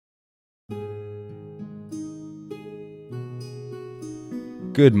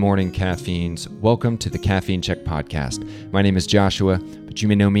Good morning, caffeines. Welcome to the Caffeine Check podcast. My name is Joshua, but you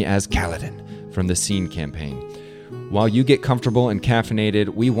may know me as Kaladin from the Scene campaign. While you get comfortable and caffeinated,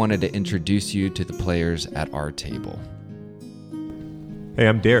 we wanted to introduce you to the players at our table. Hey,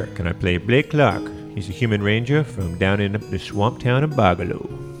 I'm Derek, and I play Blake Clark. He's a human ranger from down in the swamp town of Boggaloo.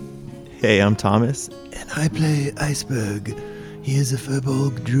 Hey, I'm Thomas, and I play Iceberg. He is a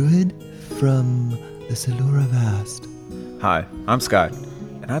Furbolg druid from the Selura Vast. Hi, I'm Scott,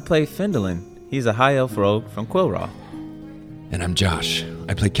 and I play Fendolin. He's a high elf rogue from Quillroth. And I'm Josh.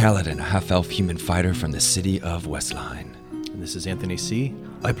 I play Kaladin, a half-elf human fighter from the city of Westline. And this is Anthony C.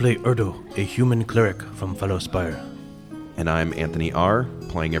 I play Erdo, a human cleric from Fellowspire. And I'm Anthony R.,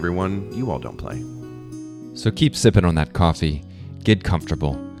 playing everyone you all don't play. So keep sipping on that coffee, get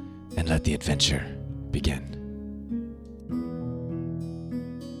comfortable, and let the adventure begin.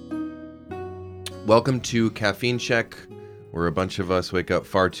 Welcome to Caffeine Check, where a bunch of us wake up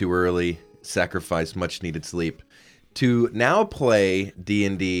far too early, sacrifice much-needed sleep, to now play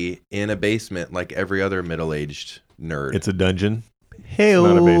D&D in a basement like every other middle-aged nerd. It's a dungeon. Hey-o.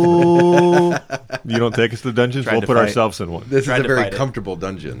 Not a basement. You don't take us to dungeons? We'll put ourselves in one. This is a very comfortable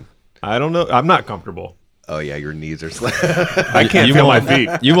dungeon. I don't know. I'm not comfortable. Oh yeah, your knees are I can't feel my feet.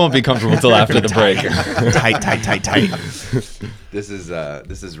 You won't be comfortable until after the break. Tight. This is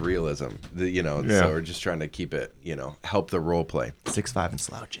realism. So we're just trying to keep it, help the role play. 6'5" and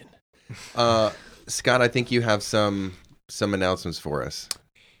slouching. Scott, I think you have some announcements for us.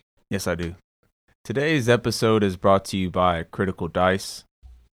 Yes, I do. Today's episode is brought to you by Critical Dice.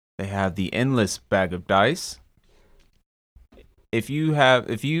 They have the endless bag of dice. If you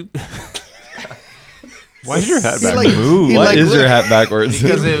Why is your hat back? What is your hat backwards?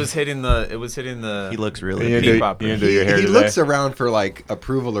 because it was hitting the. He looks really You good. didn't do your hair He today? looks around for like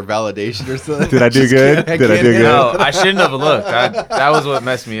approval or validation or something. Did I do good? Did I do good? No, I shouldn't have looked. That was what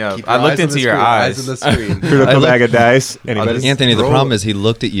messed me up. Keep your I looked eyes on into the your screen, eyes. on the screen. Critical bag of dice. Anyways. Anthony, the Roll- problem is he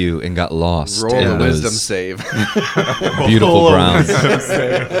looked at you and got lost Roll in a wisdom those save. beautiful browns.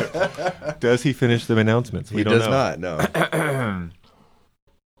 Does he finish the announcements? He don't does know. not. No.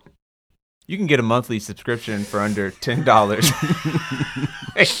 You can get a monthly subscription for under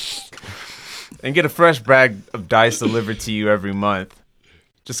 $10 and get a fresh bag of dice delivered to you every month.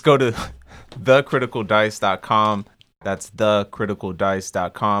 Just go to thecriticaldice.com. That's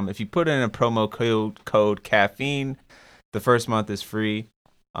thecriticaldice.com. If you put in a promo code caffeine, the first month is free.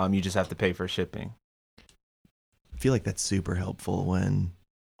 You just have to pay for shipping. I feel like that's super helpful when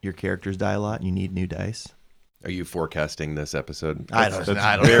your characters die a lot and you need new dice. Are you forecasting this episode? I don't know.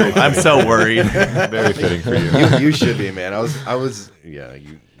 I'm so worried. Very fitting for you. You should be, man. I was. Yeah.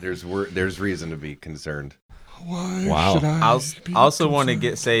 There's reason to be concerned. Wow. I also want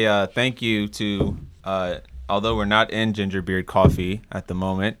to say thank you to, although we're not in Gingerbeard Coffee at the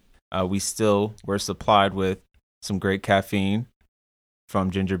moment, we're supplied with some great caffeine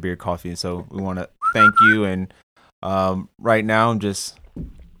from Gingerbeard Coffee. So we want to thank you. And right now I'm just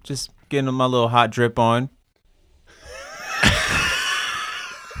getting my little hot drip on.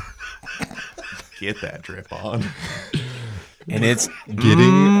 Get that drip on. And it's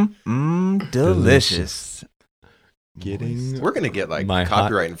getting delicious. We're gonna get like My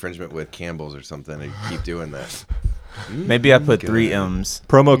copyright infringement with Campbell's or something and keep doing that. Maybe I put 3 M's.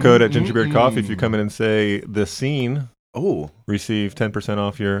 Promo code at Gingerbeard Coffee. If you come in and say the scene, Oh, receive 10%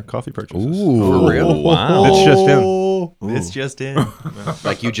 off your coffee purchases. Ooh, For real? Wow. It's just in. It's just in.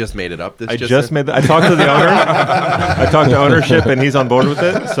 like you just made it up. I talked to the owner. I talked to ownership, and he's on board with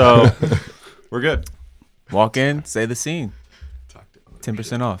it. So we're good. Walk in, say the scene.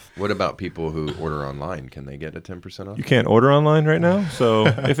 10% off. What about people who order online? Can they get a 10% off? You can't order online right now. So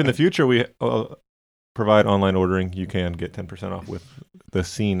if in the future we provide online ordering, you can get 10% off with the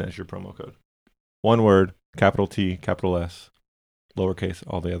scene as your promo code. One word, capital T, capital S, lowercase,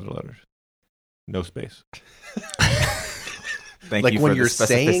 all the other letters. No space. Thank like you when for you're the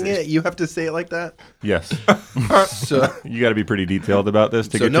saying specificity. it, you have to say it like that. Yes. So You got to be pretty detailed about this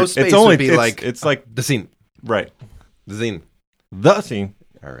to So get no your, space it's only would be like- it's like the scene, right. the scene. The scene.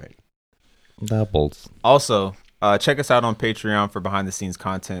 All right. Doubles. Also, check us out on Patreon for behind the scenes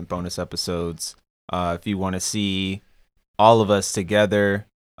content, bonus episodes. If you want to see all of us together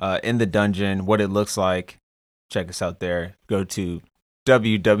in the dungeon, what it looks like, check us out there. Go to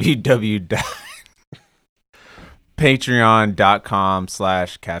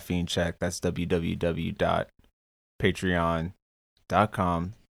www.patreon.com/caffeine check. That's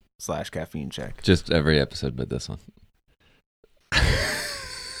www.patreon.com/caffeine check. Just every episode but this one.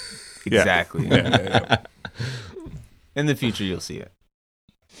 Exactly. Yeah. In the future, you'll see it.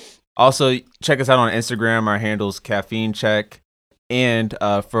 Also, check us out on Instagram. Our handle's Caffeine Check. And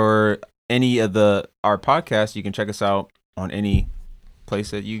for any of our podcasts, you can check us out on any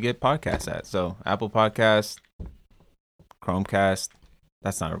place that you get podcasts at. So Apple Podcasts, Chromecast.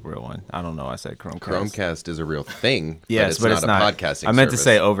 That's not a real one. I don't know. I said Chromecast. Chromecast is a real thing. Yes, but it's not a podcasting I meant service. to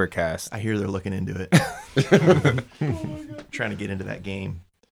say Overcast. I hear they're looking into it. Trying to get into that game.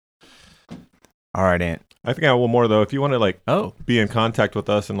 All right, Ant. I think I have one more though. If you want to like Oh, be in contact with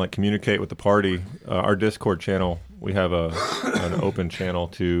us and like communicate with the party, our Discord channel, we have an open channel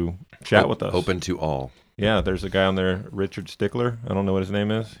to chat with us. Open to all. Yeah, there's a guy on there, Richard Stickler. I don't know what his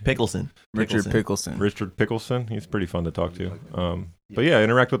name is. Pickleson. Richard Pickleson. Richard Pickleson. He's pretty fun to talk to. But yeah,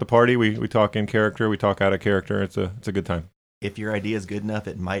 interact with the party. We talk in character. We talk out of character. It's a good time. If your idea is good enough,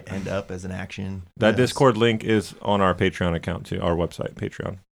 it might end up as an action. That Yes. Discord link is on our Patreon account too. Our website,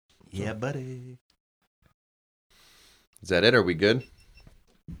 Patreon. Yeah, buddy. Is that it? Are we good?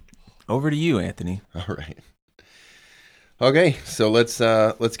 Over to you, Anthony. All right. Okay, so let's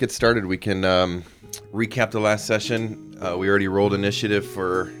get started. We can recap the last session. We already rolled initiative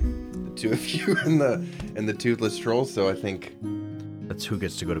for the two of you and the Toothless Trolls. So I think, That's who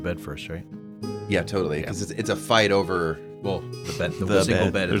gets to go to bed first, right? yeah, totally, because it's a fight over. Well, the bed, the, The single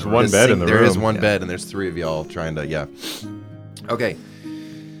bed. bed. There's in one room. bed in the There room. is one Yeah. bed, and there's three of y'all trying to. Yeah. Okay.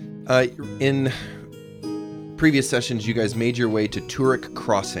 In previous sessions, you guys made your way to Turek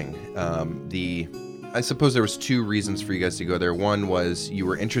Crossing. I suppose there was two reasons for you guys to go there. One was you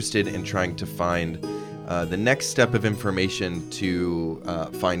were interested in trying to find the next step of information to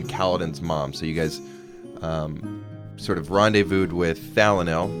find Kaladin's mom. So you guys sort of rendezvoused with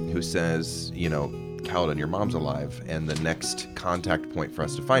Thalanel, who says, Kaladin, your mom's alive, and the next contact point for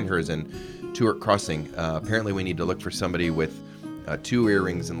us to find her is in Turek Crossing. Apparently, we need to look for somebody with 2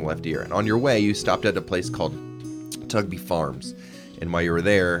 earrings in the left ear. And on your way, you stopped at a place called Tugby Farms. And while you were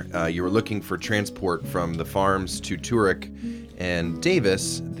there, you were looking for transport from the farms to Turek. And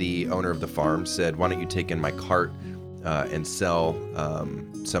Davis, the owner of the farm, said, why don't you take in my cart and sell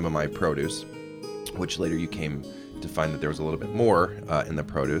some of my produce, which later you came to find that there was a little bit more in the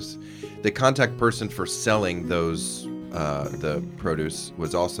produce. The contact person for selling those the produce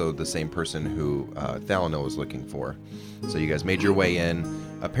was also the same person who Thalanel was looking for. So you guys made your way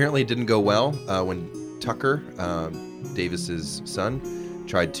in. Apparently it didn't go well when Tucker, Davis's son,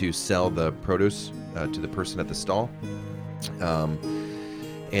 tried to sell the produce to the person at the stall.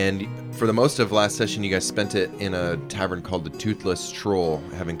 And for the most of last session, you guys spent it in a tavern called the Toothless Troll,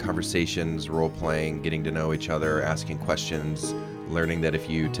 having conversations, role-playing, getting to know each other, asking questions, learning that if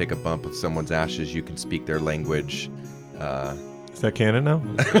you take a bump with someone's ashes, you can speak their language. Is that canon now?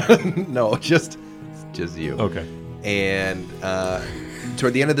 No, just you. Okay. And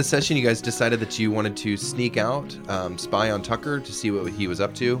toward the end of the session, you guys decided that you wanted to sneak out, spy on Tucker to see what he was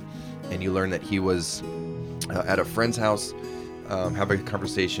up to. And you learned that he was at a friend's house, having a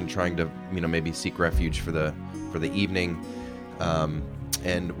conversation, trying to, maybe seek refuge for the evening.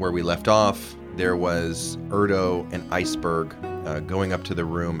 And where we left off, there was Erdo and Iceberg going up to the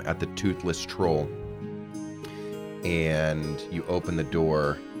room at the Toothless Troll. And you open the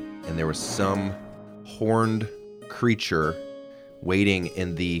door, and there was some horned creature waiting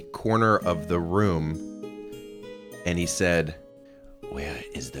in the corner of the room, and he said, where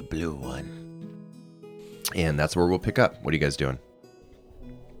is the blue one? And that's where we'll pick up. What are you guys doing?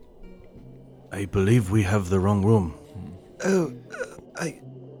 I believe we have the wrong room. Oh,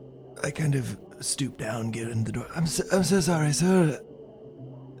 I kind of stoop down, get in the door. I'm so sorry, sir.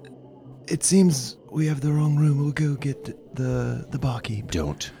 It seems we have the wrong room. We'll go get the barkeep.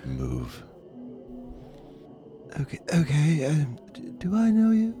 Don't move. Okay. Do I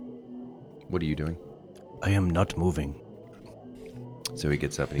know you? What are you doing? I am not moving. So he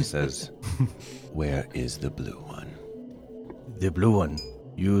gets up and he says, where is the blue one? The blue one.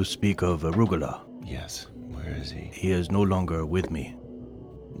 You speak of Arugula. Yes, where is he? He is no longer with me.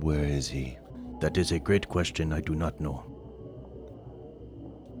 Where is he? That is a great question I do not know.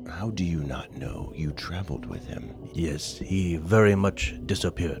 How do you not know? You traveled with him. Yes, he very much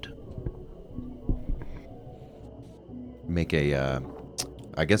disappeared. Make a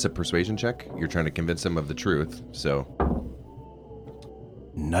persuasion check. You're trying to convince him of the truth, so.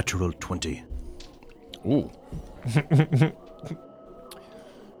 Natural 20. Ooh.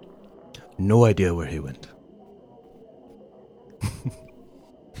 No idea where he went.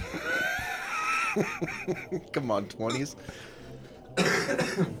 Come on, 20s.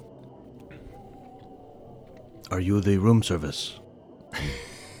 Are you the room service?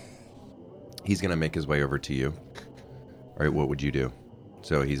 He's gonna make his way over to you. All right, what would you do?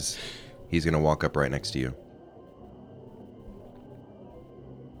 So he's gonna walk up right next to you.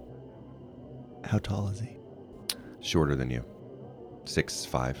 How tall is he? Shorter than you.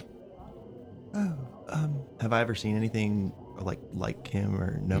 6'5". Oh, have I ever seen anything like him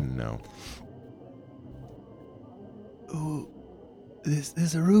or no? No. Oh, this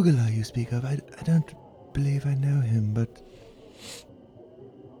arugula you speak of, I don't believe I know him, but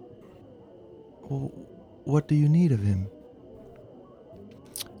what do you need of him?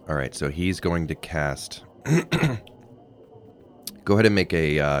 All right, so he's going to cast. Go ahead and make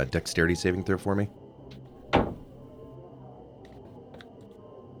a dexterity saving throw for me.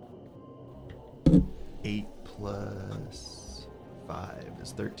 8 plus 5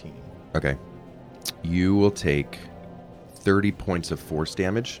 is 13. Okay. You will take 30 points of force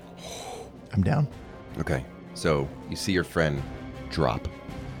damage. I'm down. Okay. So you see your friend drop.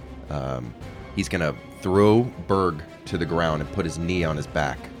 He's going to throw Berg to the ground and put his knee on his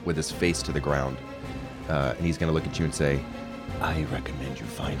back with his face to the ground. And he's going to look at you and say, I recommend you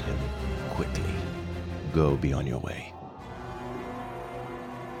find him quickly. Go be on your way.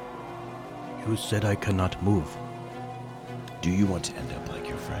 You said I cannot move. Do you want to end up like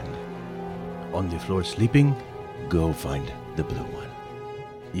your friend? On the floor sleeping? Go find the blue one.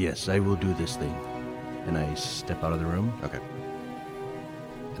 Yes, I will do this thing. And I step out of the room, Okay.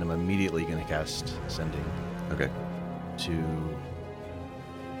 and I'm immediately going to cast Ascending Okay. to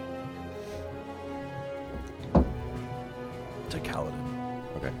Kaladin.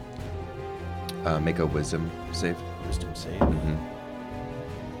 Okay. Make a wisdom save. Wisdom save. Mm-hmm.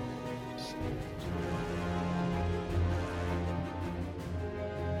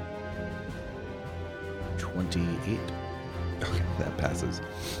 28. Okay, that passes.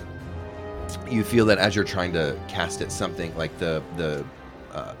 You feel that as you're trying to cast it, something like the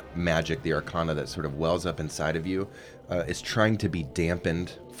magic, the arcana that sort of wells up inside of you is trying to be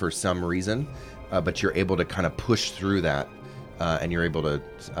dampened for some reason, but you're able to kind of push through that, and you're able to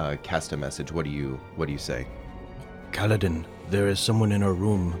cast a message. What do you say? Kaladin, there is someone in our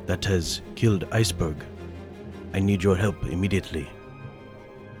room that has killed Iceberg. I need your help immediately.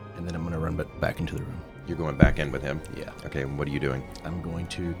 And then I'm going to run back into the room. You're going back in with him? Yeah. Okay, and what are you doing? I'm going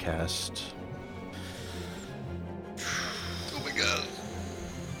to cast... Oh my god.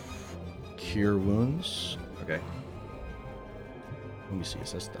 Cure Wounds. Okay. Let me see,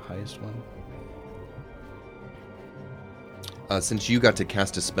 is this the highest one? Since you got to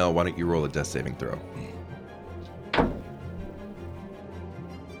cast a spell, why don't you roll a death saving throw?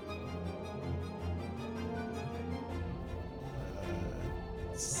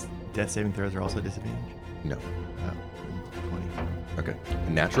 Death saving throws are also disadvantage. No. Oh, 20. Okay.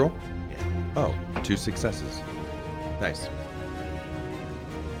 Natural? Yeah. Oh, 2 successes. Nice.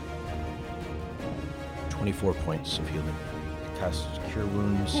 24 points of healing. Cast Cure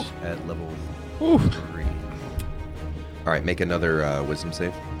Wounds at level 3. All right, make another wisdom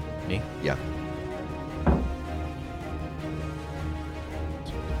save. Me? Yeah. All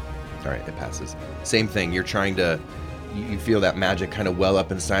right, it passes. Same thing. You're trying to... You feel that magic kind of well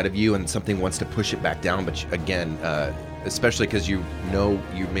up inside of you, and something wants to push it back down. But again, especially because you know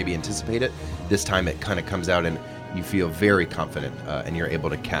you maybe anticipate it, this time it kind of comes out, and you feel very confident, and you're able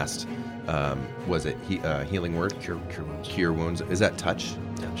to cast. Was it healing word? Cure Wounds. Cure Wounds. Is that touch?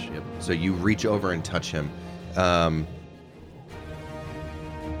 Touch, yep. So you reach over and touch him.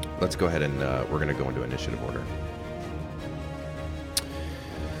 Let's go ahead and we're going to go into initiative order.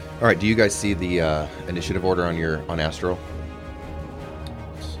 All right. Do you guys see the initiative order on Astral?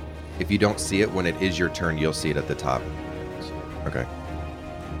 If you don't see it when it is your turn, you'll see it at the top. Okay.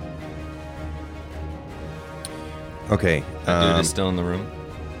 Okay. That dude is still in the room.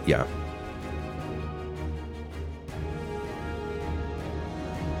 Yeah.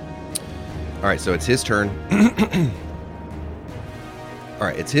 All right, so it's his turn. All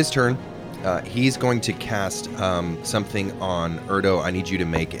right, it's his turn. He's going to cast something on Erdo. I need you to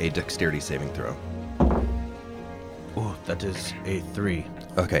make a dexterity saving throw. Oh, that is a 3.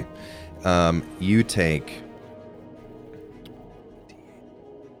 Okay. You take...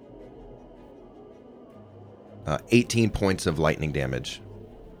 18 points of lightning damage.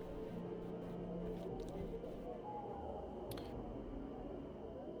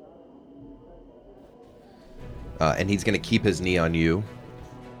 And he's going to keep his knee on you,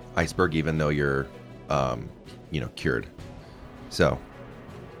 Iceberg, even though you're, cured. So,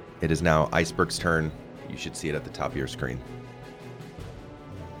 it is now Iceberg's turn. You should see it at the top of your screen.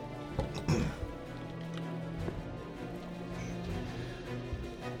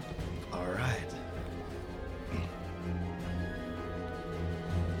 All right.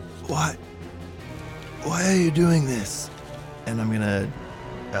 Why are you doing this? And I'm gonna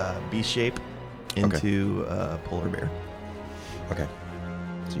B shape into a polar bear. Okay.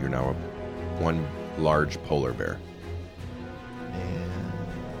 So you're now one large polar bear. And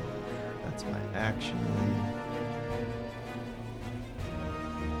that's my action.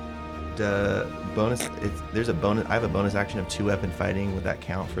 The bonus, there's a bonus. I have a bonus action of 2-weapon fighting. Would that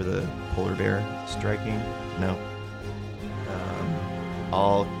count for the polar bear striking? No.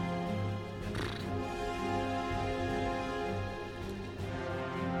 I'll.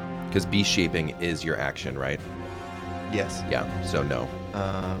 Because beast shaping is your action, right? Yes. Yeah. So no.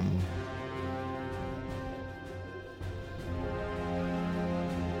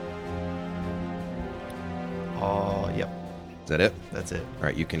 Oh, yep. Is that it? That's it. All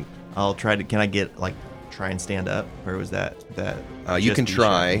right. You can. I'll try to. Can I get try and stand up, or was that? You just can be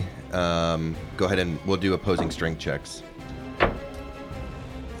try. sure? Go ahead and we'll do opposing strength checks.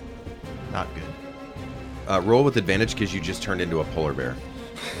 Not good. Roll with advantage because you just turned into a polar bear.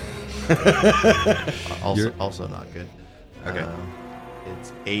 Also not good. Okay.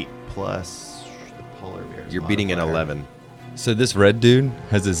 It's 8 plus the polar bear. You're beating an 11. So this red dude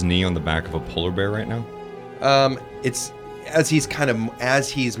has his knee on the back of a polar bear right now? It's as he's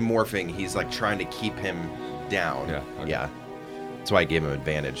morphing, he's like trying to keep him down. Yeah, okay. Yeah. That's why I gave him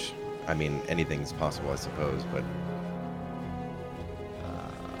advantage. I mean, anything's possible, I suppose, but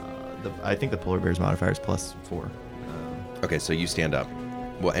I think the polar bear's modifier is +4. okay, so you stand up.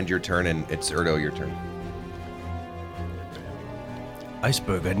 We'll end your turn, and it's Erdo, your turn.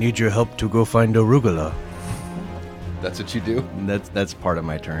 Iceberg, I need your help to go find arugula. That's what you do? That's part of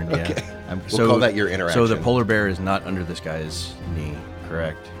my turn. Yeah. Okay. We'll call that your interaction. So the polar bear is not under this guy's knee,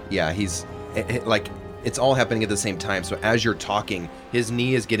 correct? Yeah, he's like it's all happening at the same time. So as you're talking, his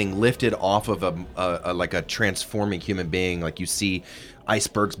knee is getting lifted off of a transforming human being. Like you see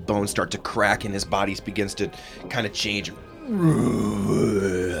Iceberg's bones start to crack and his body begins to kind of change.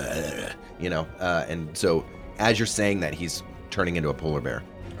 And so as you're saying that, he's turning into a polar bear.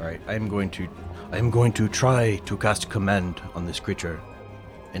 All right, I am going to try to cast command on this creature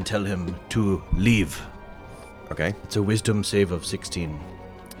and tell him to leave. Okay. It's a wisdom save of 16.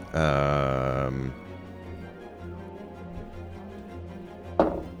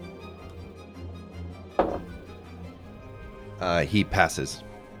 He passes.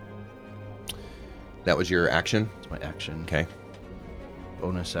 That was your action? It's my action. Okay.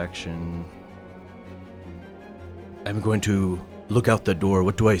 Bonus action. I'm going to look out the door.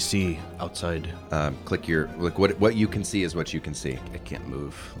 What do I see outside? What you can see is what you can see. I can't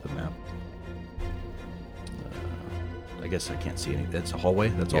move the map. I guess I can't see any. That's a hallway?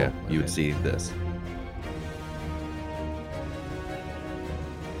 That's all? You would Okay. see this.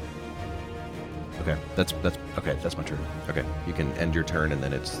 Okay, that's okay. That's my turn. Okay, you can end your turn, and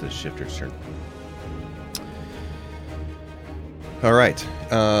then it's the shifter's turn. All right,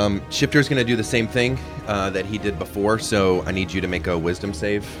 shifter's going to do the same thing that he did before. So I need you to make a wisdom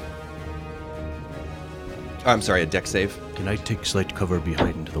save. I'm sorry, a dex save. Can I take slight cover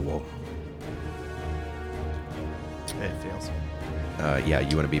behind the wall? It fails. Yeah,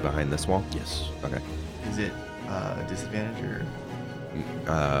 you want to be behind this wall? Yes. Okay. Is it disadvantage or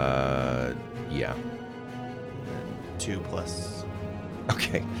Yeah. 2 plus?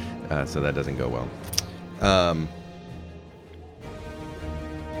 Okay, so that doesn't go well.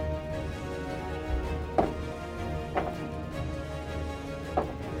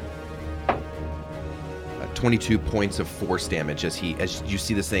 22 points of force damage as you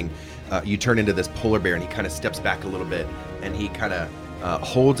see this thing, you turn into this polar bear, and he kind of steps back a little bit, and he kind of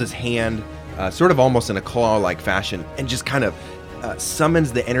holds his hand, sort of almost in a claw-like fashion, and just kind of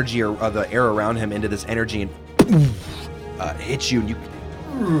summons the energy or the air around him into this energy and hits you, and you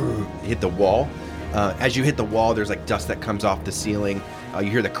hit the wall. As you hit the wall, there's like dust that comes off the ceiling. You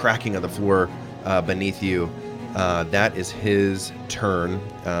hear the cracking of the floor beneath you. That is his turn.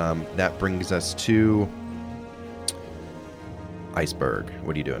 That brings us to Iceberg.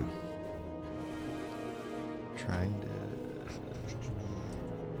 What are you doing? Trying to.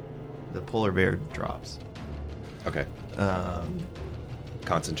 The polar bear drops. Okay.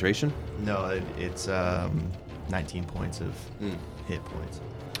 Concentration? No, it's 19 points of hit points.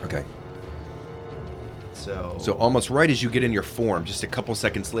 Okay. So So almost right as you get in your form, just a couple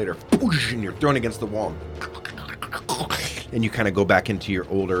seconds later, whoosh, and you're thrown against the wall. And you kind of go back into your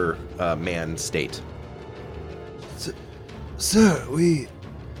older man state. Sir, we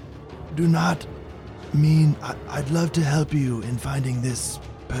do not mean... I'd love to help you in finding this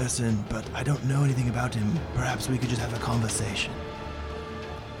person, but I don't know anything about him. Perhaps we could just have a conversation.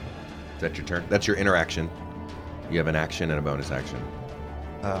 Is that your turn? That's your interaction. You have an action and a bonus action.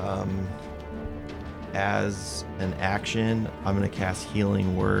 as an action, I'm going to cast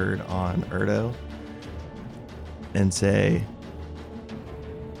Healing Word on Erdo and say,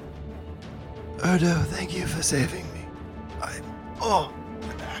 Erdo, thank you for saving me. Oh,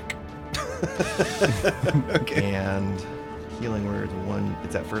 my back. Okay. And healing word,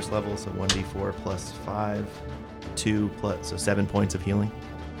 it's at first level, so 1d4 plus 5, 2 plus, so 7 points of healing.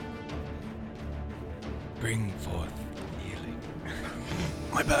 Bring forth healing.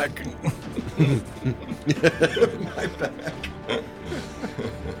 My back. My back.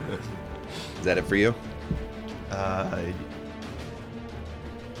 Is that it for you?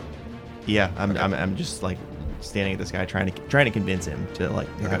 Yeah, I'm just like standing at this guy trying to convince him to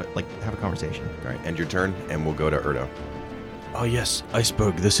have a conversation. All right, end your turn, and we'll go to Erdo. Oh yes,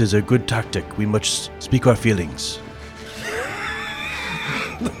 Iceberg, this is a good tactic. We must speak our feelings.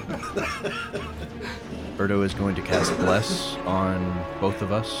 Erdo is going to cast Bless on both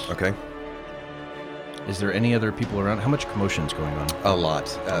of us. Okay. Is there any other people around? How much commotion's going on? A lot.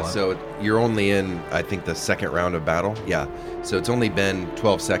 So you're only in, I think, the second round of battle. Yeah. So it's only been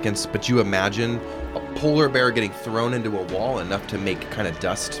 12 seconds, but you imagine a polar bear getting thrown into a wall enough to make kind of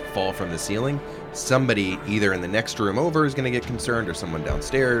dust fall from the ceiling. Somebody either in the next room over is going to get concerned or someone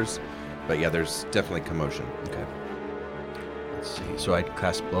downstairs. But yeah, there's definitely commotion. Okay. Let's see. So I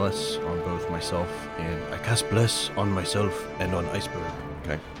cast Bless on both myself and I cast Bless on myself and on Iceberg.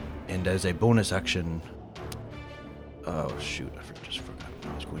 Okay. And as a bonus action... Oh, shoot. I just forgot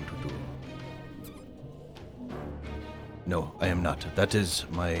what I was going to do. No, I am not. That is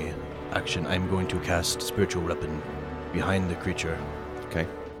my action. I'm going to cast Spiritual Weapon behind the creature. Okay.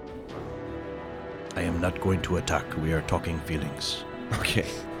 I am not going to attack. We are talking feelings. Okay.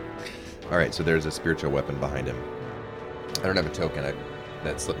 All right, so there's a spiritual weapon behind him. I don't have a token.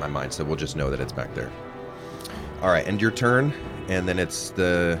 That slipped my mind, so we'll just know that it's back there. All right, end your turn, and then it's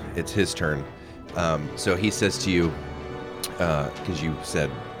his turn. So he says to you, because you said,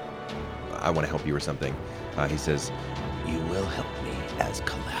 I want to help you or something. He says, you will help me as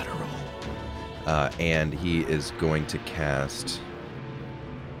collateral. And he is going to cast...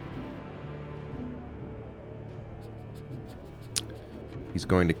 He's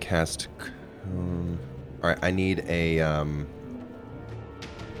going to cast... all right, I need a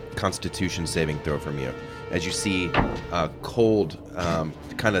Constitution saving throw from you. As you see cold,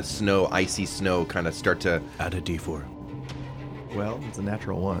 kind of snow, icy snow kind of start to... Add a d4. Well, it's a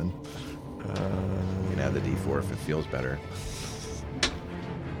natural 1. You can add the d4 if it feels better.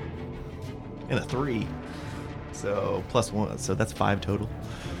 And a 3. So plus 1, so that's 5 total.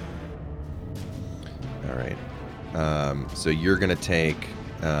 All right. So you're going to take...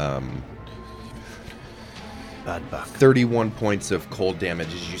 Bad back. 31 points of cold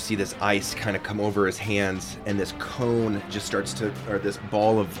damage as you see this ice kind of come over his hands, and this cone just starts to, or this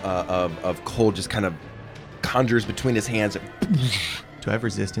ball of cold just kind of conjures between his hands. Do I have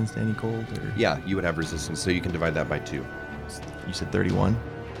resistance to any cold? Or? Yeah, you would have resistance, so you can divide that by 2. You said 31?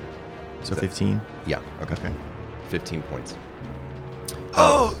 So 15? Yeah, okay. 15 points.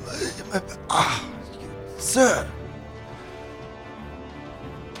 Sir.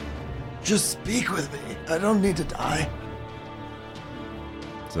 Just speak with me. I don't need to die.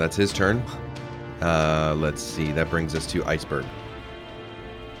 So that's his turn. Let's see, that brings us to Iceberg.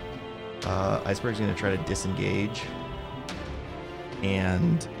 Iceberg's going to try to disengage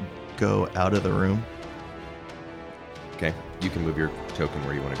and go out of the room. Okay, you can move your token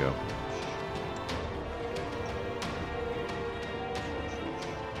where you want to go.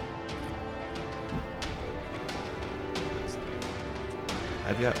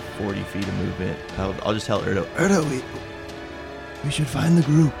 I've got 40 feet of movement. I'll just tell Erdo. Erdo, we should find the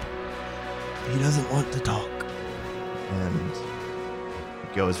group. He doesn't want to talk. And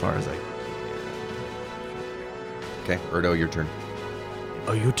go as far as I can. Okay, Erdo, your turn.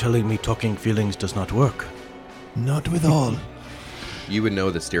 Are you telling me talking feelings does not work? Not with all. You would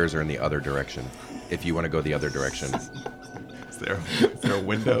know the stairs are in the other direction. If you want to go the other direction. Is there a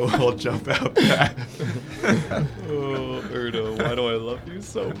window? I'll jump out that. Oh, Erdo, why do I love you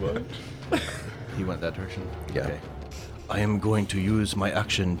so much? He went that direction? Yeah. Okay. I am going to use my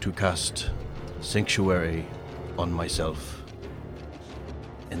action to cast Sanctuary on myself.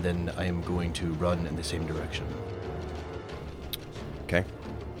 And then I am going to run in the same direction. Okay.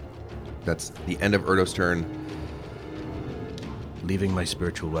 That's the end of Erdo's turn. Leaving my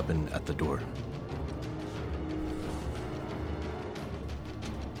spiritual weapon at the door.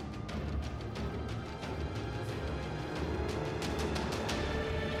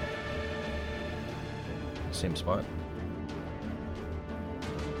 Same spot?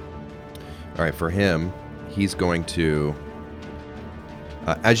 All right, for him, he's going to...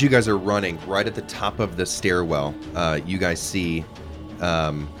 as you guys are running, right at the top of the stairwell, you guys see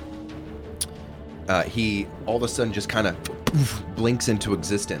he all of a sudden just kind of blinks into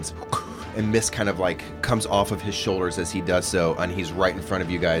existence. and mist kind of like comes off of his shoulders as he does so, and he's right in front of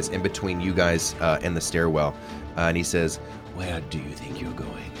you guys, in between you guys and the stairwell. And he says, "Where do you think you're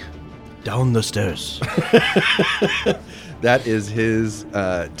going?" Down the stairs. That is his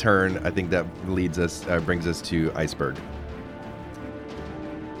turn. I think that brings us to Iceberg.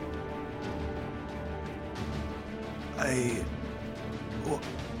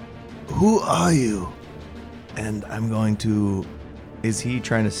 Who are you? And I'm going to... Is he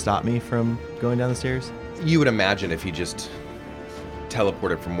trying to stop me from going down the stairs? You would imagine if he just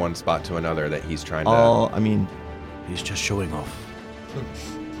teleported from one spot to another that he's trying to... I mean... He's just showing off.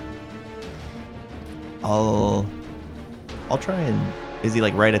 I'll try and... Is he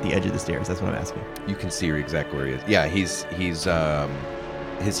like right at the edge of the stairs? That's what I'm asking. You can see exactly where he is. Yeah, he's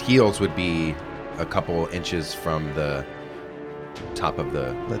his heels would be a couple inches from the top of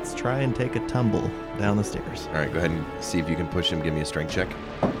the... Let's try and take a tumble down the stairs. All right, go ahead and see if you can push him. Give me a strength check.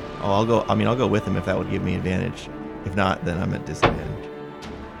 Oh, I'll go with him if that would give me advantage. If not, then I'm at disadvantage.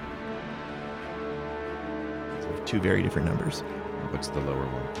 So two very different numbers. What's the lower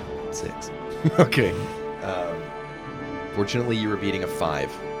one? 6. Okay. Fortunately, you were beating a 5.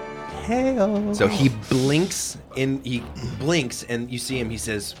 Hey-o. So he blinks, and you see him. He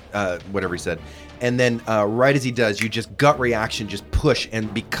says whatever he said, and then right as he does, you just gut reaction, just push,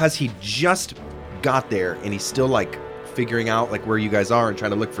 and because he just got there, and he's still like figuring out like where you guys are and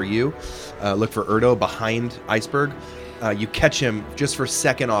trying to look for Erdo behind Iceberg. You catch him just for a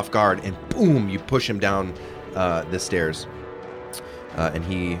second off guard, and boom, you push him down the stairs, and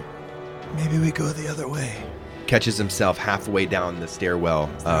he Maybe we go the other way. catches himself halfway down the stairwell.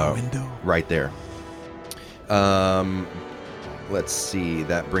 Window. Right there. Let's see.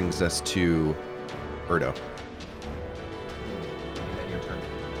 That brings us to Erdo.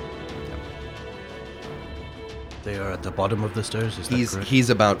 They are at the bottom of the stairs, is that correct? He's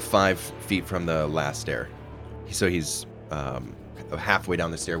about 5 feet from the last stair. So he's halfway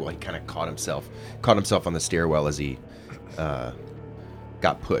down the stairwell. He kind of caught himself on the stairwell as he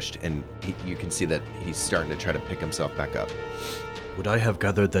got pushed, and you can see that he's starting to try to pick himself back up. Would I have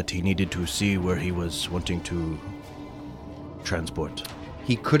gathered that he needed to see where he was wanting to transport?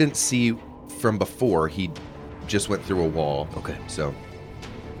 He couldn't see from before. He just went through a wall. Okay. So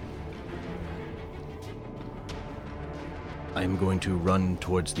I'm going to run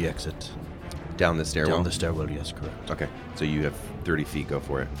towards the exit. down the stairwell. Down the stairwell, yes, correct. Okay, so you have 30 feet. Go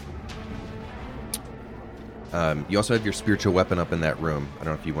for it. You also have your spiritual weapon up in that room. I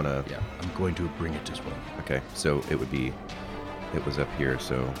don't know if you want to... Yeah, I'm going to bring it as well. Okay, so it was up here,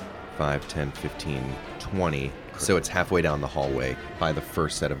 so 5, 10, 15, 20. Correct. So it's halfway down the hallway by the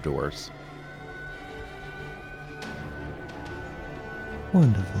first set of doors.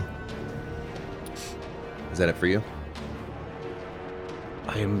 Wonderful. Is that it for you?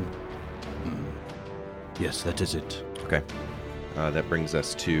 I am... Yes, that is it. Okay. That brings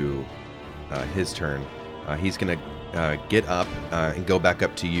us to his turn. He's going to get up and go back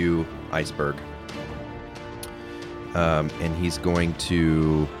up to you, Iceberg. And he's going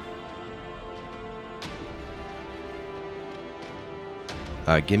to...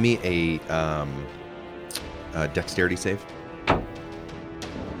 give me a dexterity save.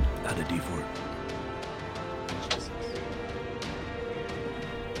 Add a d4.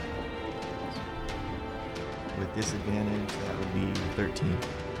 With disadvantage, that would be 13.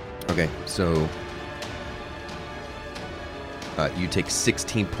 Okay, so you take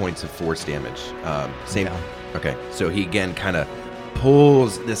 16 points of force damage. Same. Yeah. Okay, so he again kind of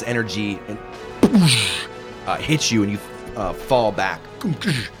pulls this energy and hits you, and you fall back.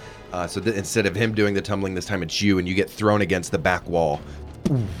 So instead of him doing the tumbling this time, it's you, and you get thrown against the back wall.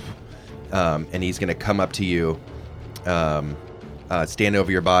 And he's going to come up to you, stand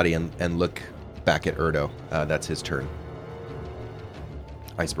over your body, and look back at Erdo. That's his turn.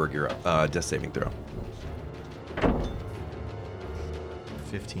 Iceberg, you're up. Death saving throw.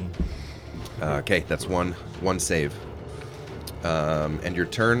 15. Okay, that's one save. And your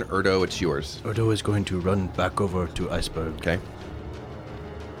turn, Erdo, it's yours. Erdo is going to run back over to Iceberg. Okay.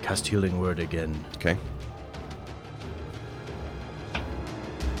 Cast Healing Word again. Okay.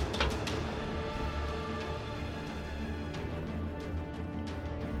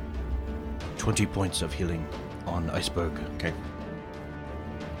 $20 points of healing on Iceberg. Okay.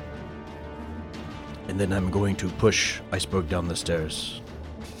 And then I'm going to push Iceberg down the stairs.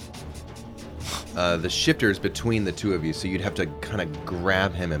 The shifter's between the two of you, so you'd have to kind of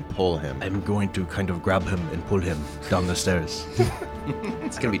grab him and pull him. I'm going to kind of grab him and pull him down the stairs.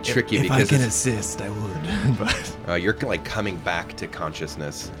 It's going to be tricky If I because can assist, I would. But you're like coming back to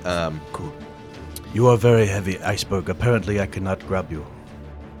consciousness. Cool. You are very heavy, Iceberg. Apparently I cannot grab you.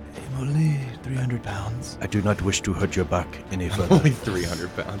 I'm only 300 pounds. I do not wish to hurt your back any further. Only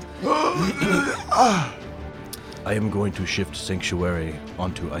 300 pounds. I am going to shift Sanctuary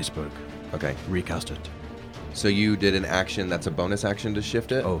onto Iceberg. Okay. Recast it. So you did an action that's a bonus action to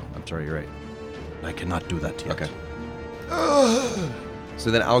shift it? Oh, I'm sorry, you're right. I cannot do that yet. Okay. So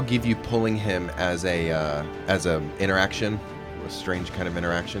then I'll give you pulling him as a interaction, a strange kind of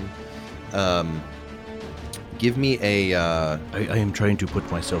interaction. Give me a. I am trying to put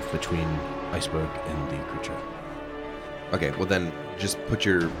myself between Iceberg and the creature. Okay, well then just put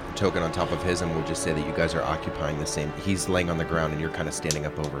your token on top of his, and we'll just say that you guys are occupying the same. He's laying on the ground, and you're kind of standing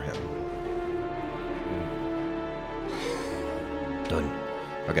up over him. Done.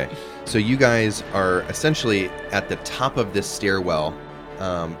 Okay, so you guys are essentially at the top of this stairwell,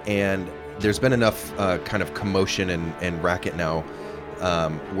 and there's been enough kind of commotion and racket now.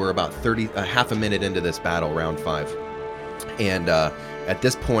 We're about half a minute into this battle, round 5. And at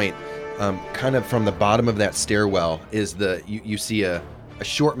this point, kind of from the bottom of that stairwell is you see a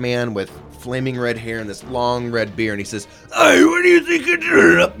short man with flaming red hair and this long red beard, and he says, "Hey, what do you think you're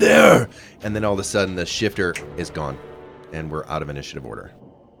doing up there?" And then all of a sudden the shifter is gone, and we're out of initiative order.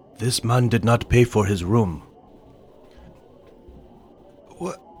 This man did not pay for his room.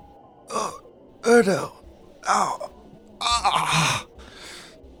 What? Oh, Erdo. Ow. Ah.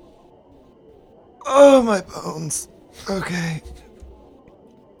 Oh, my bones. Okay.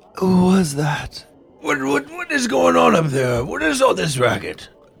 Who was that? What is going on up there? What is all this racket?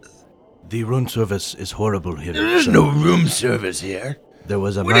 The room service is horrible here. There is no room service here. There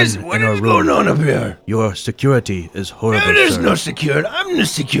was a What man is in our room. going on up here? Your security is horrible, There is sir. no security. I'm the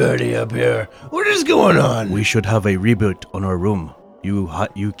security up here. What is going on? We should have a reboot on our room.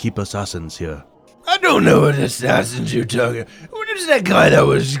 You keep assassins here. I don't know what assassins you're talking. What is that guy that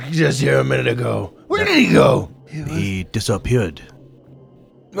was just here a minute ago? Where did he go? He disappeared.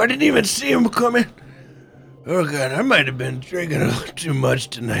 I didn't even see him coming. Oh god, I might have been drinking a little too much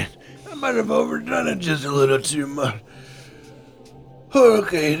tonight. I might have overdone it just a little too much.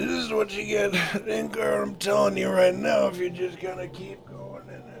 Okay, this is what you get. Then, girl, I'm telling you right now, if you just gonna keep going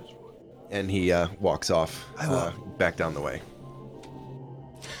in this way. And he walks off back down the way.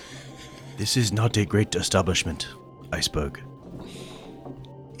 This is not a great establishment, Iceberg.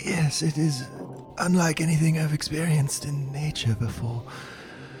 Yes, it is unlike anything I've experienced in nature before.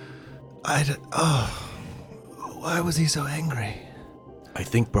 Why was he so angry? I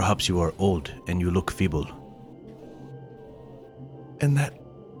think perhaps you are old and you look feeble. And that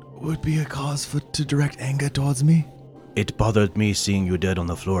would be a cause to direct anger towards me? It bothered me seeing you dead on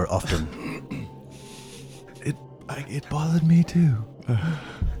the floor often. It bothered me too.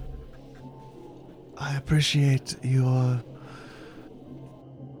 I appreciate your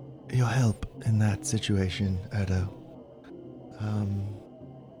help in that situation, Erdo.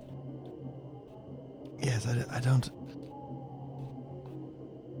 Yes,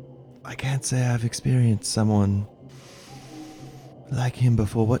 I can't say I've experienced someone like him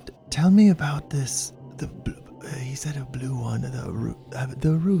before. Tell me about this, he said a blue one, the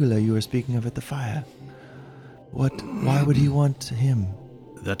arugula you were speaking of at the fire. Why would he want him?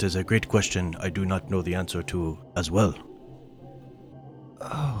 That is a great question I do not know the answer to as well.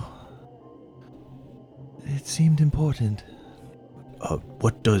 Oh. It seemed important.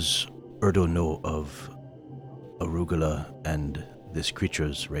 What does Erdo know of arugula and this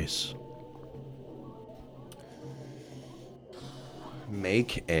creature's race?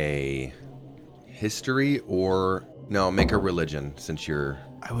 Make a history make a religion, since you're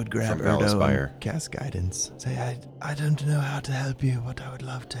I would grab from Erdo Valaspire. and cast guidance. Say, I don't know how to help you, but I would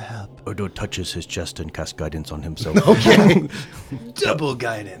love to help. Erdo touches his chest and casts guidance on himself. Okay. Double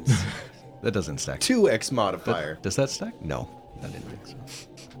guidance. That doesn't stack. 2x modifier. Does that stack? No. I didn't think so.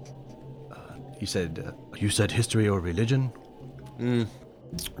 You said history or religion?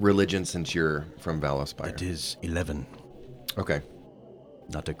 Religion, since you're from Valaspire. It is 11. Okay.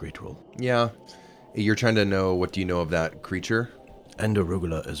 Not a great roll. Yeah. You're trying to know, what do you know of that creature? And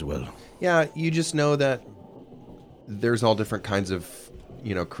arugula as well. Yeah, you just know that there's all different kinds of,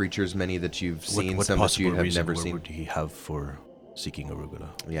 creatures, many that you've seen, What some that you possible have reason never seen. would he have for seeking arugula?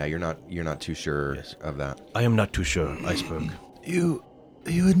 Yeah, you're not too sure of that. I am not too sure, Iceberg. You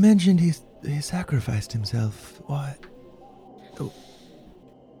had mentioned he sacrificed himself. Why? Oh.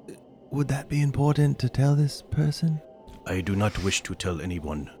 Would that be important to tell this person? I do not wish to tell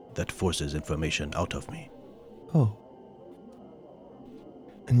anyone that forces information out of me. Oh.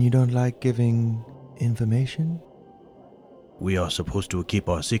 And you don't like giving information? We are supposed to keep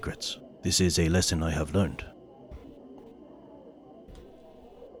our secrets. This is a lesson I have learned.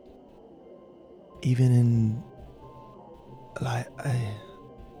 Even in...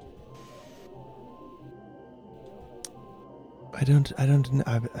 I know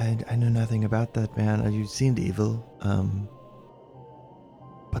nothing about that man. You seemed evil.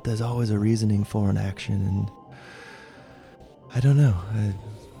 But there's always a reasoning for an action, and I don't know.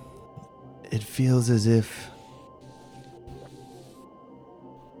 It feels as if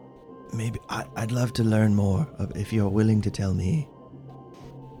maybe I'd love to learn more if you're willing to tell me.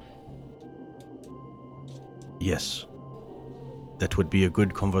 Yes. That would be a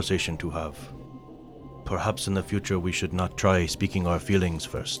good conversation to have. Perhaps in the future we should not try speaking our feelings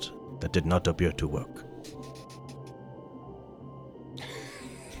first. That did not appear to work.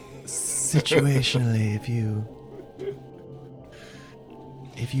 Situationally,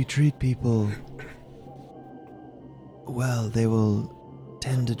 if you treat people well, they will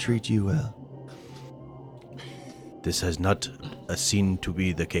tend to treat you well. This has not seemed to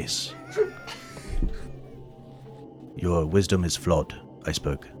be the case. Your wisdom is flawed,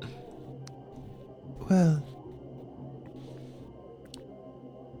 Iceberg. Well,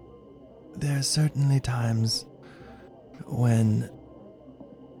 there are certainly times when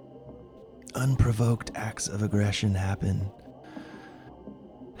unprovoked acts of aggression happen.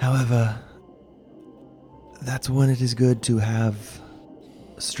 However, that's when it is good to have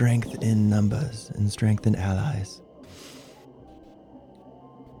strength in numbers and strength in allies.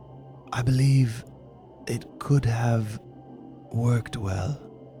 I believe it could have worked well.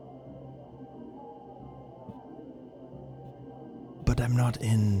 But I'm not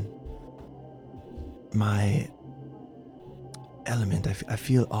in my element. I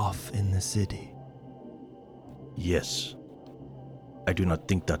feel off in the city. Yes. I do not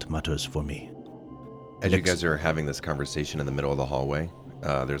think that matters for me. As you guys are having this conversation in the middle of the hallway,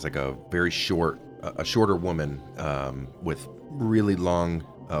 there's like a very shorter woman with really long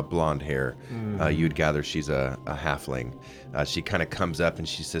blonde hair. You'd gather she's a halfling. She kind of comes up and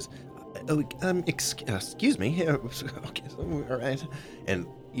she says, excuse me. Okay, all right. And,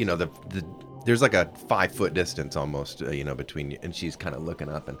 you know, there's like a 5-foot distance almost, between you. And she's kind of looking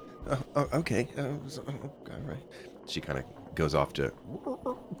up and, okay. All right. She kind of goes off to,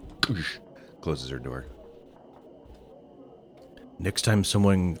 closes her door. Next time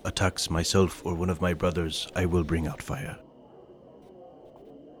someone attacks myself or one of my brothers, I will bring out fire.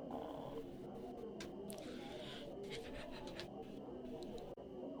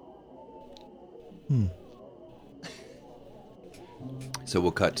 So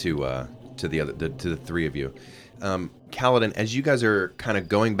we'll cut to the three of you. Kaladin, as you guys are kind of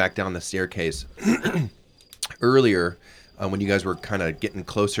going back down the staircase earlier, when you guys were kind of getting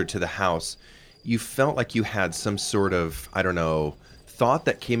closer to the house, you felt like you had some sort of, I don't know, thought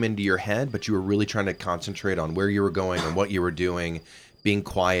that came into your head, but you were really trying to concentrate on where you were going and what you were doing, being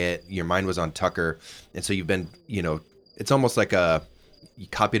quiet. Your mind was on Tucker. And so you've been, it's almost like you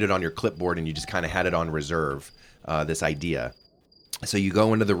copied it on your clipboard and you just kind of had it on reserve, this idea. So you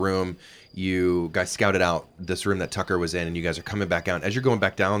go into the room, you guys scouted out this room that Tucker was in, and you guys are coming back out. As you're going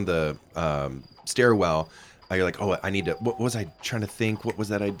back down the stairwell, you're like, what was I trying to think? What was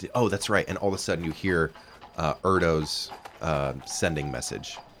that idea? Oh, that's right. And all of a sudden you hear Erdo's sending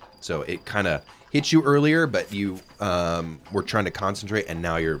message. So it kind of hit you earlier, but you were trying to concentrate, and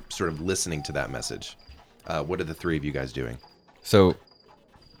now you're sort of listening to that message. What are the three of you guys doing? So,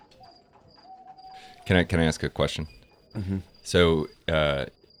 can I ask a question? Mm-hmm. So,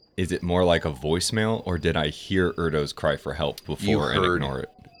 is it more like a voicemail, or did I hear Erdo's cry for help before and ignore it?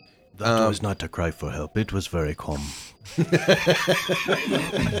 That was not a cry for help. It was very calm. That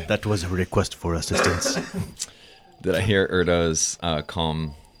was a request for assistance. Did I hear Erdo's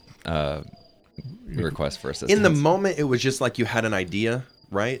calm request for assistance? In the moment, it was just like you had an idea,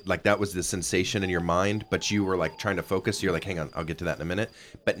 right? Like that was the sensation in your mind, but you were like trying to focus. You're like, hang on, I'll get to that in a minute.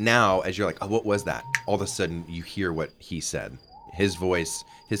 But now, as you're like, oh, what was that? All of a sudden, you hear what he said. His voice,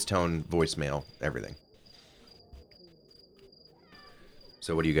 his tone, voicemail, everything.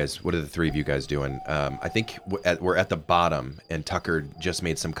 So what are the three of you guys doing? I think we're at the bottom, and Tucker just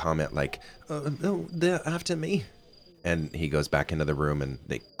made some comment like, no, they're after me. And he goes back into the room, and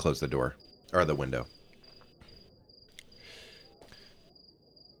they close the door, or the window.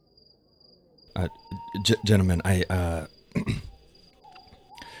 Gentlemen, I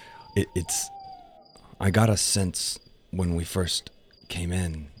got a sense when we first came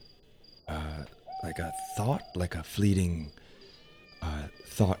in, like a thought, like a fleeting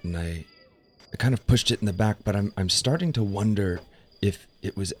thought, and I kind of pushed it in the back, but I'm starting to wonder if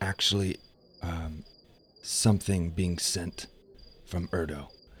it was actually something being sent from Erdo.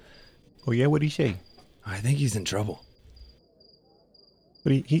 Oh yeah, what'd he say? I think he's in trouble.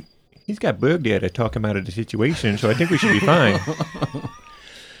 But he's got Berg there to talk him out of the situation, so I think we should be fine.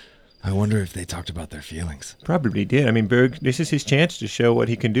 I wonder if they talked about their feelings. Probably did. I mean, Berg, this is his chance to show what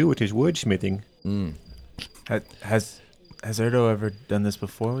he can do with his wordsmithing. Mm. Has Erdo ever done this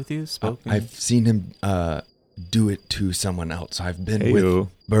before with you? Spoken? I've seen him do it to someone else. I've been Heyo. with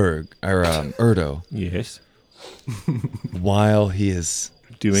Berg or Erdo Yes. while he is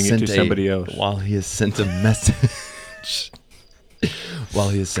Doing it to somebody else. While he has sent a message. While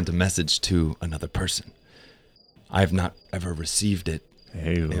he has sent a message to another person. I've not ever received it.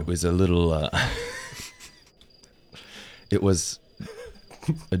 Heyo. It was a little. It was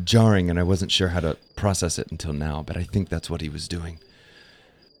jarring, and I wasn't sure how to process it until now. But I think that's what he was doing.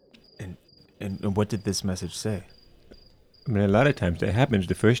 And what did this message say? I mean, a lot of times that happens.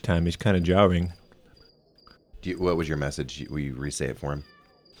 The first time is kind of jarring. What was your message? Will you re-say it for him?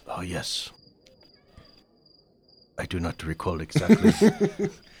 Oh, yes. I do not recall exactly.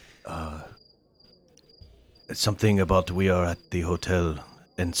 It's something about we are at the hotel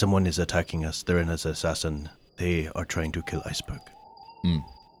and someone is attacking us. They're an assassin. They are trying to kill Iceberg.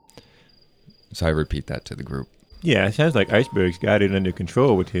 So I repeat that to the group. Yeah, it sounds like Iceberg's got it under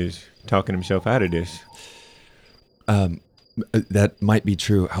control with his talking himself out of this. That might be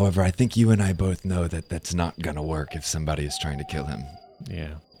true. However, I think you and I both know that that's not going to work if somebody is trying to kill him.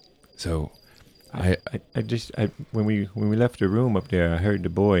 Yeah. So I when we left the room up there, I heard the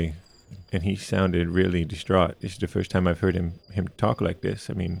boy, and he sounded really distraught. This is the first time I've heard him talk like this.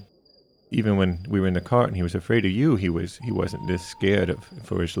 I mean, even when we were in the cart and he was afraid of you, he wasn't this scared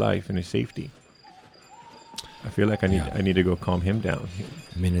for his life and his safety. I feel like I need to go calm him down.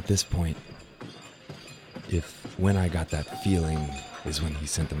 I mean, at this point, when I got that feeling is when he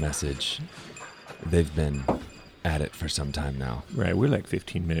sent the message, they've been at it for some time now. Right, we're like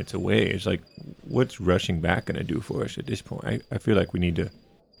 15 minutes away. It's like, what's rushing back going to do for us at this point? I feel like we need to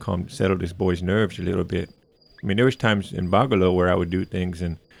settle this boy's nerves a little bit. I mean, there was times in Bagalo where I would do things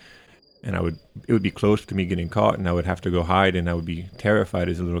and it would be close to me getting caught, and I would have to go hide, and I would be terrified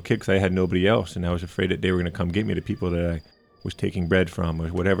as a little kid because I had nobody else, and I was afraid that they were going to come get me, the people that I was taking bread from or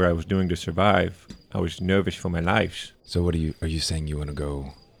whatever I was doing to survive. I was nervous for my life. So are you saying you want to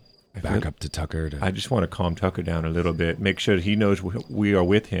go back up to Tucker? I just want to calm Tucker down a little bit, make sure that he knows we are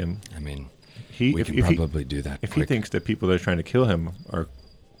with him. I mean, we can probably do that. If he thinks that people that are trying to kill him are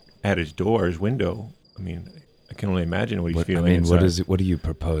at his door, his window, I mean, I can only imagine what he's feeling. I mean, inside. What do you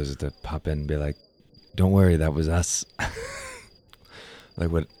propose to pop in and be like, "Don't worry, that was us."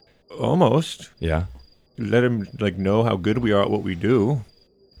 Like what? Almost. Yeah. Let him know how good we are at what we do,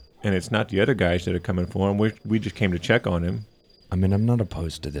 and it's not the other guys that are coming for him. We just came to check on him. I mean, I'm not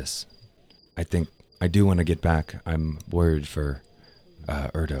opposed to this. I think I do want to get back. I'm worried for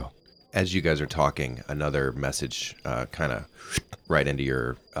Erdo. As you guys are talking, another message kind of right into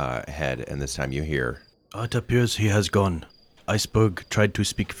your head, and this time you hear, It appears he has gone. Iceberg tried to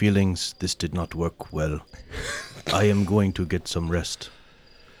speak feelings. This did not work well. I am going to get some rest.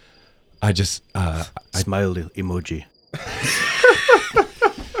 I just... Smile emoji.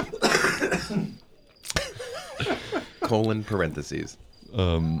 colon parentheses.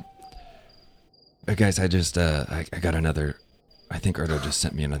 Guys, I just... I got another... I think Erdo just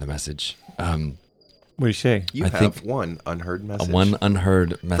sent me another message. What do you say? You have one unheard message. One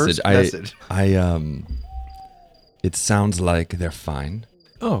unheard message. First message. It sounds like they're fine.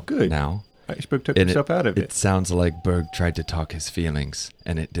 Oh, good. Now. Iceberg took himself out of it. It sounds like Berg tried to talk his feelings,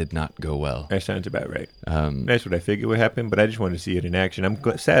 and it did not go well. That sounds about right. That's what I figured would happen, but I just wanted to see it in action. I'm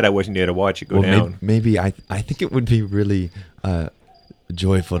sad I wasn't there to watch it go down. Maybe I think it would be really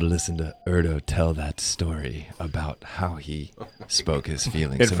joyful to listen to Erdo tell that story about how he spoke his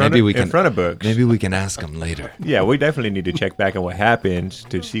feelings. In front of Berg. Maybe we can ask him later. Yeah, we definitely need to check back on what happened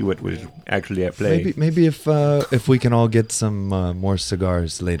to see what was actually at play. Maybe if we can all get some more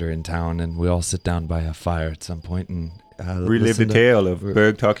cigars later in town and we all sit down by a fire at some point and relive the tale of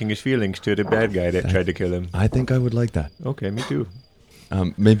Berg talking his feelings to the bad guy that tried to kill him. I think I would like that. Okay, me too.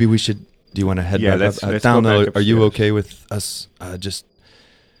 Maybe we should. Do you want to head back let's up? go Down, back are you upstairs. okay with us just...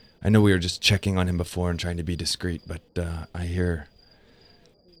 I know we were just checking on him before and trying to be discreet, but I hear...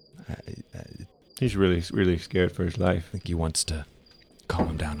 He's really, really scared for his life. I think he wants to calm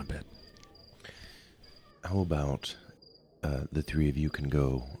him down a bit. How about the three of you can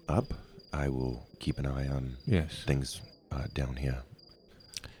go up? I will keep an eye on things down here.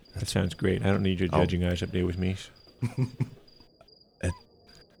 That sounds great. I don't need your judging eyes up there with me.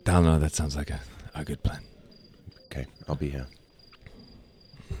 Dalno, that sounds like a good plan. Okay, I'll be here.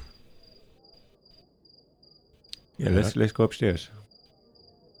 Yeah, let's go upstairs.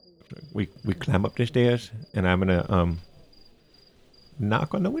 We climb up the stairs, and I'm gonna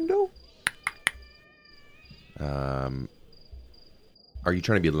knock on the window. Are you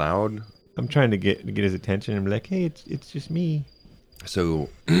trying to be loud? I'm trying to get his attention and be like, hey, it's just me. So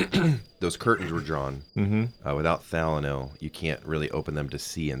those curtains were drawn. Mm-hmm. Without Thalanel, you can't really open them to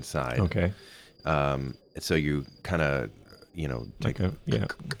see inside. Okay. So you kind of, Yeah.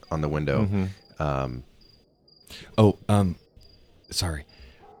 on the window. Mm-hmm. Sorry.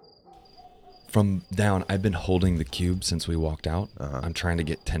 From down, I've been holding the cube since we walked out. I'm trying to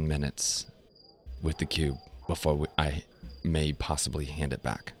get 10 minutes with the cube before I may possibly hand it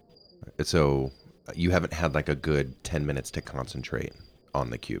back. So you haven't had like a good 10 minutes to concentrate on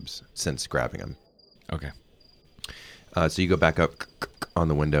the cubes since grabbing them. Okay. So you go back up on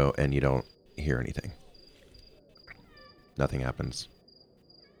the window and you don't hear anything. Nothing happens.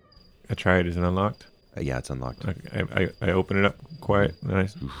 I tried. Is it unlocked? Yeah, it's unlocked. I open it up quiet.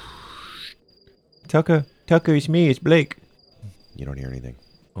 Nice. Tucker, it's me. It's Blake. You don't hear anything.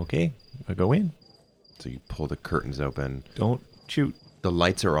 Okay. I go in. So you pull the curtains open. Don't shoot. The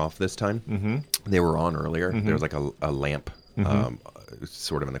lights are off this time. Mm-hmm. They were on earlier. Mhm. There was like a lamp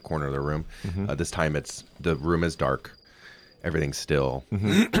sort of in the corner of the room. This time the room is dark. Everything's still.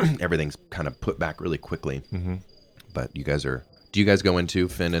 Everything's kind of put back really quickly. But do you guys go into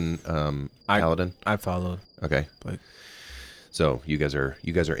Finn and Paladin? I followed. Okay. Like, so you guys are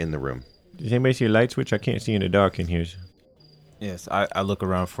in the room. Does anybody see a light switch? I can't see in the dark in here. yes, I look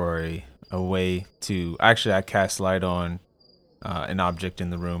around for a way to. Actually, I cast light on an object in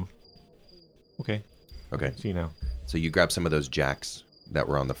the room. Okay. Okay. See now. So you grab some of those jacks that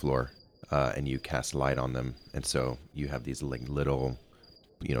were on the floor, and you cast light on them, and so you have these like little,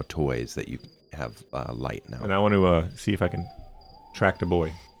 toys that you have light now. And I want to see if I can track the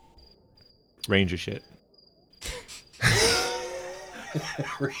boy. Ranger shit.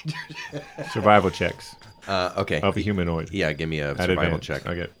 Survival checks Okay. of a humanoid. Yeah, give me a At survival advantage. check.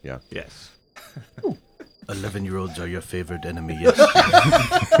 Okay. Yeah. Yes. 11-year-olds are your favorite enemy, yes.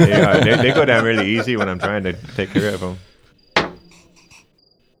 They go down really easy when I'm trying to take care of them.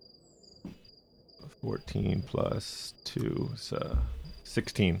 14 plus 2 is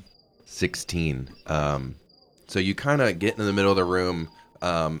 16. 16. So you kind of get in the middle of the room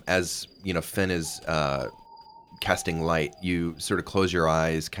as Finn is casting light. You sort of close your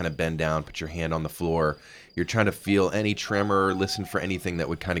eyes, kind of bend down, put your hand on the floor. You're trying to feel any tremor, listen for anything that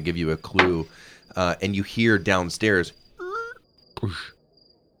would kind of give you a clue. And you hear downstairs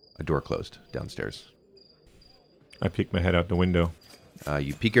a door closed downstairs. I peek my head out the window.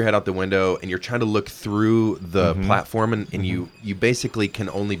 You peek your head out the window, and you're trying to look through the platform, and you basically can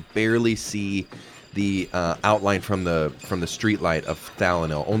only barely see the outline from the street light of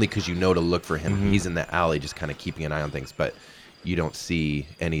Thalanel, only because you know to look for him. He's in the alley, just kind of keeping an eye on things, but you don't see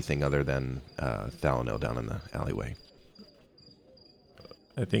anything other than Thalanel down in the alleyway.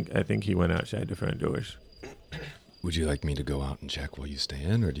 I think he went outside the front doors. Would you like me to go out and check while you stay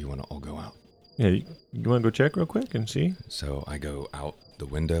in, or do you want to all go out? Yeah, you want to go check real quick and see? So I go out the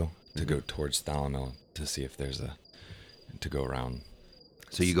window to go towards Thalanel to see if there's to go around.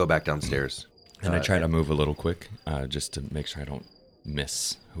 So you go back downstairs. And I try to move a little quick just to make sure I don't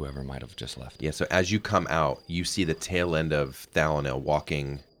miss whoever might have just left. Yeah, so as you come out, you see the tail end of Thalanel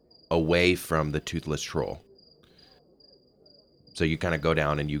walking away from the Toothless Troll. So you kind of go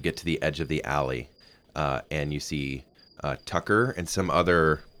down and you get to the edge of the alley, and you see Tucker and some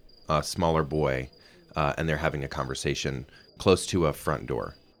other smaller boy, and they're having a conversation close to a front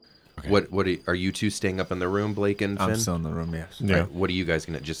door. Okay. What are you two staying up in the room, Blake and Finn? I'm still in the room, yes. Yeah. Right, what are you guys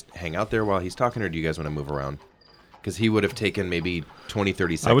going to just hang out there while he's talking, or do you guys want to move around? Because he would have taken maybe 20,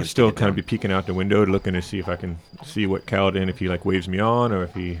 30 seconds. I would still to get kind of down. be peeking out the window, looking to see if I can see what Kaladin, if he like waves me on, or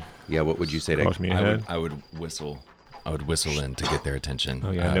if he Yeah, what would you say to calls me ahead. I would whistle. I would whistle in to get their attention.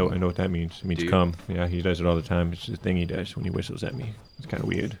 Oh yeah, I know what that means. It means do you? come. Yeah, he does it all the time. It's the thing he does when he whistles at me. It's kind of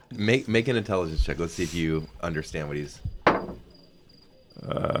weird. Make an intelligence check. Let's see if you understand what he's...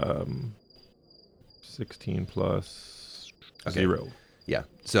 16 plus Okay. 0. Yeah,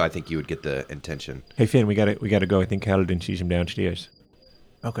 so I think you would get the intention. Hey Finn, we gotta go. I think Kaladin sees him downstairs.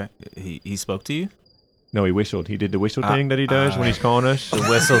 Okay. He spoke to you? No, he whistled. He did the whistle thing that he does when he's calling us. The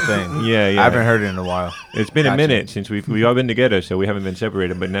whistle thing. Yeah. I haven't heard it in a while. It's been a Gotcha. minute since we've all been together, so we haven't been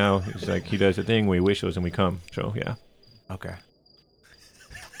separated. But now it's like he does the thing where he whistles and we come. So yeah. Okay.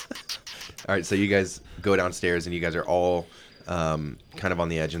 All right, so you guys go downstairs, and you guys are all kind of on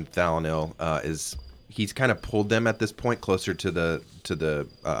the edge, and Thalanel he's kind of pulled them at this point closer to the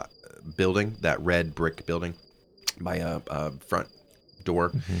building, that red brick building by a front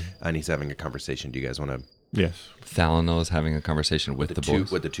door, and he's having a conversation. Do you guys want to... Yes. Thalanel is having a conversation with the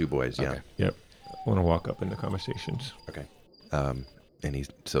boys. With the two boys, yeah. Okay. Yep. I want to walk up in the conversations. Okay. And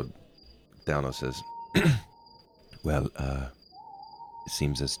so Thalanel says, well,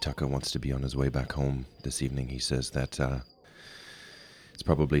 seems as Tucker wants to be on his way back home this evening. He says that it's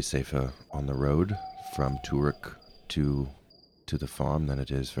probably safer on the road from Turek to the farm than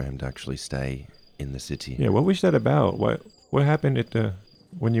it is for him to actually stay in the city. Yeah, what was that about? What happened at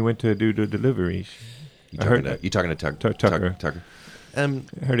when you went to do the deliveries? You talking to Tucker? Tucker. I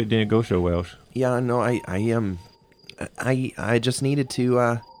heard it didn't go so well. Yeah, no, I just needed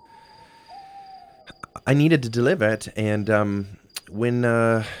to I needed to deliver it, and when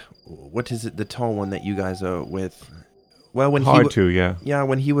what is it, the tall one that you guys are with? Well, when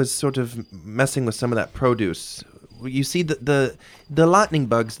when he was sort of messing with some of that produce, you see the lightning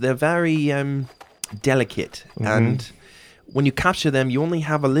bugs, they're very delicate, and when you capture them, you only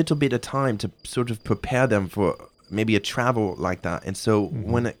have a little bit of time to sort of prepare them for maybe a travel like that, and so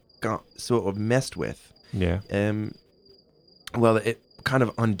when it got sort of messed with, well, it kind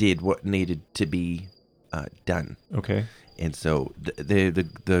of undid what needed to be done. Okay. And so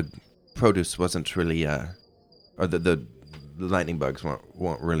the produce wasn't really, or the lightning bugs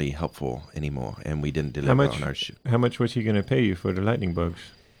weren't really helpful anymore, and we didn't deliver on our ship. How much was he going to pay you for the lightning bugs?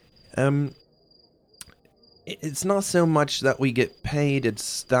 It's not so much that we get paid;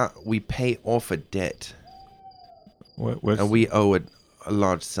 it's that we pay off a debt. And we owe a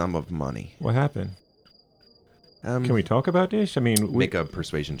large sum of money. What happened? Can we talk about this? I mean, make a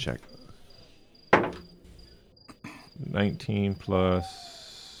persuasion check. 19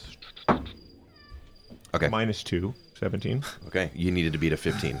 plus... Okay. Minus 2, 17. Okay, you needed to beat a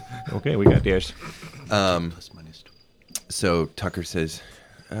 15. Okay, we got this. Plus minus 2. So Tucker says,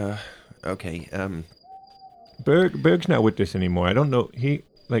 okay, Berg's not with us anymore. I don't know.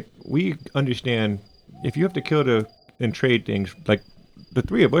 We understand if you have to kill and trade things, like, the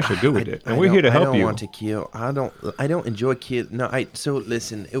three of us are good with it, and we're here to help you. I don't want to kill. I don't enjoy kill. No, so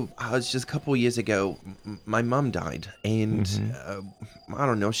listen. I was just a couple years ago. My mom died, and I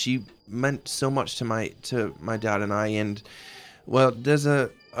don't know. She meant so much to my dad and I. And well, there's a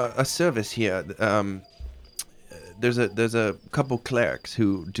service here. There's a couple clerics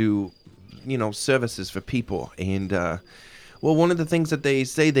who do, services for people. And well, one of the things that they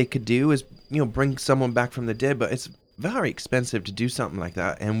say they could do is bring someone back from the dead, but it's very expensive to do something like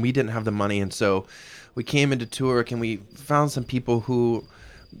that, and we didn't have the money, and so we came into Turek and we found some people who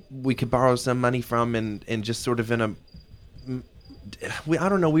we could borrow some money from, and just sort of I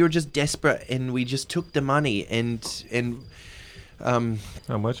don't know, we were just desperate, and we just took the money, and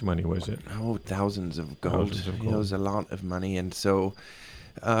how much money was it? Oh, thousands of gold. It was a lot of money, and so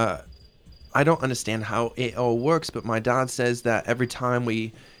I don't understand how it all works, but my dad says that every time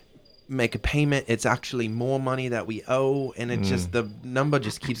we make a payment, it's actually more money that we owe, and it just, the number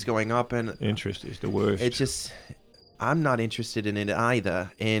just keeps going up, and interest is the worst. It just, I'm not interested in it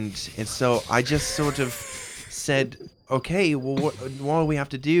either, and so I just sort of said, okay, well, what do we have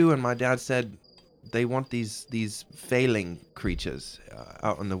to do? And my dad said they want these failing creatures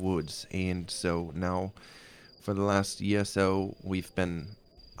out in the woods, and so now for the last year or so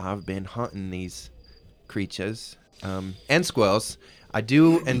I've been hunting these creatures and squirrels. I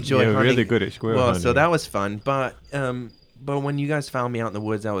do enjoy hunting. Really good at squirrel hunting. So that was fun. But when you guys found me out in the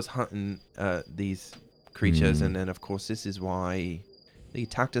woods, I was hunting these creatures, and then of course this is why they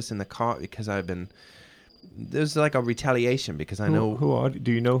attacked us in the cart, because there's like a retaliation, because I know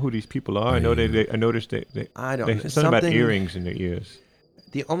do you know who these people are? I know I noticed they I don't know. Something about earrings in their ears.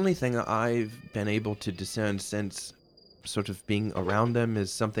 The only thing that I've been able to discern since sort of being around them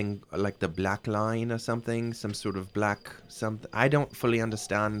is something like the black line or something, some sort of black something. I don't fully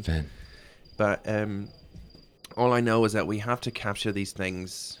understand. Van. But all I know is that we have to capture these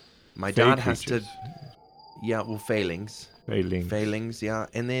things. My dad has to. Yeah, well, failings. Failings, yeah.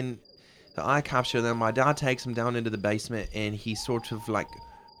 And then I capture them. My dad takes them down into the basement, and he sort of like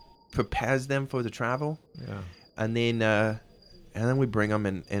prepares them for the travel. Yeah. And then we bring them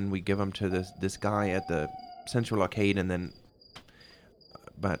and we give them to this guy at the Central Arcade, and then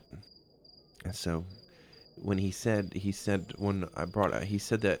so when he said when I brought it, he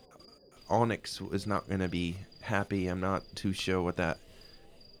said that Onyx was not going to be happy. I'm not too sure what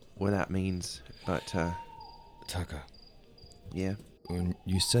that means, but Tucker, yeah, when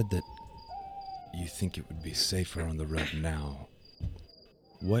you said that you think it would be safer on the road now,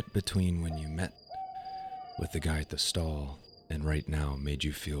 what between when you met with the guy at the stall and right now made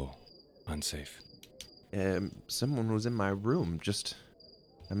you feel unsafe? Someone was in my room.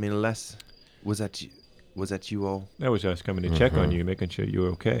 Was that you all? That was us coming to check on you, making sure you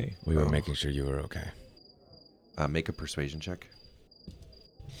were okay. We were making sure you were okay. Make a persuasion check.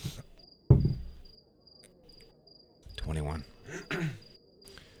 21.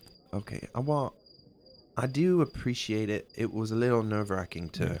 Okay. Well, I do appreciate it. It was a little nerve-wracking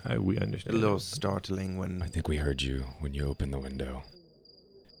to, we a understand. little startling when. I think we heard you when you opened the window.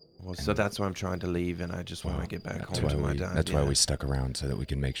 Well, so that's why I'm trying to leave, and I just want to get back That's home to why my we- dad. That's why we stuck around, so that we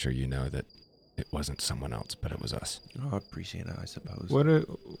can make sure you know that it wasn't someone else, but it was us. Oh, I appreciate it, I suppose. What are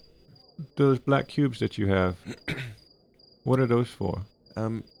those black cubes that you have? What are those for?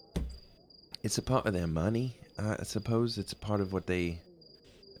 It's a part of their money. I suppose it's a part of what they.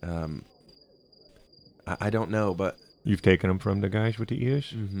 I don't know, but. You've taken them from the guys with the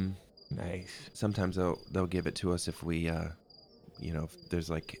ears? Mm-hmm. Nice. Sometimes they'll give it to us if we, if there's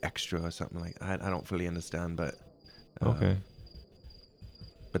like extra or something like. I don't fully understand, but. Okay.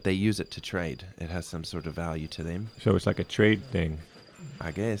 But they use it to trade. It has some sort of value to them, So it's like a trade thing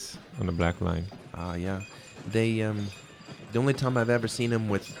I guess. on the black line. Yeah. They the only time I've ever seen them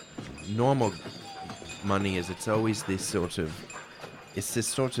with normal money is it's always this sort of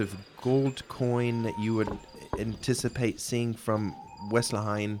gold coin that you would anticipate seeing from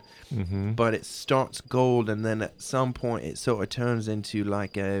Westlaheim, Mm-hmm. but it starts gold and then at some point it sort of turns into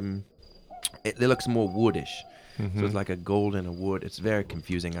like it looks more woodish. Mm-hmm. So it's like a gold and a wood. It's very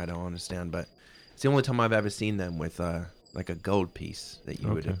confusing. I don't understand, but it's the only time I've ever seen them with like a gold piece that you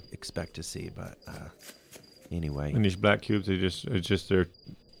would Okay. expect to see. But anyway, And these black cubes, it's just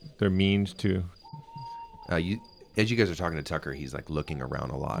their means to. as you guys are talking to Tucker, he's like looking around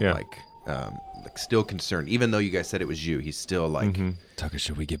a lot, Yeah. like still concerned. Even though you guys said it was you, he's still like, Mhm. Tucker,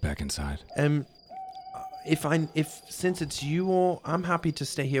 should we get back inside? if since it's you all, I'm happy to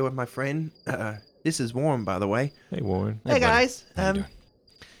stay here with my friend. This is Warren, by the way. Hey, Warren. Hey guys. How you doing?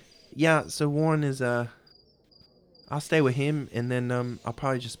 Yeah. So Warren is I'll stay with him, and then I'll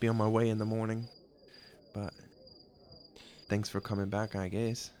probably just be on my way in the morning. But thanks for coming back, I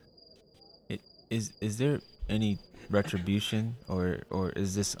guess. Is there any retribution, or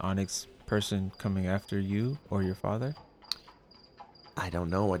is this Onyx person coming after you or your father? I don't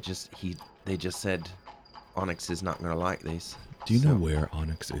know. They just said Onyx is not gonna like this. Do you know So, where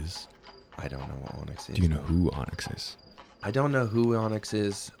Onyx is? I don't know what Onyx is. Do you know no. who Onyx is? I don't know who Onyx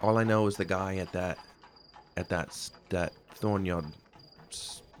is. All I know is the guy at that Thornyard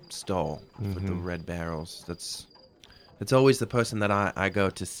stall with the Mhm. red barrels. That's always the person that I go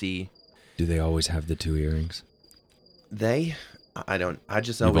to see. Do they always have the 2 earrings? I don't. I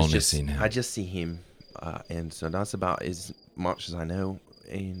just You've always only just seen him. I just see him, and so that's about as much as I know.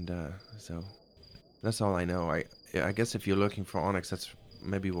 And so that's all I know. I guess if you're looking for Onyx, that's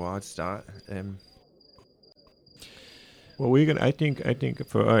maybe where I'd start. Well, I think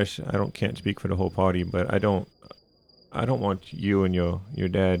for us, can't speak for the whole party, but I don't want you and your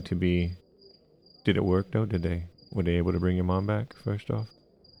dad to be. Did it work though? Were they able to bring your mom back? First off.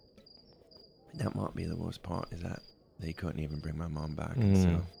 That might be the worst part, is that they couldn't even bring my mom back. Mm.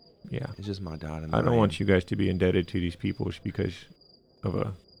 So Yeah. it's just my dad and I don't want you guys to be indebted to these people just because of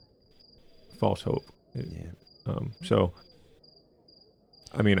a false hope. Yeah. So,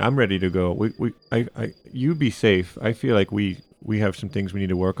 I mean, I'm ready to go. You be safe. I feel like we have some things we need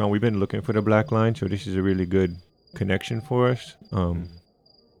to work on. We've been looking for the black line, so this is a really good connection for us. I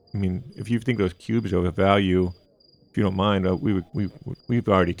mean, if you think those cubes are of value, if you don't mind, we've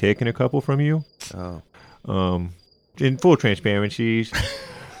already taken a couple from you. Oh. In full transparency,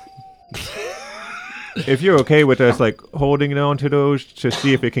 if you're okay with us like holding on to those to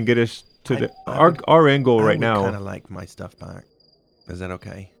see if it can get us to our end goal right now. I kind of like my stuff back. Is that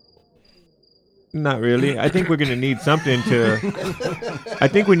okay? Not really. I think we're gonna need something to. I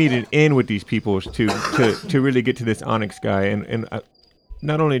think we need an in with these people to really get to this Onyx guy, and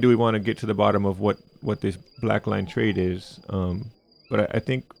not only do we want to get to the bottom of what this black line trade is, but I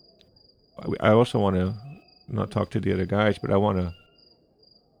think I also want to not talk to the other guys, but I want to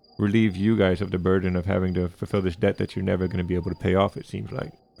relieve you guys of the burden of having to fulfill this debt that you're never going to be able to pay off. It seems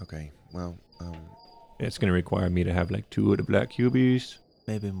like. Okay. Well, It's going to require me to have like 2 of the black cubies.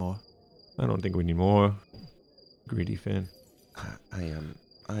 Maybe more. I don't think we need more. Greedy Finn. I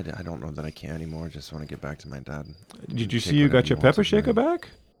don't know that I can anymore. I just want to get back to my dad. Did you Take see you whatever got he your wants pepper of shaker mine. back?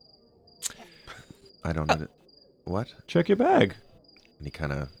 I don't need it. What? Check your bag. And he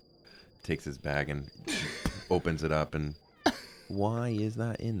kind of takes his bag and opens it up. And why is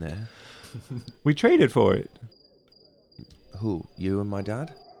that in there? We traded for it. Who? You and my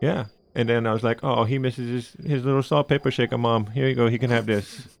dad? Yeah. And then I was like, oh, he misses his little salt pepper shaker, Mom. Here you go. He can have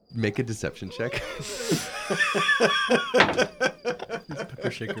this. Make a deception check.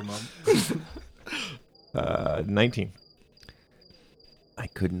 Pepper shaker, mom. 19. I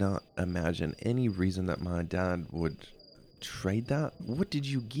could not imagine any reason that my dad would trade that. What did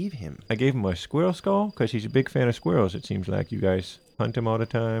you give him? I gave him a squirrel skull because he's a big fan of squirrels. It seems like you guys hunt him all the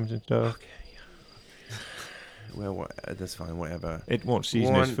times and stuff. Well, that's fine. Whatever. It won't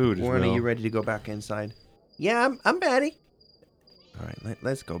season his food as Warren, well. are you ready to go back inside? Yeah, I'm ready. All right,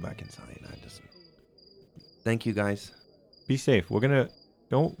 let's go back inside. Thank you, guys. Be safe. We're gonna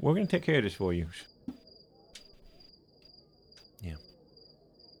take care of this for you. Yeah.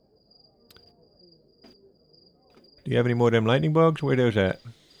 Do you have any more of them lightning bugs? Where those at?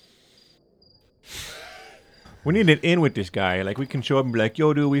 We need an in with this guy. Like, we can show up and be like,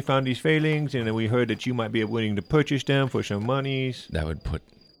 yo, dude, we found these failings, and then we heard that you might be willing to purchase them for some monies. That would put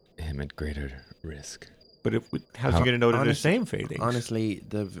him at greater risk. But how's he going to know they're the Honestly- same failings? Honestly,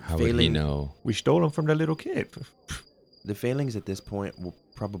 How would he know? We stole them from the little kid. the failings at this point will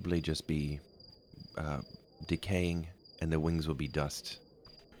probably just be decaying, and the wings will be dust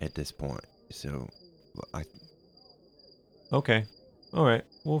at this point. So, Okay. All right.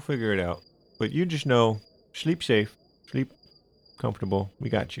 We'll figure it out. But you just know, sleep safe, sleep comfortable. We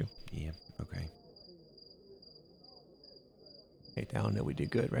got you. yeah, okay. Hey, down there we did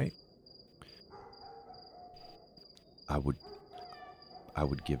good, right? I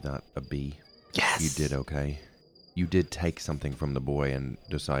would give that a B. Yes. You did okay. You did take something from the boy and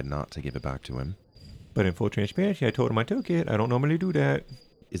decide not to give it back to him. But in full transparency, I told him I took it. I don't normally do that.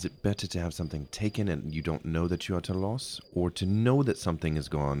 Is it better to have something taken and you don't know that you are at a loss, or to know that something is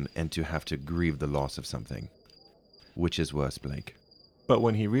gone and to have to grieve the loss of something? Which is worse, Blake? But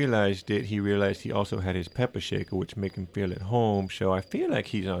when he realized it, he realized he also had his pepper shaker, which make him feel at home. So I feel like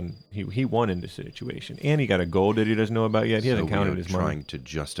he won in this situation. And he got a goal that he doesn't know about yet. He hasn't counted his money. Trying to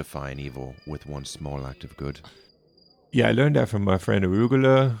justify an evil with one small act of good. Yeah, I learned that from my friend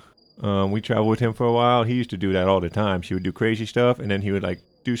Arugula. We traveled with him for a while. He used to do that all the time. She would do crazy stuff, and then he would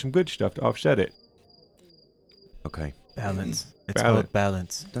do some good stuff to offset it. Okay. Balance. It's called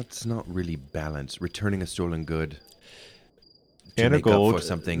balance. That's not really balance. Returning a stolen good to And a make up gold. for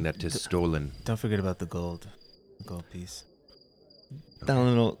something that is stolen. Don't forget about the gold. The gold piece.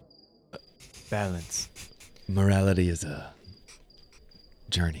 Donald, Balance. morality is a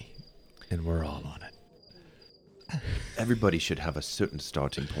journey, and we're all on it. Everybody should have a certain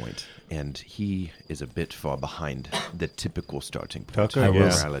starting point, and he is a bit far behind the typical starting point Tucker, of yeah.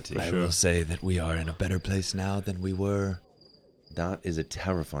 morality. I will say that we are in a better place now than we were. That is a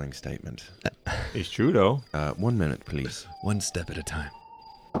terrifying statement. It's true, though. 1 minute, please. One step at a time.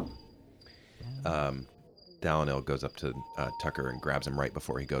 Dalinil goes up to Tucker and grabs him right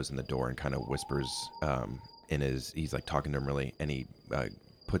before he goes in the door and kind of whispers he's like talking to him really, and he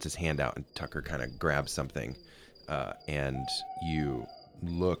puts his hand out and Tucker kind of grabs something, and you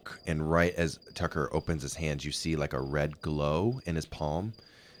look, and right as Tucker opens his hand, you see like a red glow in his palm,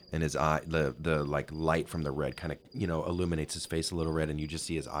 and his eye, the like light from the red kind of illuminates his face a little red, and you just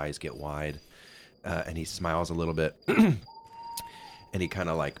see his eyes get wide, and he smiles a little bit, and he kind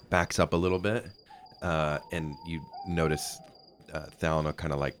of like backs up a little bit. And you notice Thalano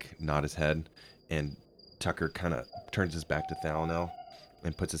kind of like nod his head, and Tucker kind of turns his back to Thalano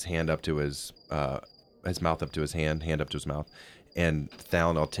and puts his hand up to his mouth up to his hand up to his mouth, and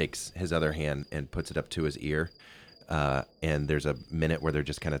Thalano takes his other hand and puts it up to his ear, and there's a minute where they're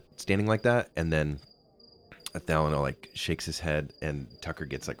just kind of standing like that, and then Thalano like shakes his head, and Tucker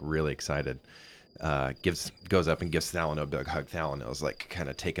gets like really excited. Goes up and gives Thalano a big hug. Thalano's like kind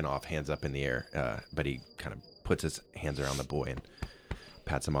of taken off, hands up in the air, but he kind of puts his hands around the boy and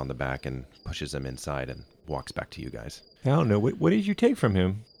pats him on the back and pushes him inside and walks back to you guys. I don't know. What did you take from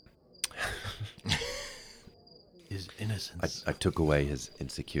him? His innocence. I took away his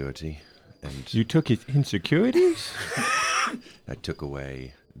insecurity, and You took his insecurities? I took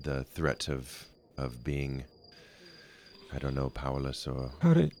away the threat of being, I don't know, powerless, or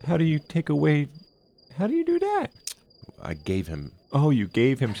How do you take away? How do you do that? I gave him. Oh, you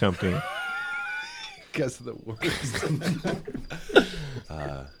gave him something. Guess the worst.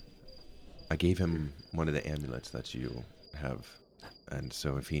 I gave him one of the amulets that you have, and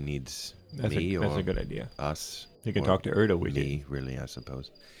so if he needs That's me that's or a good idea. us, You can or talk to Erdo with it. me, really, I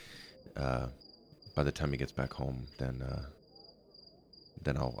suppose. By the time he gets back home, then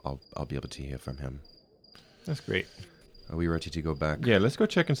I'll be able to hear from him. That's great. Are we ready to go back? Yeah, let's go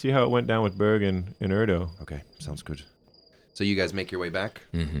check and see how it went down with Berg and Erdo. Okay, sounds good. So you guys make your way back?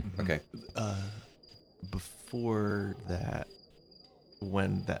 Mm-hmm. Okay. Before that,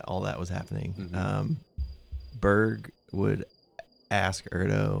 when all that was happening, Mhm. Berg would ask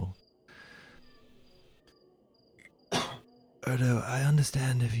Erdo, Erdo, I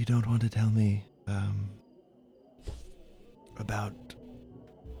understand if you don't want to tell me about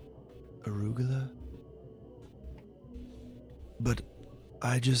arugula, but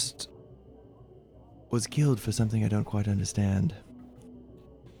I just was killed for something I don't quite understand.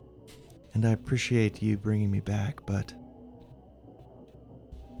 And I appreciate you bringing me back, but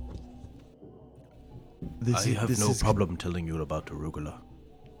I have no problem telling you about Arugula.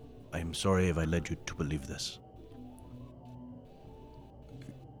 I am sorry if I led you to believe this.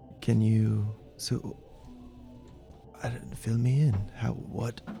 Can you fill me in?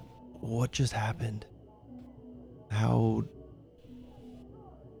 What just happened? How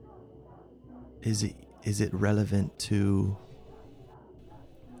is it relevant to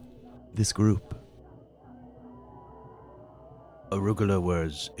this group? Arugula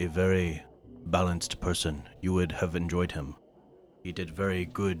was a very balanced person. You would have enjoyed him. He did very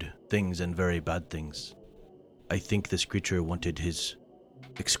good things and very bad things. I think this creature wanted his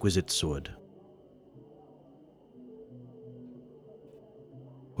exquisite sword.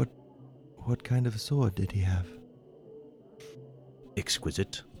 What kind of sword did he have?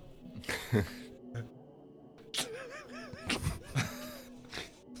 Exquisite.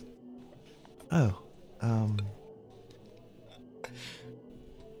 Oh,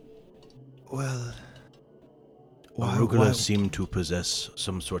 well, Arugula seemed to possess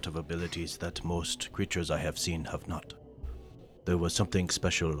some sort of abilities that most creatures I have seen have not. There was something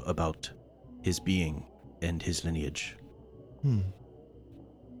special about his being and his lineage.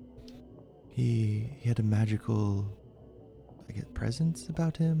 He had a magical, presence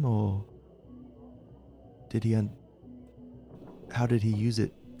about him, or did he? How did he use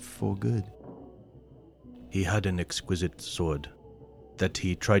it for good? He had an exquisite sword that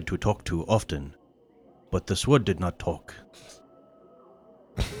he tried to talk to often, but the sword did not talk.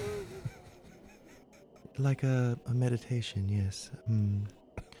 Like a meditation, yes.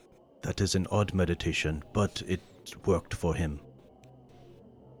 That is an odd meditation, but it worked for him.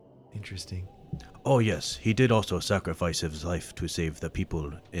 Interesting. Oh yes, he did also sacrifice his life to save the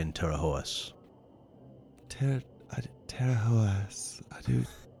people in Terrahoas. Terrahoas. I do.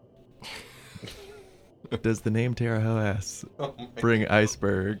 Does the name Terrahoas bring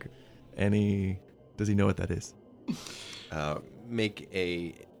Iceberg does he know what that is? Make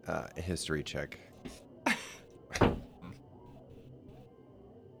a history check.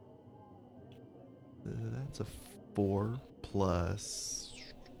 That's a 4 plus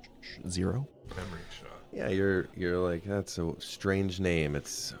 0. Memory shot. Yeah, you're like, that's a strange name.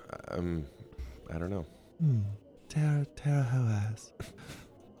 It's I don't know. Terrahoas.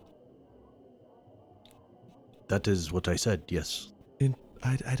 That is what I said, yes.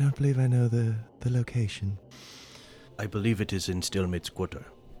 I don't believe I know the location. I believe it is in Stalemate's Quarter.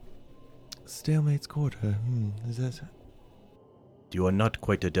 Stalemate's Quarter. Is that? You are not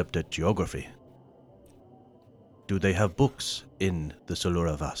quite adept at geography. Do they have books in the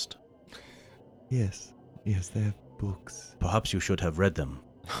Solura Vast? Yes, they have books. Perhaps you should have read them.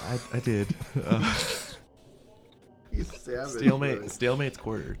 I did. Stalemate's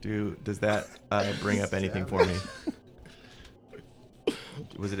Quarter. Does that bring up anything for me?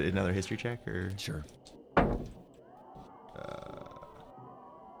 Was it another history check or? Sure.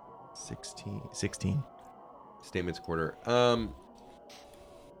 16. Statement's Quarter.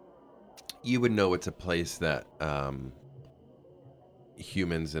 You would know it's a place that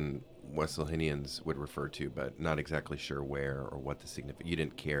humans and Wesselhinians would refer to, but not exactly sure where or what the significance. You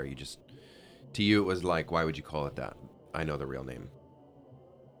didn't care. To you, it was like, why would you call it that? I know the real name.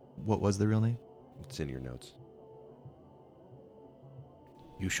 What was the real name? It's in your notes.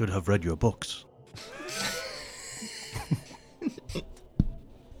 You should have read your books.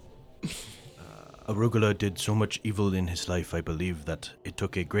 Arugula did so much evil in his life, I believe that it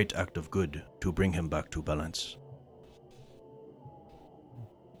took a great act of good to bring him back to balance.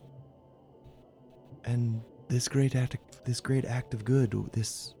 And this great act of good,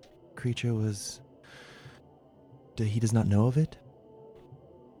 this creature was. He does not know of it?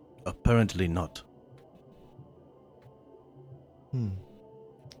 Apparently not.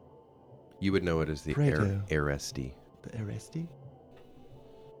 You would know it as the Aresti. The Aresti?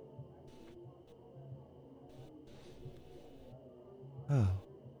 Oh.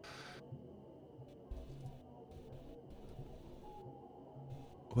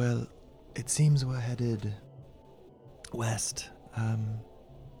 Well, it seems we're headed west.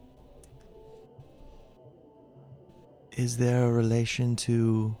 Is there a relation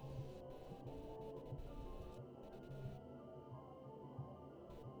to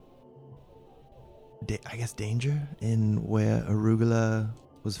danger in where Arugula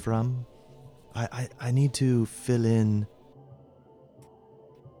was from? I need to fill in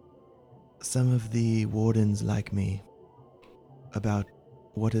some of the wardens like me about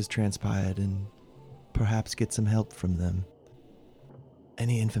what has transpired and perhaps get some help from them.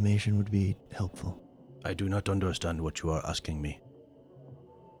 Any information would be helpful. I do not understand what you are asking me.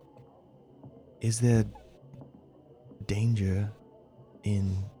 Is there danger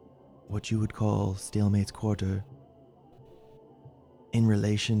in what you would call Stalemate's Quarter in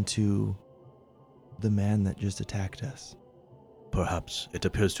relation to the man that just attacked us? Perhaps. It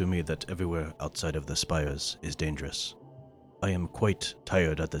appears to me that everywhere outside of the spires is dangerous. I am quite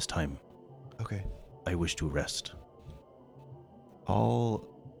tired at this time. Okay. I wish to rest. I'll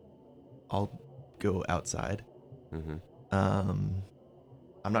go outside. Mm-hmm.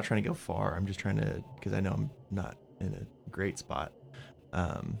 I'm not trying to go far. I'm just trying to, because I know I'm not in a great spot.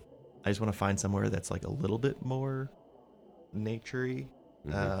 I just want to find somewhere that's like a little bit more nature-y.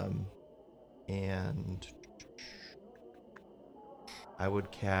 Mm-hmm. And I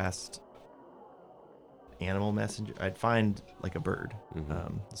would cast Animal Messenger. I'd find like a bird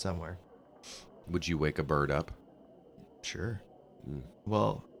somewhere. Would you wake a bird up? Sure. Mm.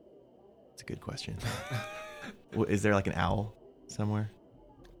 Well, it's a good question. Is there like an owl somewhere?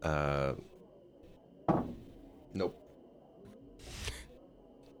 Nope.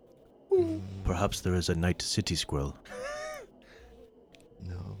 Perhaps there is a night city squirrel.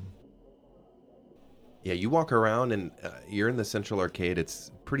 No. Yeah, you walk around and you're in the central arcade.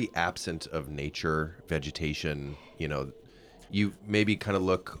 It's pretty absent of nature, vegetation. You know, you maybe kind of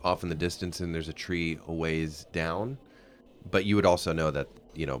look off in the distance and there's a tree a ways down. But you would also know that,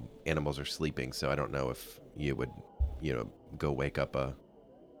 you know, animals are sleeping. So I don't know if you would, you know, go wake up a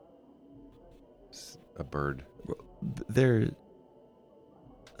bird.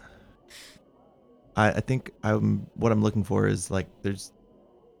 I think what I'm looking for is like there's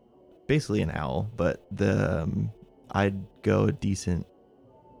basically an owl, but I'd go a decent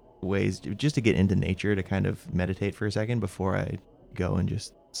ways just to get into nature to kind of meditate for a second before I go and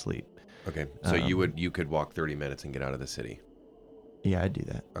just sleep. Okay, so you could walk 30 minutes and get out of the city. Yeah, I'd do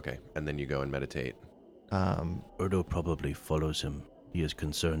that. Okay, and then you go and meditate. Erdo probably follows him. He is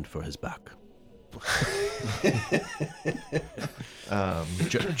concerned for his back.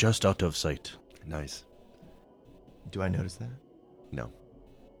 Just out of sight. Nice. Do I notice that? No.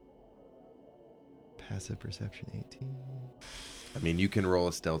 Passive perception 18. I mean, you can roll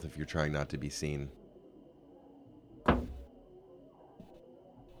a stealth if you're trying not to be seen.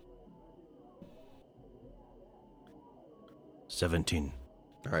 $17.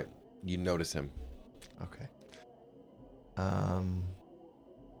 All right, you notice him. Okay.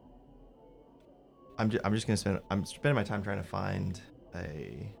 I'm just gonna I'm spending my time trying to find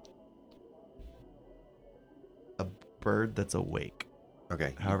a bird that's awake.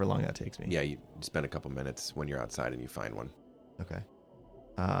 Okay. However long that takes me. Yeah, you spend a couple minutes when you're outside and you find one. Okay.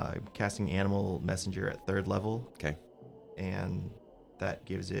 Casting Animal Messenger at 3rd level. Okay. And that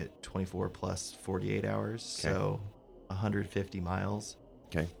gives it 24 plus 48 hours. Okay. So 150 miles.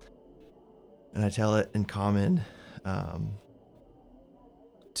 Okay. And I tell it in common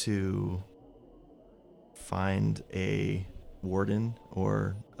to find a warden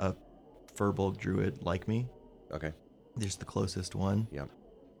or a Furbolg druid like me. Okay. Just the closest one. Yeah.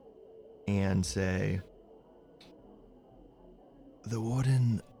 And say, the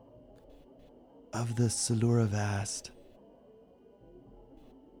warden of the Salura Vast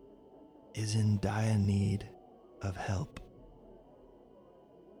is in dire need of help.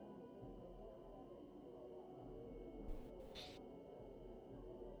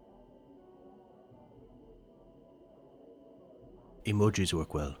 Emojis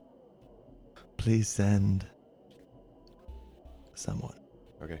work well. Please send someone.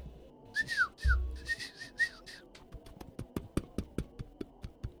 Okay.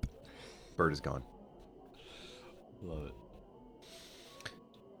 Bird is gone. Love it.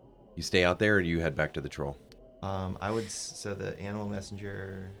 You stay out there or you head back to the troll? So the Animal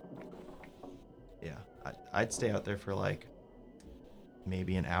Messenger, yeah, I'd stay out there for like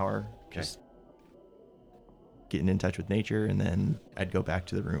maybe an hour, just getting in touch with nature, and then I'd go back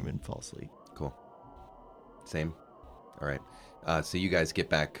to the room and fall asleep. Cool. Same. All right. So you guys get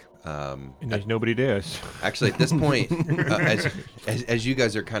back. And there's nobody there. Actually, at this point, as you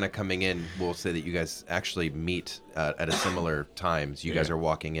guys are kind of coming in, we'll say that you guys actually meet at a similar time. So you guys are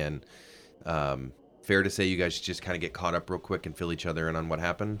walking in. Fair to say you guys just kind of get caught up real quick and fill each other in on what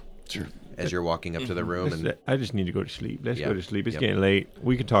happened? Sure. As you're walking up to the room. And I just need to go to sleep. Let's Yeah. go to sleep. It's Yep. getting late.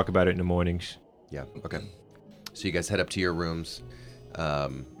 We can talk about it in the mornings. Yeah, okay. So you guys head up to your rooms.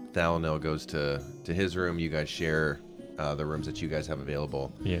 Thalanel goes to his room. You guys share the rooms that you guys have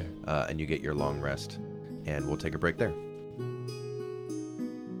available. Yeah. And you get your long rest. And we'll take a break there.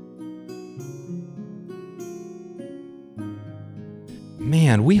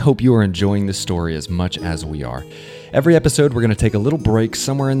 Man, we hope you are enjoying this story as much as we are. Every episode, we're going to take a little break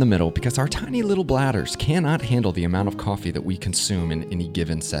somewhere in the middle because our tiny little bladders cannot handle the amount of coffee that we consume in any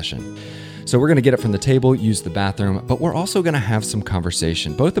given session. So we're going to get up from the table, use the bathroom, but we're also going to have some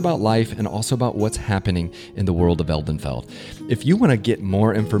conversation, both about life and also about what's happening in the world of Eldenfeld. If you want to get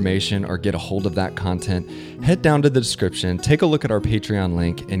more information or get a hold of that content, head down to the description, take a look at our Patreon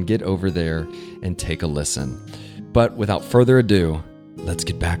link, and get over there and take a listen. But without further ado, let's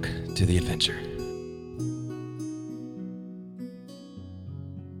get back to the adventure.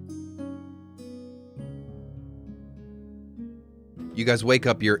 You guys wake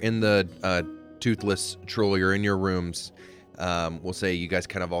up, you're in the toothless troll, you're in your rooms. We'll say you guys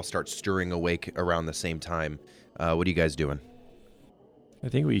kind of all start stirring awake around the same time. What are you guys doing? I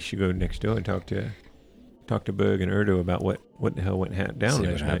think we should go next door and talk to Berg and Erdo about what the hell went down See last what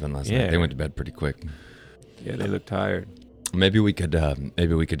night. happened last Yeah. night. They went to bed pretty quick. Yeah, they look tired. Maybe we could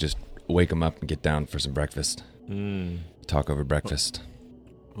just wake them up and get down for some breakfast. Talk over breakfast.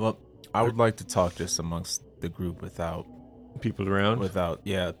 Well, I would like to talk just amongst the group without People around?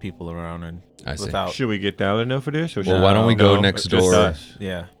 people around and I see. without. Should we get Dallin for this? Or Well, should- why don't we go No, next just door? us.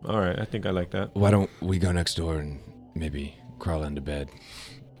 Yeah. All right, I think I like that. Why don't we go next door and maybe crawl into bed,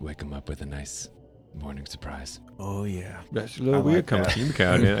 wake them up with a nice morning surprise? Oh yeah. That's a little I weird like coming that. from you,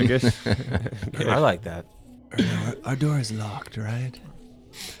 Calvin, I guess. I like that. Our door is locked, right?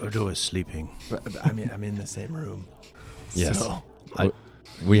 Erdo is sleeping. But I'm in the same room. Yes. So,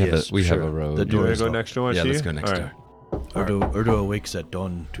 We have Yes, have sure. a road. The You door want is to go locked. next door and Yeah, see let's you? go next All door. Erdo awakes at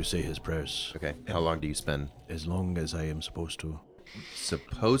dawn to say his prayers, Okay, how long do you spend? as long as I am supposed to.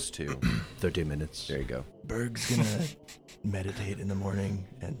 Supposed to. 30 minutes. There you go. Berg's gonna meditate in the morning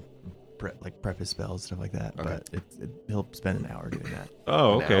and prep his spells, stuff like that. Okay. But he'll spend an hour doing that.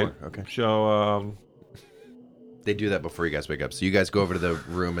 Oh, An okay. hour, okay. So, They do that before you guys wake up. So you guys go over to the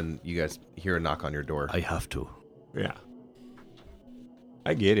room and you guys hear a knock on your door. I have to. yeah.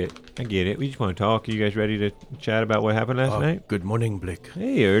 I get it. We just want to talk. You guys ready to chat about what happened last night? Good morning, Blake.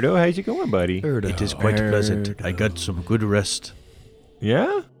 Hey, Erdo, how's it going, buddy? It is quite pleasant. I got some good rest.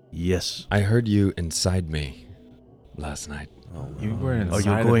 Yeah? Yes. I heard you inside me last night. You were inside. Are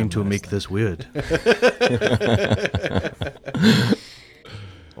you of going him to last make night. this weird?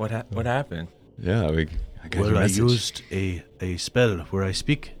 What happened? Yeah, I got your Well, I message. used a spell where I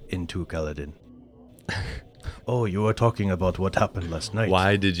speak into Kaladin. Oh, you were talking about what happened last night.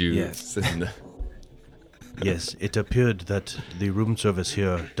 Why did you Yes. send Yes, it appeared that the room service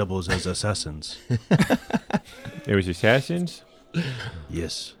here doubles as assassins. There was assassins?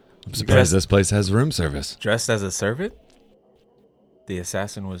 Yes. I'm surprised this place has room service. Dressed as a servant? The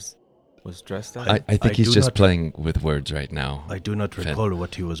assassin was dressed as. I think I he's do just not- playing with words right now. I do not Finn. recall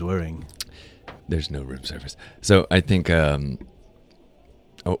what he was wearing. There's no room service. So I think, what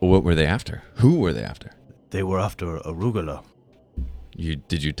were they after? Who were they after? They were after Arugula.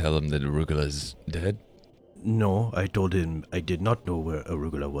 Did you tell him that Arugula's dead? No, I told him I did not know where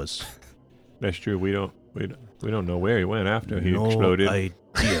Arugula was. That's true. We don't know where he went after he no exploded.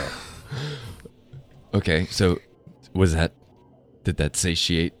 idea. Okay, so did that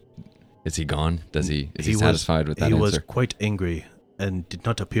satiate? Is he gone? Is he was- satisfied with that He answer? was quite angry and did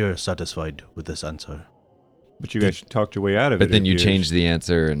not appear satisfied with this answer. But you guys talked your way out of it. But then it you appears. changed the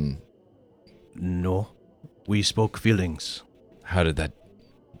answer, and No, we spoke feelings. how did that?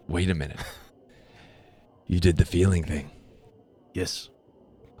 Wait a minute. You did the feeling thing. Yes,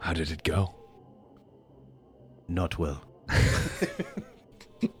 How did it go? not well.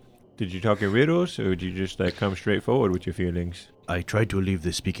 Did you talk in riddles, or did you just come straight forward with your feelings? I tried to leave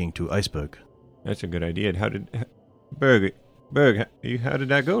the speaking to Iceberg. That's a good idea. And how did Berg? How did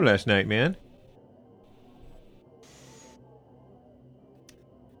that go last night, man?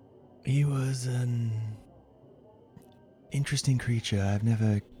 He was an interesting creature I've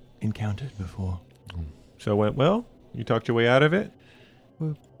never encountered before. So it went well. You talked your way out of it.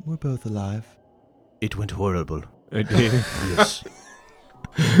 We're both alive. It went horrible. It did. Yes.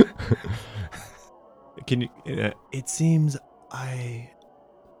 Can you? It seems I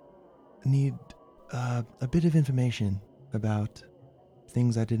need a bit of information about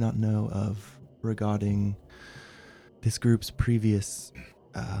things I did not know of regarding this group's previous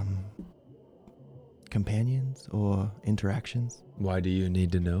companions or interactions. Why do you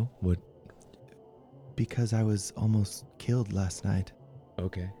need to know? What? Because I was almost killed last night.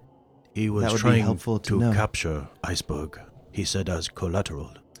 Okay. He was That would be trying helpful to to know. capture Iceberg, he said, as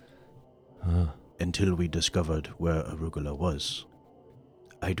collateral, Huh. until we discovered where Arugula was.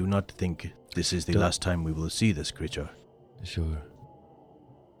 I do not think this is the Don't- last time we will see this creature. Sure.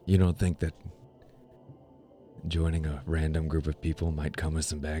 You don't think that joining a random group of people might come with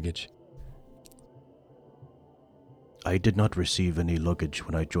some baggage? I did not receive any luggage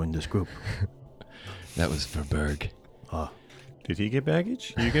when I joined this group. That was for Berg. Ah, Did he get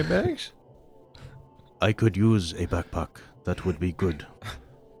baggage? You get bags? I could use a backpack. That would be good.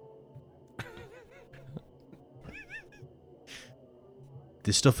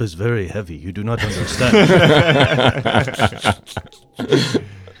 This stuff is very heavy. You do not understand.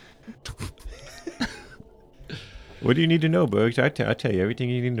 What do you need to know, Bugs? I tell you everything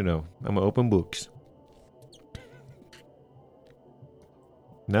you need to know. I'm gonna open books.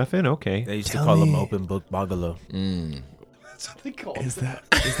 Nothing? Okay. They used Tell to call him me- Open Book Bogalo. Is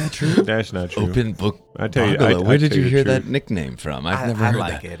that true? That's not true. Open book. I tell you, Bogalo. I Where did tell you the hear truth. that nickname from? I've never I heard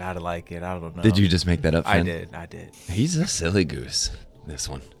like that. it. I like it. I don't know. Did you just make that up? I Finn? did. I did. He's a silly goose. This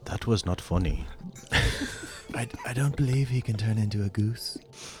one. That was not funny. I don't believe he can turn into a goose.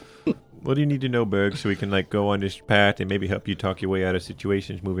 What do you need to know, Berg, so we can like go on this path and maybe help you talk your way out of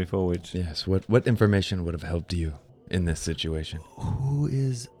situations moving forwards? Yes. What information would have helped you in this situation? Who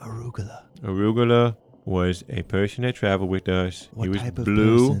is Arugula? Arugula was a person that traveled with us. What he was type of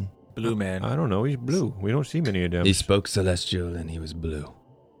blue. person? Blue man. I don't know. He's blue. We don't see many of them. He spoke celestial and he was blue.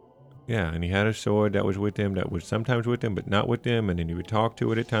 Yeah, and he had a sword that was with him, that was sometimes with him, but not with him. And then he would talk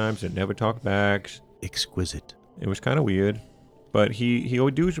to it at times and never talk back. Exquisite. It was kind of weird. But he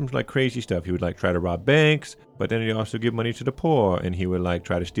would do some like crazy stuff. He would like try to rob banks, but then he'd also give money to the poor, and he would like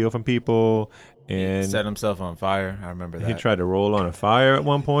try to steal from people. And Set himself on fire. I remember that. he tried to roll on a fire at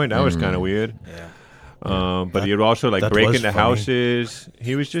one point. That was kind of weird. Yeah. But he would also like that break was into funny. houses.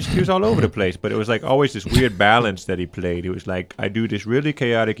 He was all over the place. But it was like always this weird balance that he played. It was like I do this really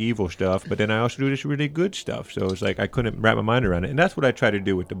chaotic evil stuff, but then I also do this really good stuff. So it's like I couldn't wrap my mind around it. And that's what I tried to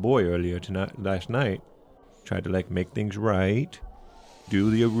do with the boy last night. Tried to like make things right, do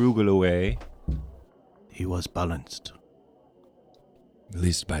the arugula way. He was balanced. At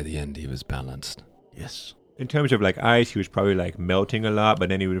least by the end, he was balanced. Yes. In terms of like ice, he was probably like melting a lot, but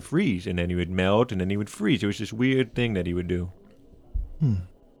then he would freeze, and then he would melt, and then he would freeze. It was this weird thing that he would do.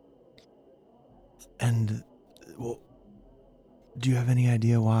 And well, do you have any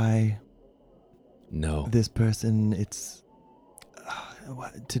idea why No. this person? It's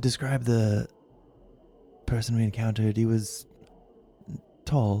to describe the person we encountered. He was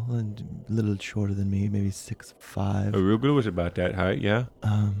tall and a little shorter than me, maybe 6'5". Arugula was about that height, yeah.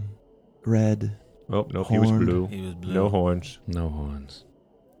 Red. Oh, nope, he was Horned. blue. He was blue. No horns. No horns.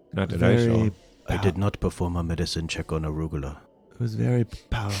 Not that I saw. Very. I did not perform a medicine check on arugula. It was very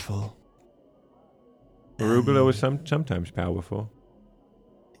powerful. Arugula was and sometimes powerful.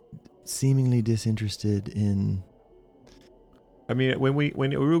 seemingly disinterested in. I mean,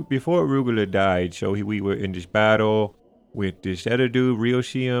 before Arugula died, so we were in this battle with this other dude,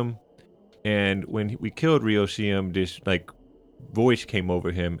 Rioseum, and when we killed Rioseum, this like voice came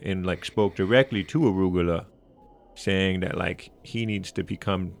over him and like spoke directly to Arugula, saying that like he needs to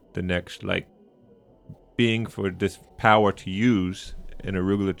become the next like being for this power to use, and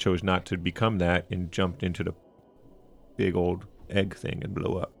Arugula chose not to become that and jumped into the big old egg thing and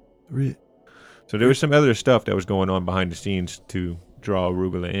blew up. So there was some other stuff that was going on behind the scenes to draw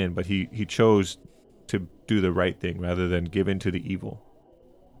Arugula in, but he chose to do the right thing rather than give in to the evil.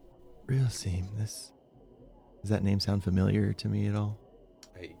 Real seem. Does that name sound familiar to me at all?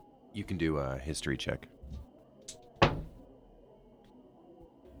 Hey, you can do a history check.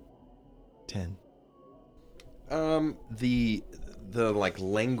 10. The like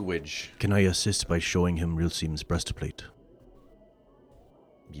language. Can I assist by showing him Rilseem's breastplate?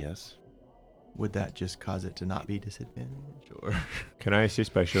 Yes. Would that just cause it to not be disadvantage, or? Can I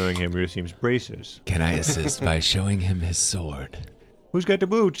assist by showing him Rioseum's braces? Can I assist by showing him his sword? Who's got the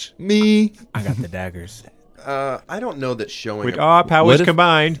boots? Me. I got the daggers. I don't know that showing. With a- our powers What if-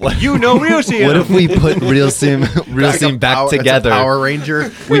 combined, you know Rioseum. What if we put Rilseem That's a back power- that's a together? Power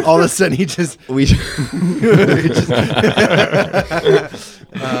Ranger. All of a sudden, he just. We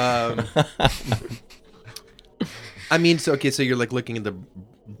I mean, so okay, so you're like looking at the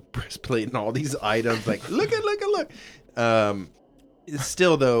breastplate and all these items, like look.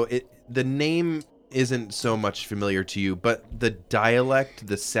 Still, though, the name isn't so much familiar to you, but the dialect,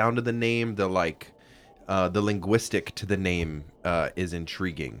 the sound of the name, the linguistic to the name is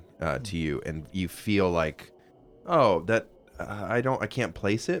intriguing to you, and you feel like, oh, that I can't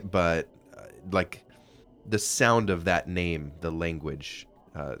place it, but like the sound of that name, the language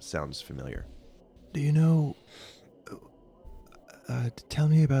sounds familiar. Do you know? Tell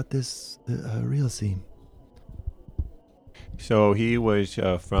me about this real seam. So he was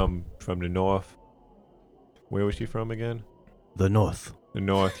from the north. Where was he from again? The North. The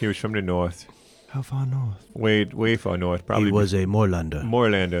north. He was from the north. How far north? Way far north. Probably He was a Moorlander.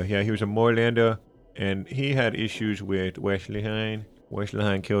 Moorlander. Yeah, he was a Moorlander, and he had issues with Wesleyhine.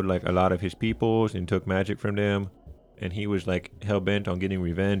 Wesleyhine killed like a lot of his peoples and took magic from them, and he was like hell bent on getting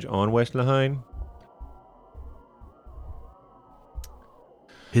revenge on Wesleyhine.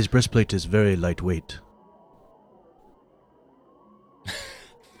 His breastplate is very lightweight.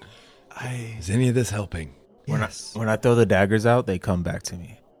 Is any of this helping? Yes. When I throw the daggers out, they come back to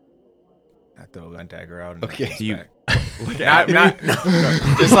me. I throw my dagger out. And Okay. it comes You- back. No.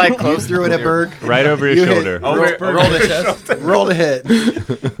 Just like close Threw it at Berg. Right over your You hit- shoulder. roll to hit.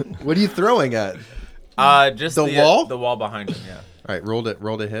 What are you throwing at? Just The wall? The wall behind him. Yeah. All right, roll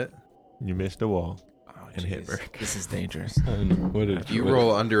to hit. You missed the wall. Oh, And hit jeez. Berg. This is dangerous. If you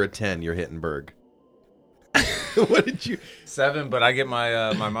roll under a 10, you're hitting Berg. What did you? 7, but I get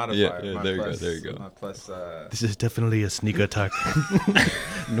my my modifier. Yeah, my there you go, plus- there you go. My plus. This is definitely a sneak attack.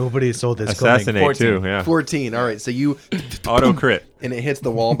 Nobody saw this Assassinate 14. too. Yeah. 14. All right, so you Auto crit. and it hits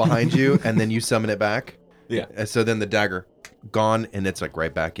the wall behind you, and then you summon it back. Yeah. And so then the dagger gone, and it's like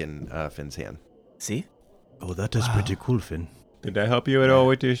right back in Finn's hand. See? Oh, that is pretty cool, Finn. Did that help you at all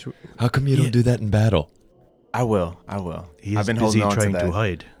with this? How come you don't do that in battle? I will. He I've is been busy holding on trying to to that.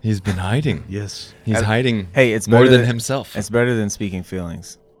 hide. He's been hiding. Yes. He's hiding Hey, it's more better than than himself. It's better than speaking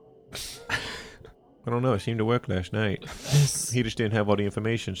feelings. I don't know. It seemed to work last night. He just didn't have all the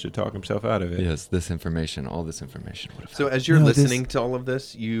information to talk himself out of it. Yes, all this information would have So as you're No, listening to all of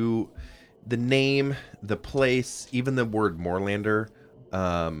this, the name, the place, even the word Moorlander,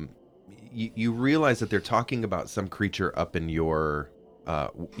 you realize that they're talking about some creature up in your,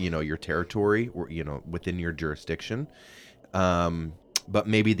 your territory, or within your jurisdiction. But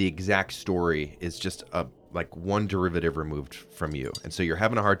maybe the exact story is just like one derivative removed from you, and so you're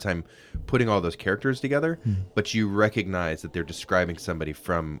having a hard time putting all those characters together. But you recognize that they're describing somebody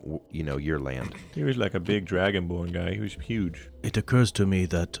from your land. He was like a big dragonborn guy. He was huge. It occurs to me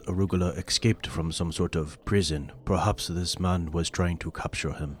that Arugula escaped from some sort of prison. Perhaps this man was trying to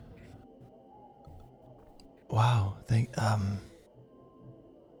capture him. Wow. Thank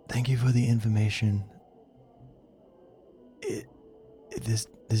you for the information. This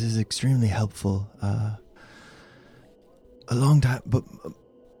is extremely helpful. A long time, but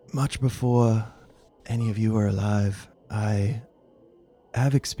much before any of you were alive, I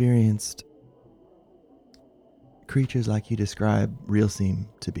have experienced creatures like you describe real seem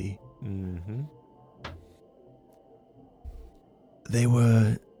to be. Mm-hmm. They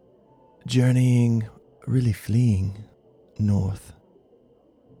were journeying, really fleeing north.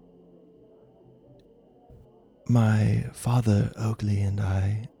 My father, Oakley, and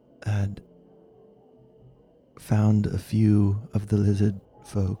I had found a few of the lizard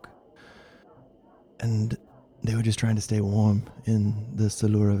folk, and they were just trying to stay warm in the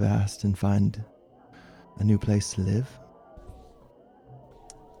Salura Vast and find a new place to live.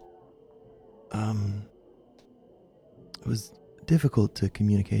 It was difficult to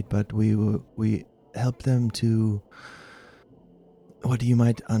communicate, but we helped them to what you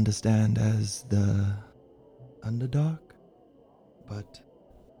might understand as the Underdark, but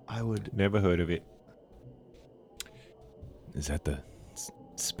I would... Never heard of it. Is that the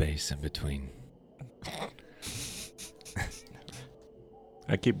space in between?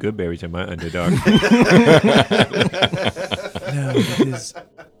 I keep good berries in my underdog. No, it's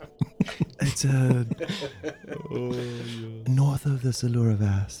north of the Salura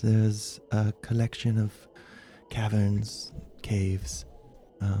Vast. There's a collection of caverns, caves,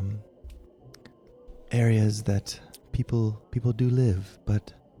 areas that people do live,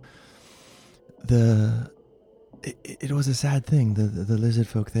 but it was a sad thing. The lizard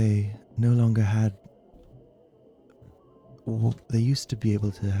folk, they no longer had. They used to be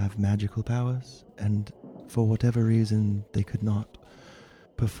able to have magical powers, and for whatever reason, they could not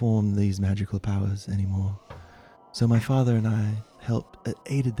perform these magical powers anymore. So my father and I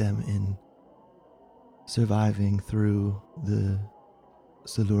aided them in surviving through the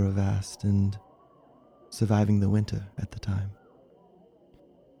Salura Vast and surviving the winter at the time.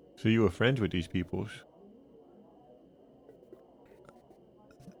 So you were friends with these peoples?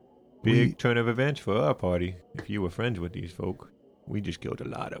 Big turn of events for our party. If you were friends with these folk, we just killed a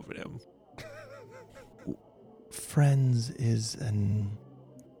lot over them. Friends is an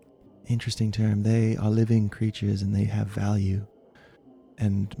interesting term. They are living creatures and they have value.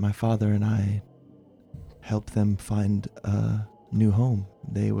 And my father and I helped them find a new home.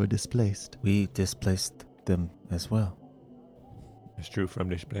 They were displaced. We displaced them as well. It's true, from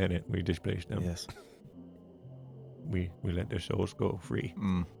this planet, we displaced them. Yes. We let their souls go free.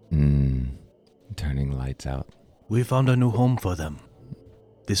 Turning lights out. We found a new home for them.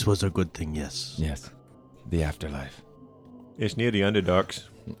 This was a good thing, yes. Yes. The afterlife. It's near the Underdarks.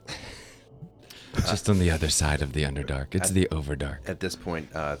 Just on the other side of the Underdark. It's the Overdark. At this point,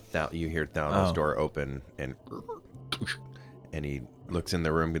 you hear Thalnos' door open, and he looks in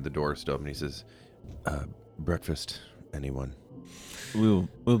the room with the door still open, and he says, breakfast, anyone?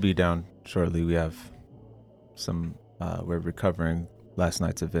 We'll be down shortly. We have some. We're recovering last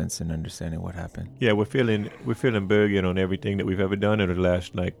night's events and understanding what happened. Yeah, we're feeling Bergen on everything that we've ever done in the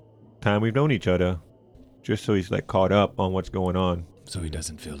last time we've known each other, just so he's caught up on what's going on. So he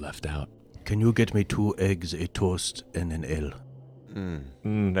doesn't feel left out. Can you get me 2 eggs, a toast, and an ale?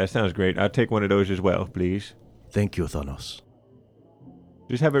 That sounds great. I'll take one of those as well, please. Thank you, Thanos.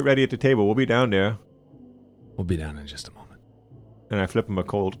 Just have it ready at the table. We'll be down there. We'll be down in just a moment. And I flip him a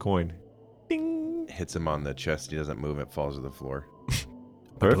cold coin. Ding! Hits him on the chest. He doesn't move. It falls to the floor.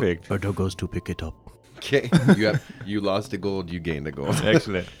 Perfect. Birdo goes to pick it up. Okay. You lost a gold. You gained a gold.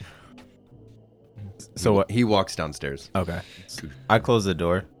 Excellent. So he walks downstairs. Okay. I close the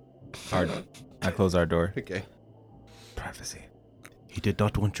door. I close our door. Okay. Privacy. He did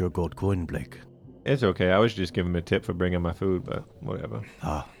not want your gold coin, Blake. It's okay. I was just giving him a tip for bringing my food, but whatever.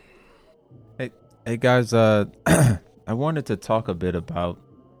 Hey guys, I wanted to talk a bit about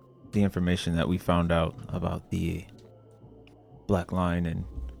the information that we found out about the Black Line and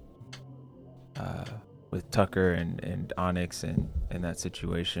with Tucker and Onyx and that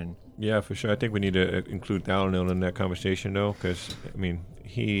situation. Yeah, for sure. I think we need to include Thalanil in that conversation, though, because,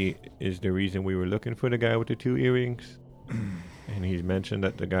 he is the reason we were looking for the guy with the 2 earrings. And he's mentioned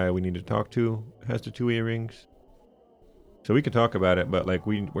that the guy we need to talk to has the 2 earrings. So we can talk about it, but,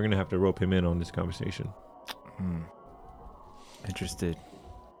 we're going to have to rope him in on this conversation. Interested.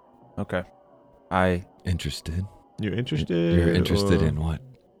 Okay. Interested? You're interested? You're interested or- in what?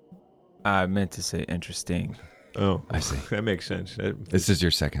 I meant to say interesting. Oh, I see. that makes sense. This is your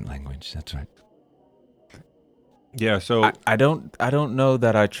second language. That's right. Yeah, so... I don't know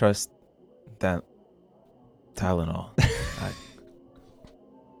that I trust that Tylenol.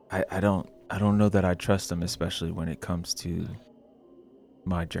 I don't know that I trust him, especially when it comes to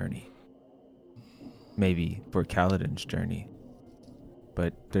my journey. Maybe for Kaladin's journey.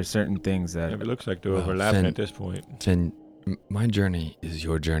 But there's certain things that... it looks like they're Well, overlapping Finn- at this point. Finn, my journey is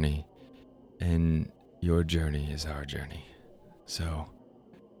your journey, and your journey is our journey. So,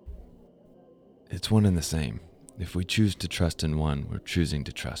 it's one and the same. If we choose to trust in one, we're choosing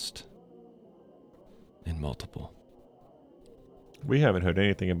to trust in multiple. We haven't heard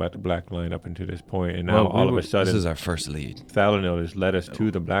anything about the Black Line up until this point, and now Well, all of a sudden, This is our first lead. Thalanil has led us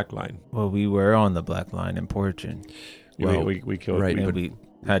to the Black Line. Well, we were on the Black Line in Portion. Well, we killed, right, we, And we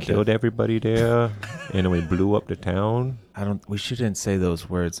had killed to, everybody there, and then we blew up the town. we shouldn't say those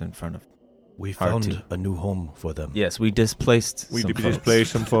words in front of... We Hard found to. a new home for them. Yes, we displaced We some folks.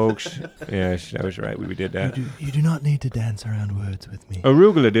 displaced some folks. Yes, that was right. We did that. You do not need to dance around words with me.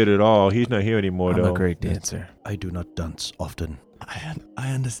 Arugula did it all. He's not here anymore, I'm though. a great dancer. I do not dance often.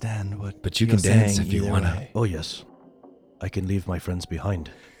 I understand what. But you you're can dance saying if you either wanna. way. Oh, yes. I can leave my friends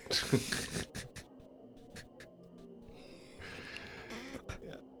behind.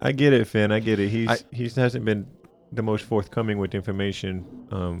 I get it, Finn. I get it. He hasn't been the most forthcoming with information,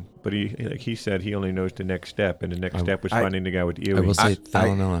 but he said he only knows the next step, and the next step was finding the guy with the I will earrings. say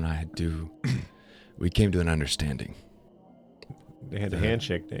Thalanil and I we came to an understanding. They had the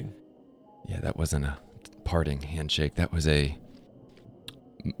handshake thing. Yeah, that wasn't a parting handshake. That was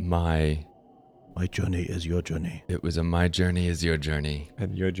My journey is your journey, it was a my journey is your journey,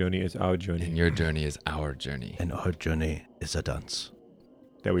 And your journey is our journey. and your journey is our journey. and our journey is a dance.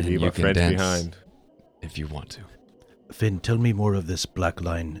 that we and leave you our can friends dance. behind. If you want to. Finn, tell me more of this Black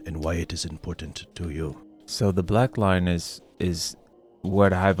Line and why it is important to you. So the Black Line is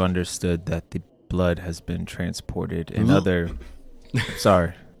what I've understood, that the blood has been transported in other...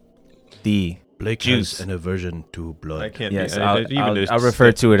 Sorry. The Blake juice. has an aversion to blood. I can't Yes, be. I'll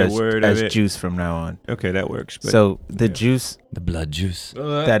refer to it the word of as it. juice from now on. Okay, that works. But So the yeah. juice The blood juice.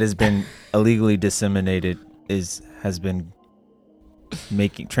 that has been illegally disseminated has been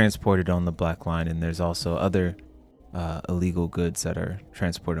transported on the Black Line, and there's also other illegal goods that are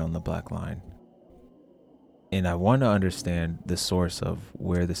transported on the Black Line. And I want to understand the source of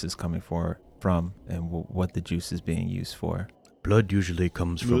where this is coming from and what the juice is being used for. Blood usually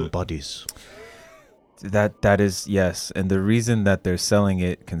comes from bodies. That is, yes, and the reason that they're selling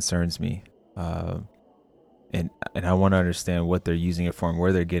it concerns me, and I want to understand what they're using it for and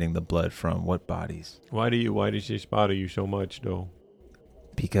where they're getting the blood from, what bodies. why does this bother you so much, though?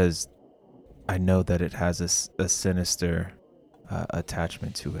 Because I know that it has a sinister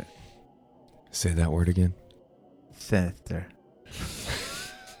attachment to it. Say that word again. Sinister.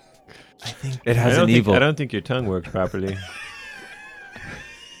 I think It has an evil. I don't think your tongue works properly.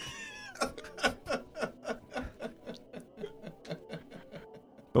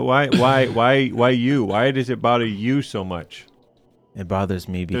 But why you? Why does it bother you so much? It bothers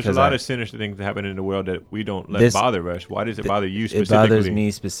me because there's a lot of sinister things that happen in the world that we don't let bother us. Why does it bother you It specifically? bothers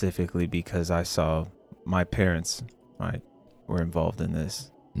me specifically because I saw my parents were involved in this,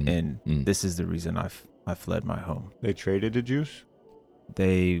 and this is the reason I fled my home. They traded the juice?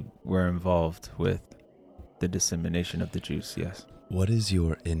 They were involved with the dissemination of the juice, yes. What is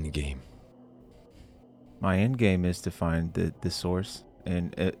your end game? My end game is to find the source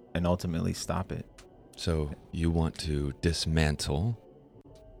and ultimately stop it. So you want to dismantle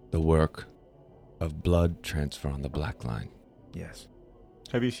the work of blood transfer on the Black Line. Yes.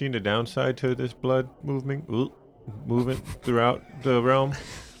 Have you seen the downside to this blood movement throughout the realm?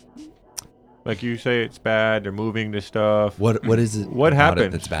 Like you say, it's bad. They're moving this stuff. What is it? What about happens?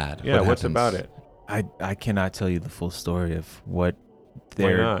 It that's bad. Yeah, What what's happens? about it? I cannot tell you the full story of what Why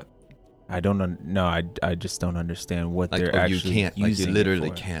they're. not? I don't no. I just don't understand what Like, they're oh, actually you can't. Like, using you it literally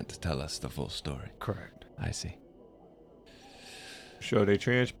for. can't tell us the full story. Correct. I see. So they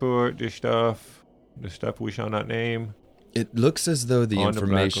transport this stuff, the stuff we shall not name, It looks as though the on the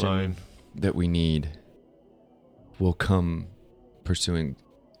Black information Line. that we need will come pursuing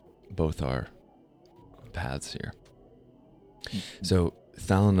both our paths here. So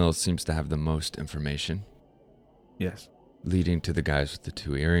Thalanel seems to have the most information, Yes. leading to the guys with the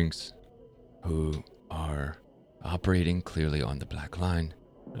 2 earrings, who are operating clearly on the Black Line.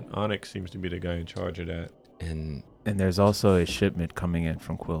 And Onyx seems to be the guy in charge of that. And And there's also a shipment coming in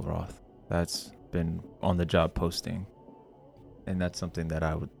from Quillroth that's been on the job posting. And that's something that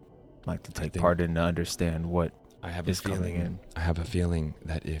I would like to take think- part in to understand what I have is coming in. I have a feeling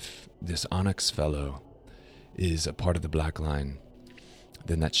that if this Onyx fellow is a part of the Black Line,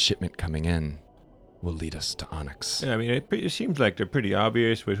 then that shipment coming in will lead us to Onyx. Yeah, I mean, it seems like they're pretty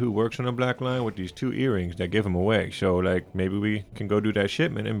obvious with who works on the Black Line with these 2 earrings that give them away. So, like, maybe we can go do that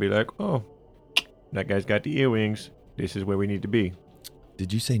shipment and be like, oh, that guy's got the earrings. This is where we need to be.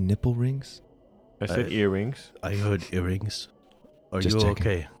 Did you say nipple rings? I said earrings. I heard earrings. Are Just you checking.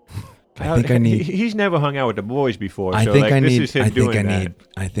 okay? I think I need. He's never hung out with the boys before. I so, think like, I this need. is him I think doing I that. need.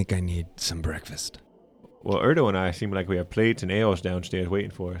 I think I need some breakfast. Well, Erdo and I seem like we have plates and ales downstairs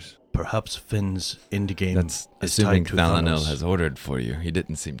waiting for us. Perhaps Finn's end game That's is assuming tied to Thalanel Thanos. has ordered for you. He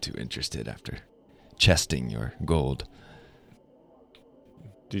didn't seem too interested after chesting your gold.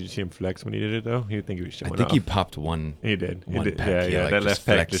 Did you see him flex when he did it, though? He'd think he was showing I think off. he popped one. He did. He one did. peck. Yeah, He, yeah. like, That just left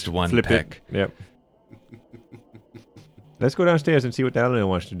peck flexed just one flip peck. it. Yep. Let's go downstairs and see what Thalanel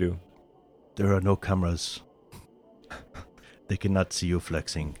wants to do. There are no cameras. They cannot see you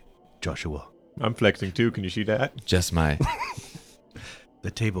flexing, Joshua. I'm flexing too. Can you see that? Just my.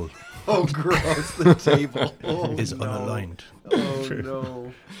 The table Oh, gross. The table. is unaligned. Oh,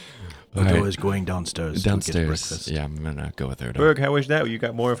 no. Odo Alright. is going downstairs to get Downstairs. breakfast. Yeah, I'm gonna go with her. Berg, how was that? You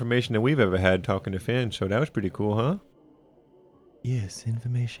got more information than we've ever had talking to Finn, so that was pretty cool, huh? Yes,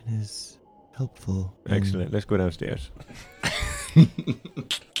 information is helpful. and Excellent. Let's go downstairs.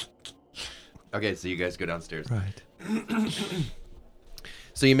 Okay, so you guys go downstairs. Right.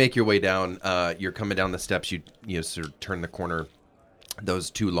 So you make your way down. You're coming down the steps. You sort of turn the corner. Those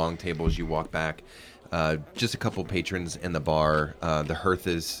 2 long tables. You walk back. Just a couple patrons in the bar. The hearth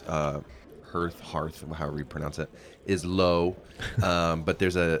is hearth, however you pronounce it, is low, but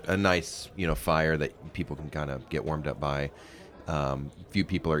there's a nice fire that people can kind of get warmed up by. Few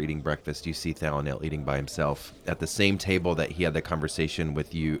people are eating breakfast. You see Thalanel eating by himself at the same table that he had the conversation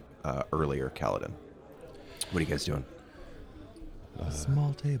with you earlier, Kaladin. What are you guys doing?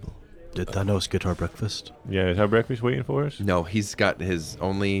 Small table. Did Thanos get our breakfast? Yeah, is our breakfast waiting for us? No, he's got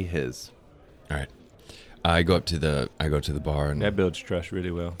only his. All right. I go to the bar and That builds trust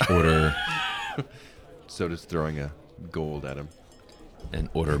really well. order So just throwing a gold at him.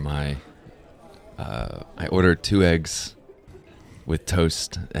 my. I order 2 eggs with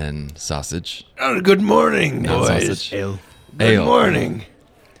toast and sausage. Oh, good morning, And boys. sausage. Ale. Good Ale. morning.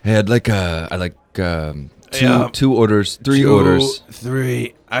 Hey, I'd like Yeah. two orders, 3 2, orders.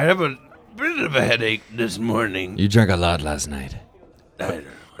 3. I have a bit of a headache this morning. You drank a lot last night.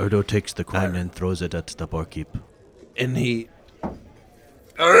 Odo takes the coin and throws it at the barkeep. And he...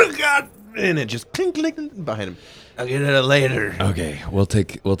 Oh, God. And it just clink, clink behind him. I'll get it later. Okay, we'll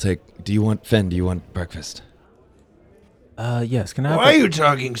take. Do you want Fen? Do you want breakfast? Yes. Can I? Why are you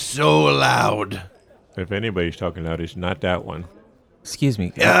talking so loud? If anybody's talking loud, it's not that one. Excuse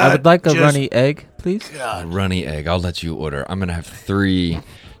me. Yeah, I would like a just- runny egg, please. A runny egg. I'll let you order. I'm gonna have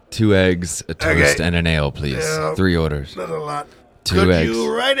 2 eggs, a toast, Okay. and an ale, please. Yeah. 3 orders. Not a lot. 2 Could eggs.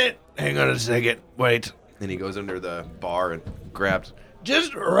 you write it? Hang on a second. Wait. And he goes under the bar and grabs,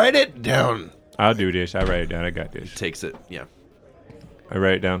 Just write it down. I'll do this. I write it down. I got this. takes it. Yeah. I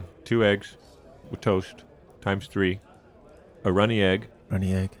write it down. 2 eggs with toast times 3. a runny egg.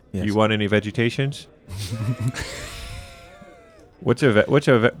 Runny egg. Yes. Do you want any vegetations? What's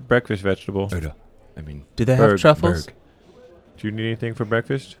a breakfast vegetable? I mean, Do they have truffles? Berg. Do you need anything for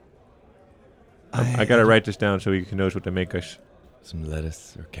breakfast? I gotta write this down so he knows what to make us. Some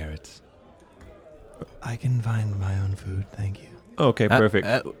lettuce or carrots. I can find my own food, thank you. Okay,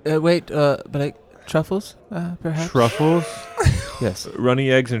 perfect. Wait, but like truffles, perhaps? Truffles? Yes.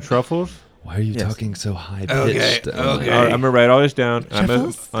 Runny eggs and truffles? Why are you Yes. talking so high Okay, pitched? okay. All right, I'm gonna write all this down. On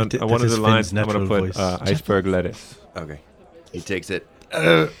That's one of his the lines, Finn's I'm gonna natural put voice. iceberg lettuce. Okay. He takes it.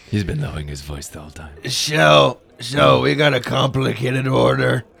 He's been lowering his voice the whole time. Shell, we got a complicated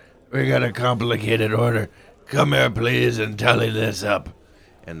order. Come here, please, and tally this up.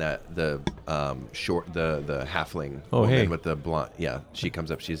 And that the halfling Oh, woman hey. with the blonde, yeah, she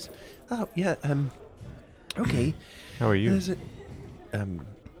comes up. She's, oh yeah, okay. How are you? Is it? I'm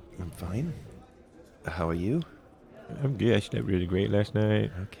fine. How are you? I'm good. I slept really great last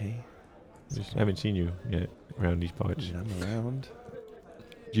night. Okay. Just haven't seen you yet around these parts. I'm around.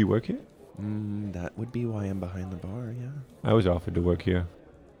 Do you work here? That would be why I'm behind the bar. Yeah. I was offered to work here.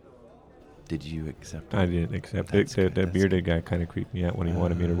 Did you accept? I didn't accept it. That's good, The that's bearded guy kind of creeped me out when he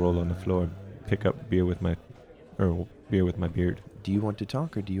wanted me to roll on the floor and pick up beer with my beard. Do you want to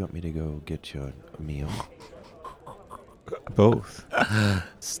talk, or do you want me to go get your meal? Both.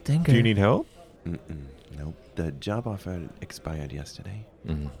 Stinker. Do you need help? Nope. The job offer expired yesterday.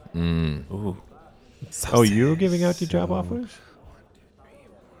 Ooh. Oh, you're giving out the job So- offers?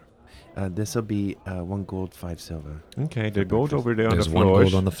 This will be 1 gold, 5 silver. Okay, the gold's over there on There's the one floor.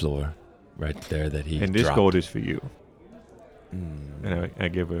 gold on the floor, right there that he And this dropped. gold is for you. Mm, And I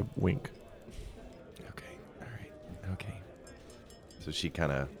give a wink. okay. All right. Okay. So she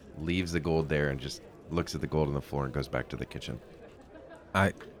kind of leaves the gold there and just looks at the gold on the floor and goes back to the kitchen.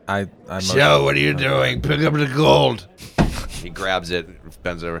 I Shell, what are you doing? Pick up the gold. He grabs it,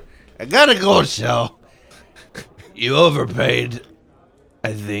 bends over. I got a gold, Shell. You overpaid,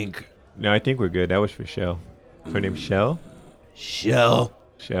 I think. No, I think we're good. That was for Shell. Her name's Shell? Shell,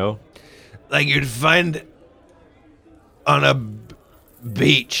 Shell? like you'd find on a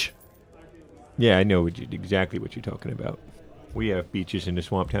beach. Yeah, I know exactly what you're talking about. We have beaches in the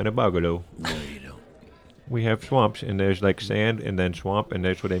swamp town of Bogolo. No, you don't. We have swamps, and there's like sand, and then swamp, and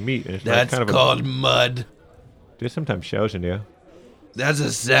that's where they meet. And it's like That's kind of called mud. There's sometimes shells in there. That's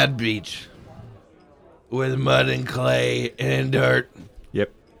a sad beach. With mud and clay and dirt.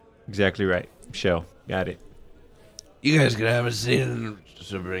 Yep, exactly right. Shell, got it. You guys can have a seat and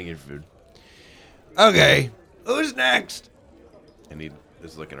so bring your food. Okay, who's next? And he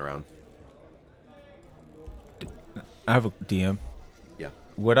is looking around. I have a DM. Yeah.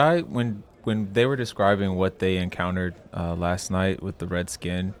 Would I when they were describing what they encountered last night with the red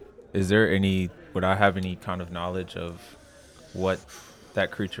skin, would I have any kind of knowledge of what that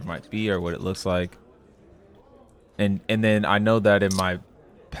creature might be or what it looks like? And then I know that in my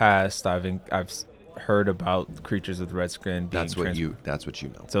past I've heard about creatures with red skin being That's what you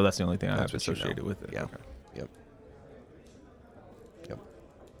know. So that's the only thing I That's have what you know. associated with it. Yeah. Okay. Yep.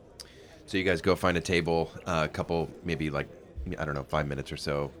 So you guys go find a table, a couple, maybe like, I don't know, 5 minutes or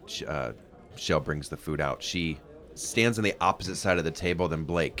so. Shell brings the food out. She stands on the opposite side of the table than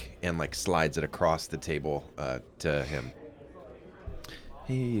Blake and like slides it across the table to him.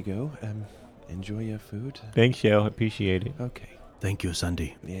 Here you go. Enjoy your food. Thanks, Shell. Appreciate it. Okay. Thank you,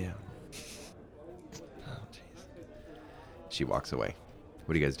 Sandy. Yeah. Oh, jeez. She walks away.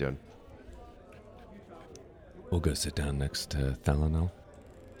 What are you guys doing? We'll go sit down next to Thalanel.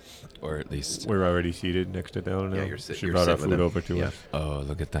 Or at least... We're already seated next to Delano. Yeah, She you're brought our sitting with food him. over to Yeah. us. Oh,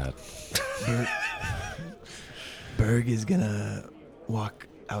 look at that. Berg is gonna walk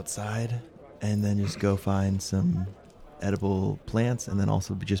outside and then just go find some edible plants and then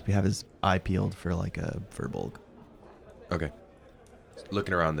also have his eye peeled for like a furbolg. Okay.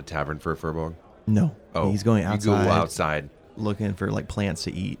 Looking around the tavern for a furbog. No. Oh, He's going You outside go outside. looking for like plants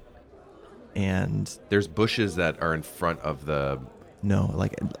to eat. And There's bushes that are in front of the. no,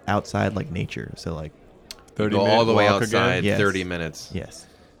 like outside like nature. So like 30 Go all the way walk outside. again? Yes. 30 minutes. yes.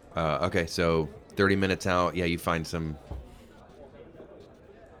 Okay, so 30 minutes out. Yeah, you find some.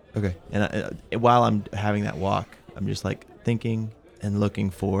 Okay. And while I'm having that walk, I'm just like thinking and looking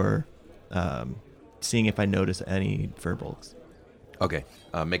for seeing if I notice any furbolgs. Okay,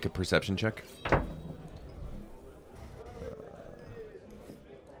 make a perception check.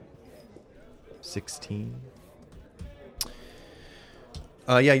 16.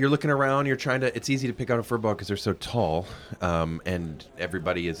 Yeah, you're looking around. You're trying to. It's easy to pick out a furball because they're so tall, and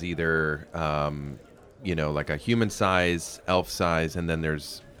everybody is either, like a human size, elf size, and then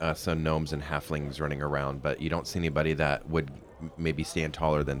there's some gnomes and halflings running around, but you don't see anybody that would maybe stand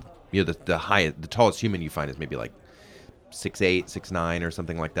taller than the tallest human you find is maybe like 6'8", 6'9", or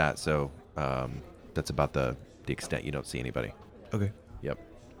something like that. So that's about the extent. You don't see anybody. Okay. Yep.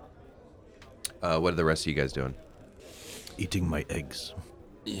 What are the rest of you guys doing? Eating my eggs.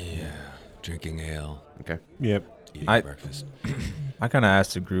 Yeah, drinking ale, Okay. Yep. eating I- breakfast. I kind of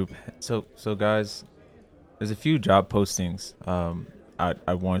asked the group. So guys, there's a few job postings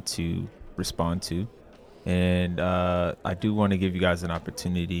I want to respond to, and I do want to give you guys an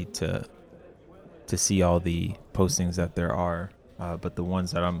opportunity to see all the postings that there are. But the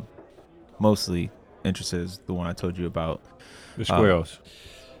ones that I'm mostly interested is the one I told you about. The squirrels.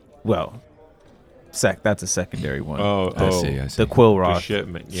 Well, that's a secondary one. I see. The Quill The Rock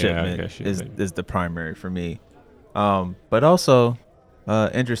shipment. Yeah, shipment okay, shipment. is the primary for me. But also,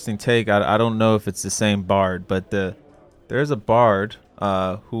 interesting take. I don't know if it's the same bard, but there's a bard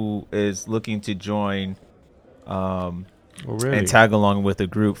who is looking to join Oh, really? and tag along with a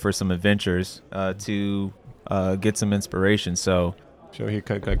group for some adventures to get some inspiration. So So he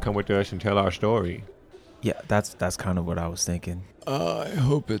could come with us and tell our story. yeah, that's kind of what I was thinking. I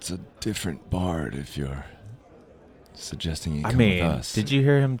hope it's a different bard if you're suggesting you I come mean, with us. did you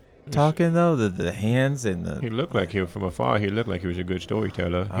hear him talking though? The hands and He the looked like him from afar. He looked like he was a good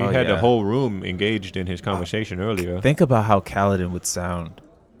storyteller. He Oh, had the yeah. whole room engaged in his conversation earlier. think about how Kaladin would sound,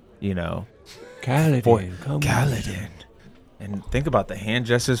 you know. Kaladin, come Kaladin. And think about the hand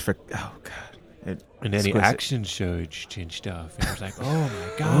gestures for oh god. And then the Exquisite. action surged and stuff. And I was like, oh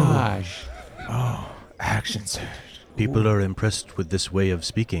my gosh. Oh, action surge. People are impressed with this way of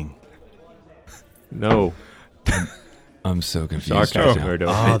speaking. No. I'm so confused. Sarcasm, right now. Murdo.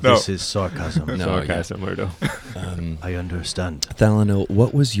 Ah, this is sarcasm. No, Sarcasm, Murdo. I understand. Thalano,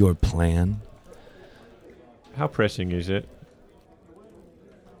 what was your plan? How pressing is it?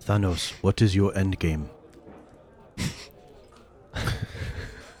 Thanos, what is your end game?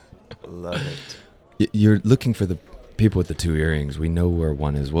 Love it. You're looking for the people with the 2 earrings. We know where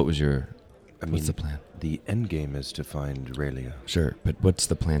one is. What was your... what's the plan? The end game is to find Raylia. Sure, but what's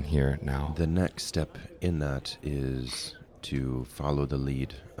the plan here now? The next step in that is to follow the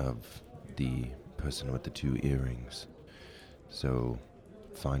lead of the person with the 2 earrings. So,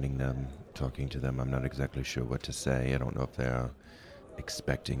 finding them, talking to them, I'm not exactly sure what to say. I don't know if they're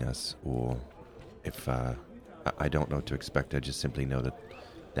expecting us or if I don't know what to expect. I just simply know that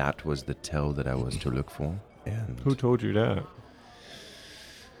that was the tell that I was to look for. And Who told you that?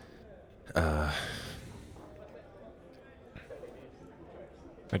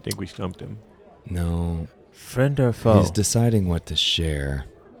 I think we stumped him. No, Friend or foe? he's deciding what to share.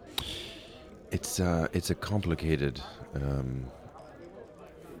 It's a complicated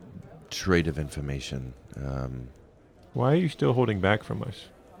trade of information. Why are you still holding back from us?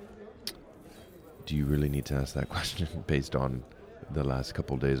 Do you really need to ask that question based on the last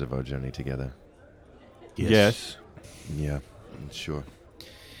couple days of our journey together? Yes. Yeah, sure.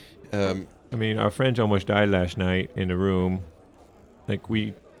 I mean, our friends almost died last night in the room. Like,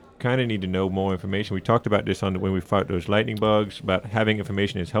 we kind of need to know more information. We talked about this when we fought those lightning bugs, about having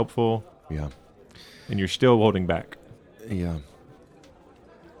information is helpful, Yeah, and you're still holding back. yeah.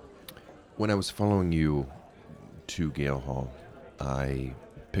 When I was following you to Gale Hall, I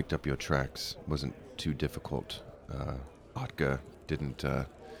picked up your tracks. Wasn't too difficult. Otka didn't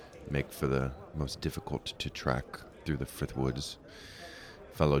make for the most difficult to track through the Frith Woods.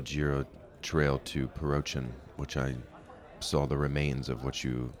 Followed your trail to Perochin, which I saw the remains of what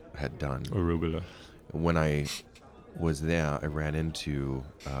you had done. Arugula. When I was there, I ran into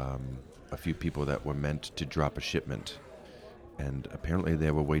a few people that were meant to drop a shipment, and apparently they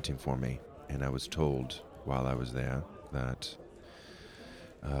were waiting for me. And I was told while I was there that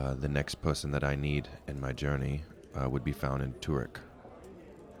the next person that I need in my journey would be found in Turek.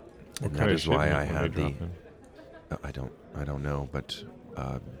 And that is why I had the. I don't know, but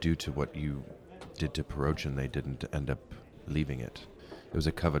due to what you did to Perochin, they didn't end up leaving it. It was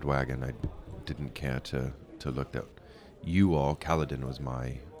a covered wagon. I didn't care to look at. You all, Kaladin was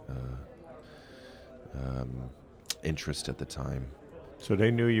my interest at the time. So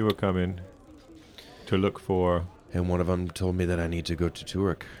they knew you were coming to look for... And one of them told me that I need to go to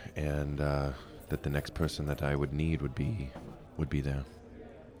Turek, and that the next person that I would need would be there.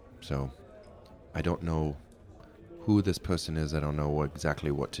 So, I don't know who this person is. I don't know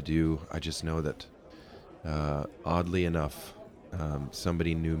exactly what to do. I just know that, oddly enough,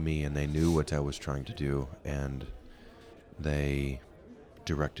 somebody knew me and they knew what I was trying to do, and they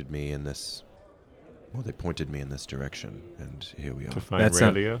directed me in this. Well, they pointed me in this direction, and here we are. To find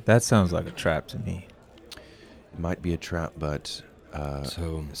Raylia? That sounds like a trap to me. It might be a trap, but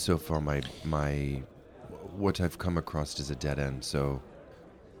So far, my what I've come across is a dead end. So,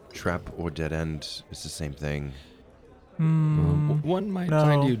 trap or dead end is the same thing. One might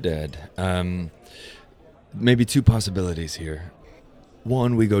find you dead. Maybe two possibilities here.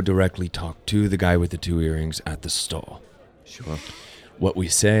 One, we go directly talk to the guy with the 2 earrings at the stall. Sure. What we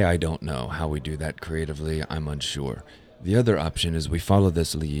say, I don't know. How we do that creatively, I'm unsure. The other option is we follow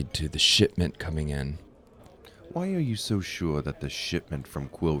this lead to the shipment coming in. Why are you so sure that the shipment from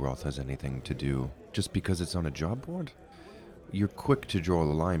Quillroth has anything to do? Just because it's on a job board? You're quick to draw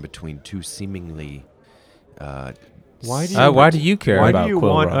the line between two seemingly... Why do you care why about do you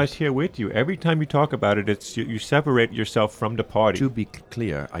Quill want Roth? us here with you? Every time you talk about it, it's you separate yourself from the party. To be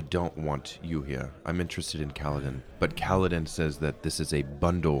clear, I don't want you here. I'm interested in Kaladin. But Kaladin says that this is a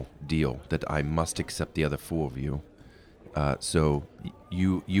bundle deal, that I must accept the other 4 of you. So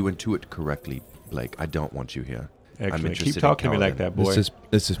you intuit correctly, Blake. I don't want you here. I'm Excellent. interested Keep talking in to me like Kaladin. that, boy.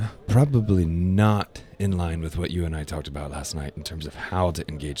 This is probably not in line with what you and I talked about last night in terms of how to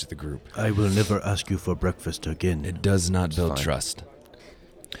engage the group. I will never ask you for breakfast again. It does not build fine. trust.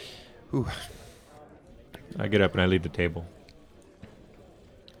 I get up and I leave the table.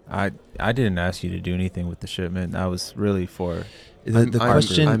 I didn't ask you to do anything with the shipment. I was really for... The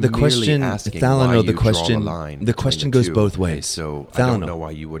question, I'm the merely question, asking why Thalano, you the draw question, line the between question the goes two. both And ways. so I don't Thalano. know why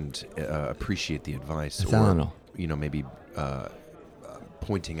you wouldn't appreciate the advice, Thalano. or maybe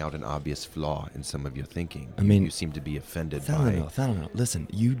pointing out an obvious flaw in some of your thinking. I mean, you seem to be offended Thalano, listen,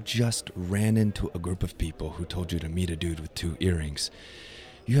 you just ran into a group of people who told you to meet a dude with 2 earrings.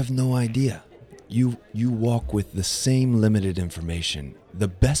 You have no idea. You walk with the same limited information. The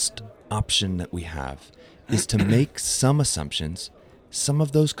best option that we have is to make some assumptions. Some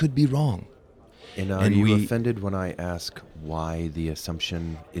of those could be wrong. And are you offended when I ask why the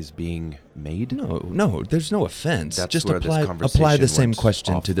assumption is being made? No, there's no offense. That's Just where this apply the conversation same went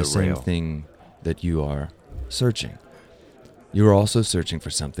question off to the the same rail. thing that you are searching. You're also searching for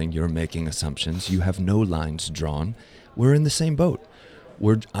something. You're making assumptions. You have no lines drawn. We're in the same boat.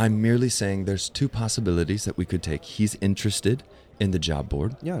 I'm merely saying there's 2 possibilities that we could take. He's interested in the job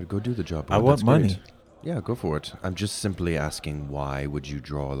board. Yeah, go do the job. I want That's money. great. Yeah, go for it. I'm just simply asking why would you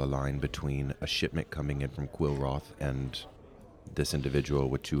draw the line between a shipment coming in from Quillroth and this individual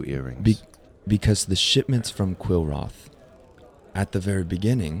with 2 earrings? Because the shipments from Quillroth at the very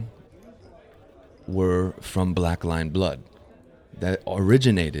beginning were from Black Line Blood. That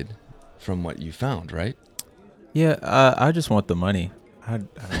originated from what you found, right? Yeah, I just want the money.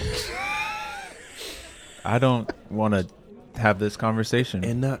 I don't want to have this conversation.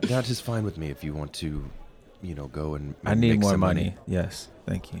 And that is fine with me if you want to, go and I need make more some money. Yes,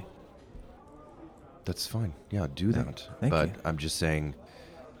 thank you. That's fine. Yeah, do that. Thank but you. I'm just saying,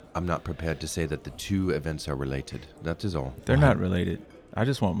 I'm not prepared to say that the 2 events are related. That is all. They're not related. I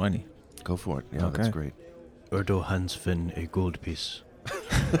just want money. Go for it. Yeah, that's Okay. great. Erdo hands Finn a gold piece.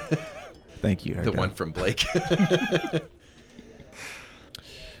 Thank you. The Erdo. one from Blake.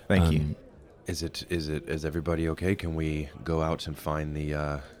 Thank you. Is everybody okay? Can we go out and find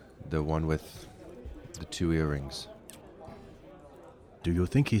the one with the 2 earrings? Do you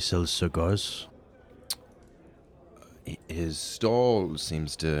think he sells cigars? His stall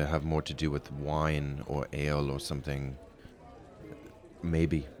seems to have more to do with wine or ale or something.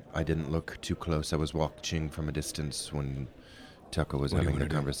 Maybe. I didn't look too close. I was watching from a distance when Tucker was What do you having the wanna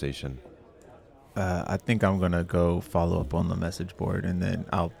do? conversation. I think I'm going to go follow up on the message board, and then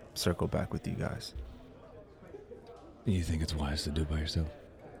I'll circle back with you guys. You think it's wise to do by yourself?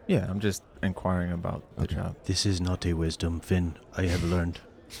 Yeah, I'm just inquiring about the Okay. job. This is not a wisdom, Finn. I have learned.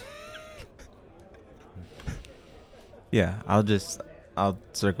 Yeah, I'll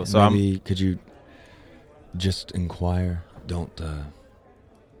circle. So Maybe could you just inquire? Don't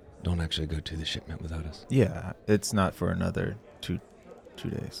actually go to the shipment without us. yeah, it's not for another two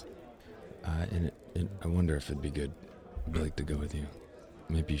days. I wonder if it'd be good, Blake, to go with you.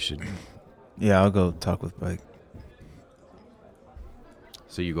 Maybe you should. Yeah, I'll go talk with Blake.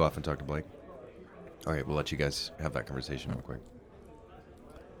 So you go off and talk to Blake? All right, we'll let you guys have that conversation real quick.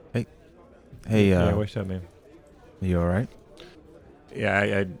 Hey, Yeah, what's up, man? you all right?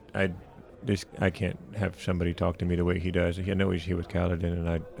 Yeah, I can't have somebody talk to me the way he does. I know he's here with Kaladin, and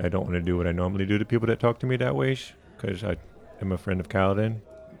I don't want to do what I normally do to people that talk to me that way, because I am a friend of Kaladin.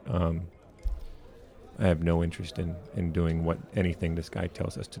 I have no interest in doing anything this guy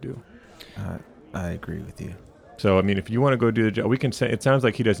tells us to do. I agree with you. So, I mean, if you want to go do the job, we can say, it sounds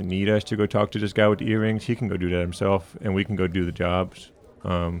like he doesn't need us to go talk to this guy with the earrings. He can go do that himself, and we can go do the jobs.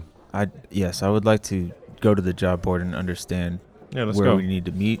 Yes, I would like to go to the job board and understand Yeah, let's where go. we need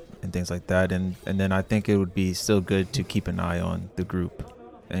to meet and things like that. And then I think it would be still good to keep an eye on the group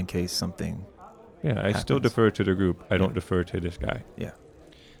in case something. Yeah, I still happens. defer to the group. I don't defer to this guy.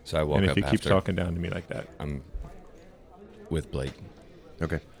 So I walk And if up he keeps after. talking down to me like that, I'm with Blake.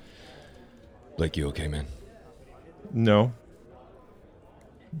 Okay. Blake, you okay, man? no,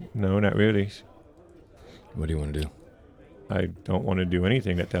 not really. What do you want to do? I don't want to do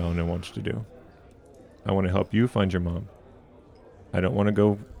anything that Talon wants to do. I want to help you find your mom. I don't want to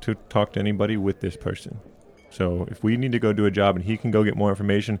go to talk to anybody with this person. So if we need to go do a job and he can go get more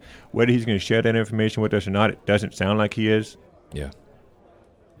information, whether he's going to share that information with us or not, it doesn't sound like he is. Yeah.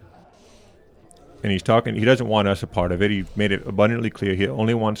 And he's talking, he doesn't want us a part of it. He made it abundantly clear he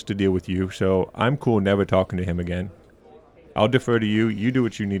only wants to deal with you. So I'm cool never talking to him again. I'll defer to you. You do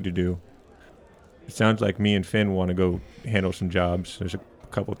what you need to do. It sounds like me and Finn want to go handle some jobs. There's a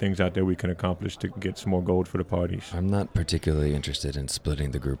couple things out there we can accomplish to get some more gold for the parties. I'm not particularly interested in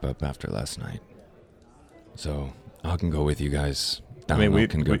splitting the group up after last night. So I can go with you guys. Downhill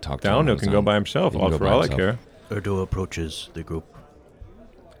can go talk to him. Downhill can go by himself, He can go for by all himself. I care. Erdo approaches the group.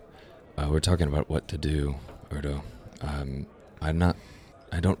 We're talking about what to do, Erdo.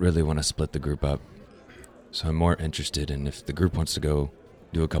 I don't really want to split the group up. So I'm more interested in if the group wants to go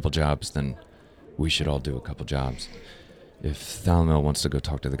do a couple jobs, then we should all do a couple jobs. If Thalmil wants to go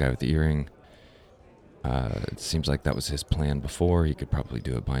talk to the guy with the earring, it seems like that was his plan before. He could probably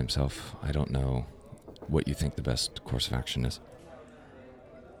do it by himself. I don't know what you think the best course of action is.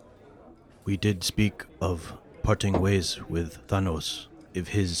 We did speak of parting ways with Thanos if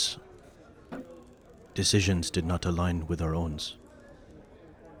his decisions did not align with our own.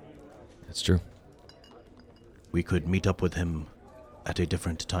 It's true. We could meet up with him at a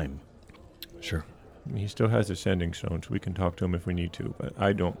different time. Sure. He still has the sending stone, so we can talk to him if we need to, but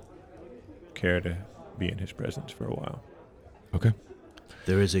I don't care to be in his presence for a while. Okay.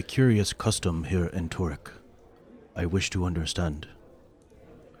 There is a curious custom here in Turek. I wish to understand.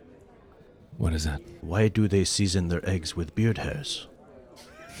 What is that? Why do they season their eggs with beard hairs?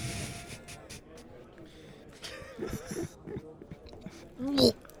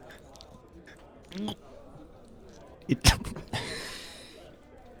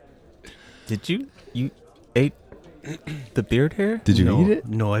 Did you ate the beard hair? Did you No, eat it?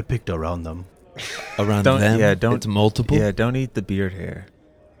 No, I picked around them. Around Don't- them? yeah, don't- It's multiple? Yeah, don't eat the beard hair.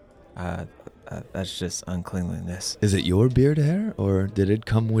 That's just uncleanliness. Is it your beard hair, or did it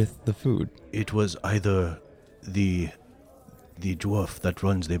come with the food? It was either the dwarf that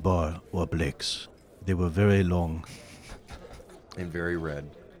runs the bar or Blake's. They were very long And very red.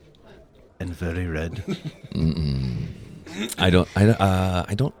 and very red. I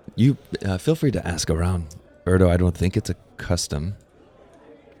don't. You feel free to ask around, Erdo. I don't think it's a custom.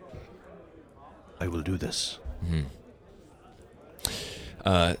 I will do this.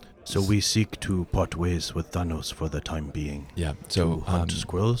 So So we seek to part ways with Thanos for the time being. yeah. To So hunt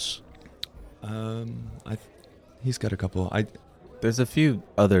squirrels. he's got a couple. There's a few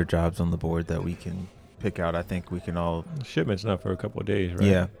other jobs on the board that we can pick out. I think we can all. Shipment's not for a couple of days, right?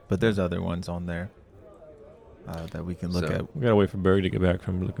 Yeah, but there's other ones on there that we can look So- at. We gotta wait for Berg to get back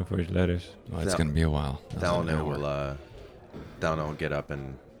from looking for his letters. Well, it's That- gonna be a while. Dalno will get up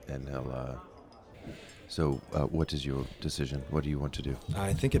and he'll. So, what is your decision? What do you want to do?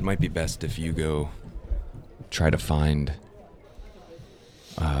 I think it might be best if you go try to find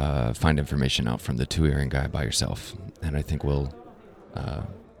information out from the two-earring guy by yourself, and I think we're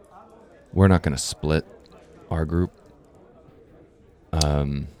not going to split our group.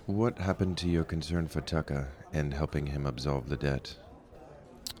 What happened to your concern for Tucka and helping him absolve the debt?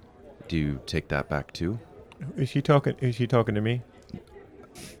 Do you take that back too? Is he talking to me?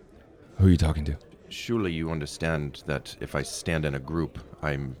 Who are you talking to? Surely you understand that if I stand in a group,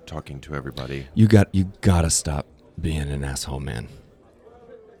 I'm talking to everybody. You gotta stop being an asshole, man.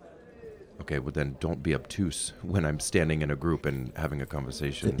 Okay, well then don't be obtuse when I'm standing in a group and having a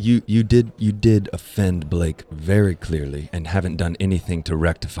conversation. You did offend Blake very clearly and haven't done anything to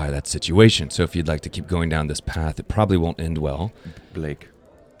rectify that situation. So if you'd like to keep going down this path, it probably won't end well. Blake,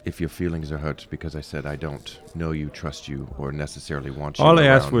 if your feelings are hurt because I said I don't know you, trust you, or necessarily want you All I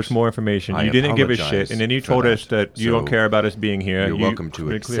around, asked was more information. I You didn't give a apologize shit, and then you for told us that. that you don't So care about us being here. You're welcome to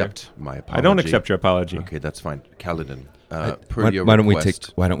made it clear. accept my apology. I don't accept your apology. Okay, that's fine. Kaladin, Why your don't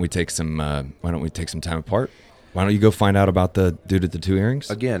request, we take some time apart? Why don't you go find out about the dude at the two earrings?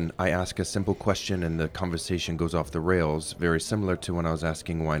 Again, I ask a simple question and the conversation goes off the rails, very similar to when I was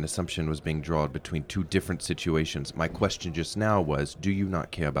asking why an assumption was being drawn between two different situations. My question just now was, do you not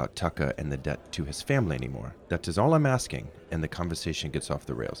care about Tucka and the debt to his family anymore? That is all I'm asking, and the conversation gets off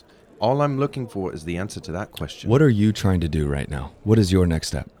the rails. All I'm looking for is the answer to that question. What are you trying to do right now? What is your next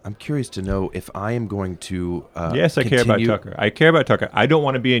step? I'm curious to know if I am going to. Yes, I care about Tucker. I care about Tucker. I don't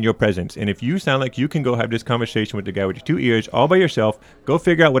want to be in your presence. And if you sound like you can go have this conversation with the guy with your 2 ears all by yourself, go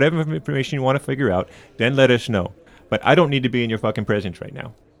figure out whatever information you want to figure out, then let us know. But I don't need to be in your fucking presence right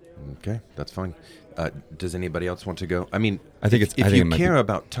now. Okay, that's fine. Does anybody else want to go? I mean, I think if you care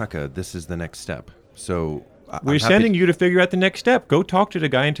about Tucker, this is the next step. So we're sending you to figure out the next step. Go talk to the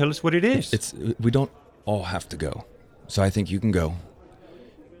guy and tell us what it is. We don't all have to go. So I think you can go,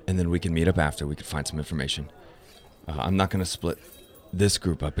 and then we can meet up after. We can find some information. I'm not going to split this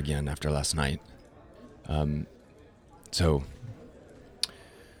group up again after last night. So.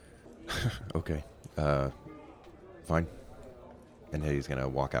 Okay. Fine. And he's going to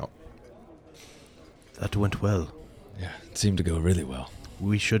walk out. That went well. Yeah, it seemed to go really well.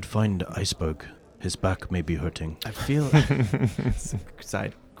 We should find Iceberg. His back may be hurting. I feel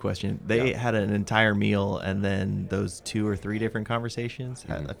side question. They had an entire meal, and then those 2 or 3 different conversations.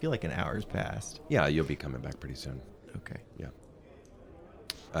 I feel like an hour's passed. Yeah, you'll be coming back pretty soon. Okay. Yeah.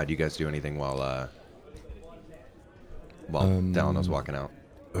 Do you guys do anything while Dalino's walking out?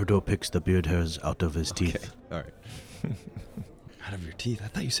 Erdo picks the beard hairs out of his teeth. All right. Out of your teeth? I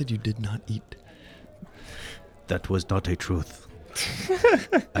thought you said you did not eat. That was not a truth.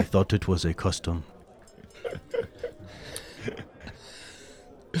 I thought it was a custom.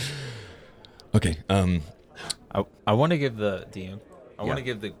 Okay. I want to give the DM. I want to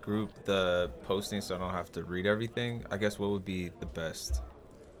give the group the posting so I don't have to read everything. I guess what would be the best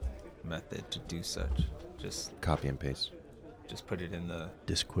method to do such? Just copy and paste. Just put it in the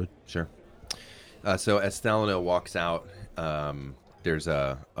Discord. Sure. So as Dalino walks out, there's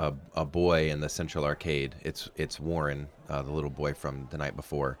a boy in the central arcade. It's Warren, the little boy from the night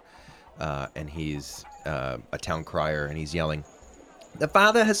before, and he's a town crier, and he's yelling, "The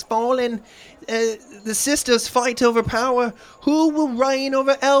father has fallen. The sisters fight over power. Who will reign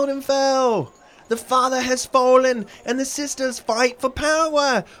over Eldenfell? The father has fallen, and the sisters fight for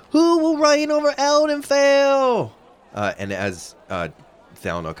power. Who will reign over Eldenfell?" And as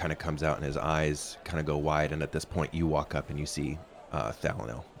Dalino kind of comes out, and his eyes kind of go wide, and at this point, you walk up and you see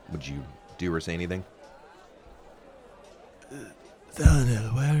Dalino. Would you do or say anything?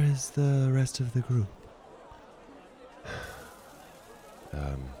 Dalino, where is the rest of the group?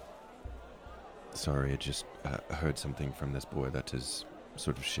 Sorry, I just heard something from this boy that is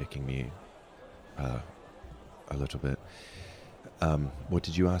sort of shaking me a little bit. What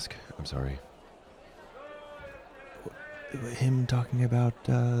did you ask? I'm sorry. Him talking about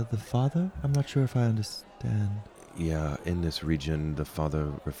the father? I'm not sure if I understand. Yeah, in this region, the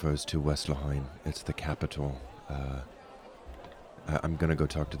father refers to Westlaheim. It's the capital. I'm gonna go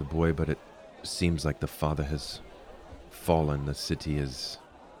talk to the boy, but it seems like the father has fallen. The city is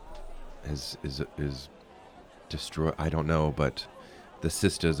destroyed. I don't know, but the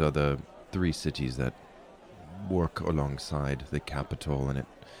sisters are the 3 cities that work alongside the capital, and it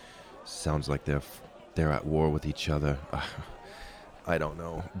sounds like they're at war with each other. I don't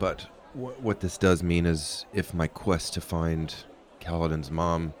know, but what this does mean is if my quest to find Kaladin's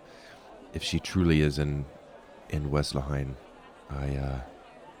mom, if she truly is in Westlaheim, I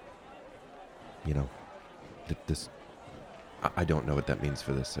don't know what that means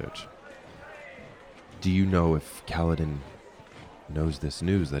for this search. Do you know if Kaladin knows this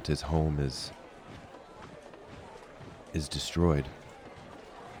news that his home is destroyed?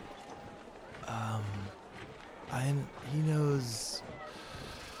 He knows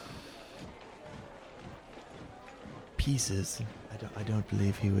pieces. I don't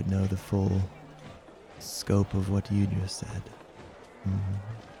believe he would know the full scope of what you just said.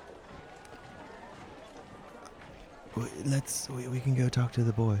 We can go talk to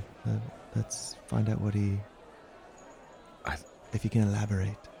the boy. Let's find out what if you can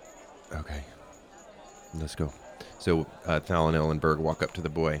elaborate. Okay, let's go. So Thalanil and Berg walk up to the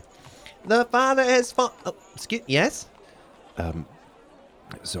boy. The father has yes?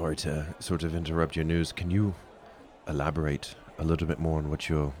 Sorry to sort of interrupt your news. Can you elaborate a little bit more on what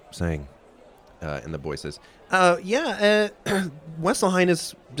you're saying? And the boy says, Westlaheim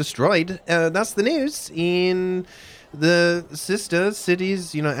is destroyed. That's the news. In the sister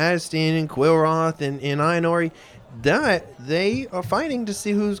cities, Adestin and Quillroth and Ainori, they are fighting to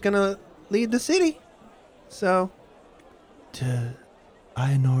see who's going to lead the city. So... To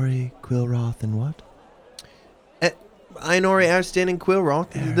Ainori, Quillroth, and what? Ainori, Adestin, and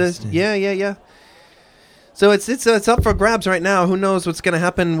Quillroth. Yeah. So it's up for grabs right now. Who knows what's going to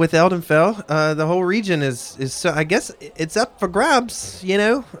happen with Eldenfell? The whole region is I guess it's up for grabs,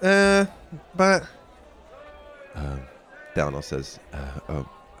 but Dalino says,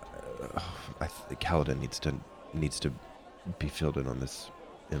 Kaladin needs to be filled in on this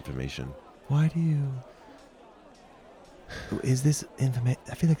information. Why do you... Is this information...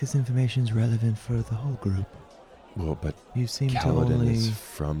 I feel like this information is relevant for the whole group. Well, but You seem to Kaladin only... is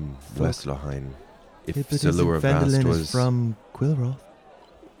from West Lahain. If Yeah, but Silur isn't Vast Phandalin was is from Quillroth.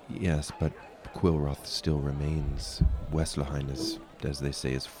 yes, but Quillroth still remains. West Lahain is, as they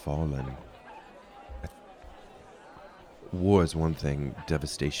say, is fallen. War is one thing,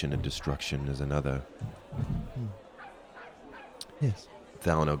 devastation and destruction is another. Yes,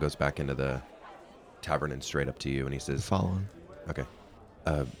 Thalano goes back into the tavern and straight up to you, and he says, following. "Okay,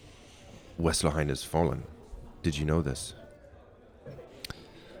 West Lahain is fallen. Did you know this?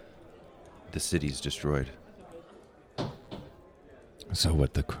 The city's destroyed." So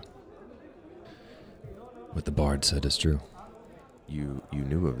what the bard said is true. You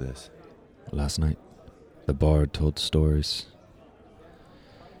knew of this? Last night, the bard told stories.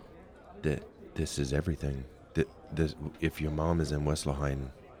 This is everything. This, if your mom is in West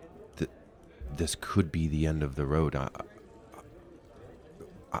Lahain, this could be the end of the road.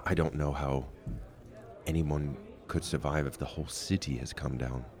 I don't know how anyone could survive if the whole city has come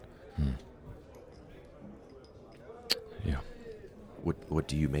down. Yeah. What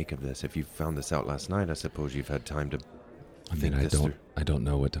do you make of this? If you found this out last night, I suppose you've had time to I think mean, this through. I don't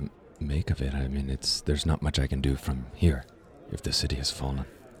know what to make of it. I mean, there's not much I can do from here if the city has fallen.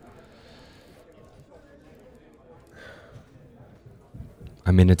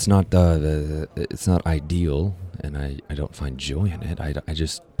 I mean, it's not it's not ideal, and I don't find joy in it. I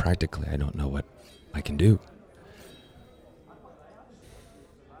just practically I don't know what I can do.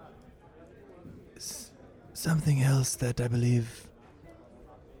 Something else that I believe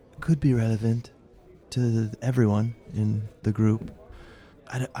could be relevant to everyone in the group.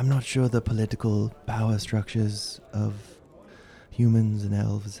 I'm not sure the political power structures of humans and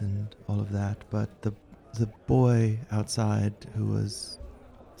elves and all of that, but the boy outside who was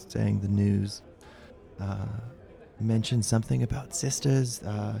saying the news mentioned something about sisters.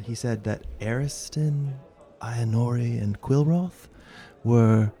 He said that Ariston, Ionori, and Quillroth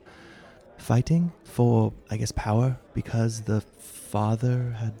were fighting for, I guess, power because the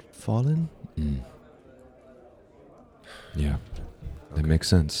father had fallen. Yeah, that makes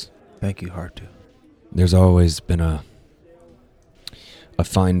sense. Thank you, Hartu. There's always been a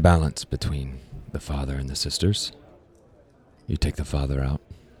fine balance between the father and the sisters. You take the father out.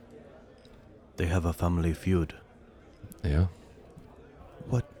 They have a family feud. Yeah.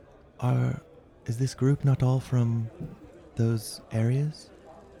 Is this group not all from those areas?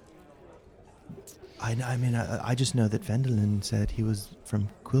 I mean, I just know that Phandalin said he was from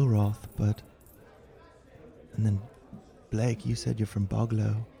Quillroth, but... And then, Blake, you said you're from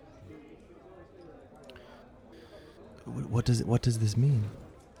Boglow. What does this mean?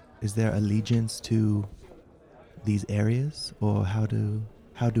 Is there allegiance to these areas, or how do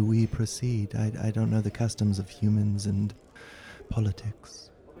we proceed? I don't know the customs of humans and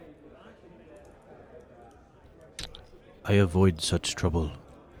politics. I avoid such trouble.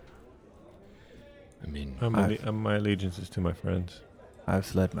 I mean, my allegiance is to my friends. I've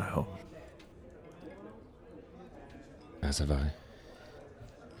fled my home. as have I.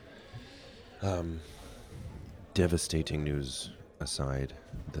 Devastating news aside,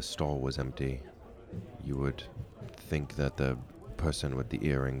 the stall was empty. You would think that the person with the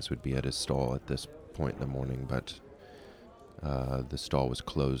earrings would be at his stall at this point in the morning, but the stall was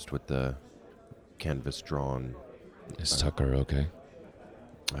closed with the canvas drawn. Is Tucker okay?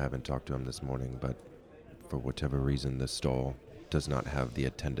 I haven't talked to him this morning, but for whatever reason, the stall does not have the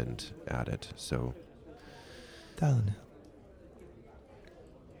attendant at it, so... Thalano,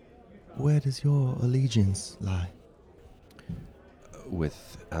 where does your allegiance lie?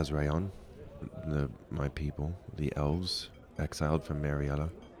 With Azrayon, my people, the elves, exiled from Mariella,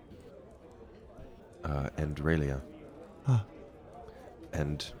 and Raelia. Ah.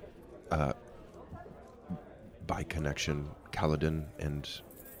 And, by connection, Kaladin, and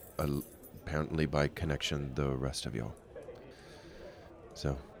apparently by connection, the rest of y'all.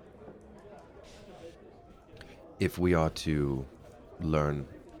 So, if we are to learn,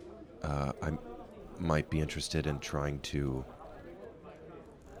 I might be interested in trying to,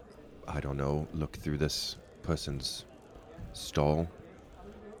 I don't know, look through this person's stall,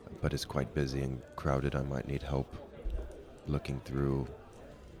 but it's quite busy and crowded. I might need help looking through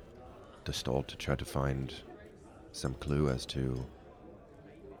the stall to try to find some clue as to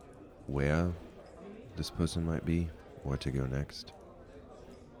where this person might be, where to go next.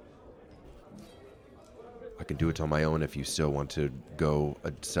 I can do it on my own if you still want to go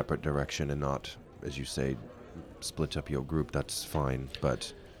a separate direction and not, as you say, split up your group. That's fine,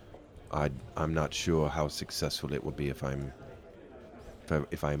 but I'm not sure how successful it will be if I'm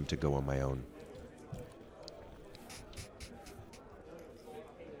to go on my own.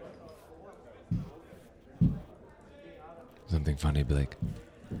 Something funny, Blake?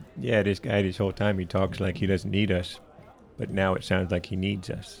 Yeah, this guy, this whole time, he talks like he doesn't need us. But now it sounds like he needs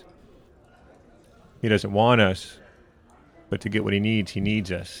us. He doesn't want us, but to get what he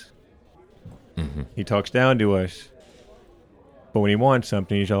needs us. Mm-hmm. He talks down to us. But when he wants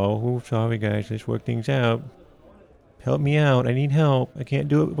something, he's all, oh, sorry, guys, let's work things out. Help me out. I need help. I can't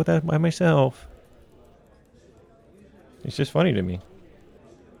do it by myself. It's just funny to me.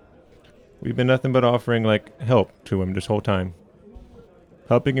 We've been nothing but offering, help to him this whole time.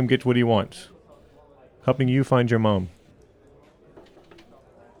 Helping him get what he wants. Helping you find your mom.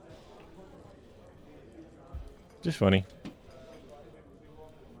 Just funny.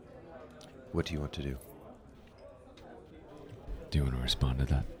 What do you want to do? Do you want to respond to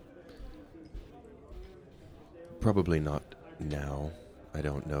that? Probably not now. I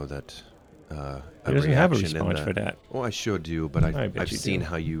don't know that. He doesn't have a response for that. Oh, I sure do, but I've bet you seen do.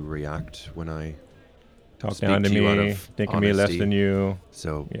 how you react when I Talk speak down to you out me, of thinking me less honesty. than you.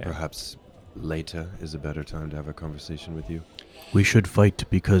 So Yeah. perhaps later is a better time to have a conversation with you. We should fight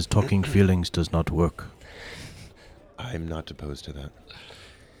because talking feelings does not work. I'm not opposed to that.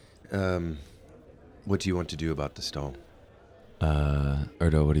 What do you want to do about the stall?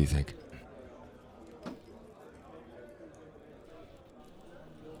 Erdo, what do you think?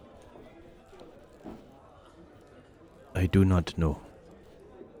 I do not know.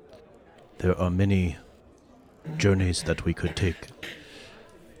 There are many journeys that we could take.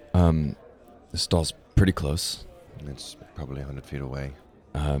 The stall's pretty close. It's probably 100 feet away.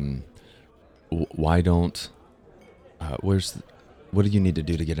 Why don't... what do you need to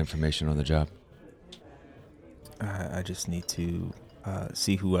do to get information on the job? I just need to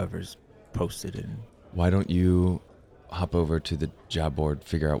see whoever's posted it. Why don't you hop over to the job board,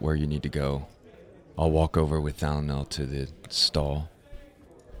 figure out where you need to go. I'll walk over with Thalanel to the stall.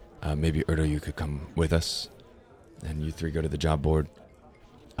 Maybe Erdo, you could come with us, and you three go to the job board.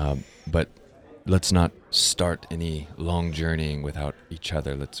 But let's not start any long journeying without each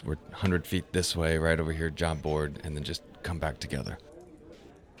other. We're 100 feet this way, right over here, job board, and then just come back together.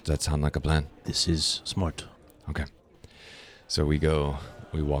 Does that sound like a plan? This is smart. Okay. So we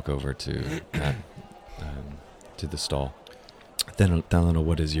walk over to that, to the stall. Then, Thalanel,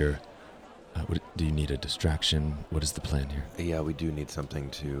 what is your... do you need a distraction? What is the plan here? Yeah, we do need something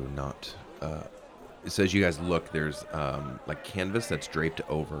to not... so as you guys look, there's canvas that's draped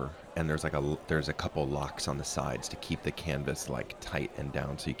over, and there's a couple locks on the sides to keep the canvas tight and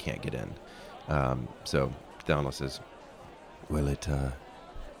down so you can't get in. So Thalanel says, well, it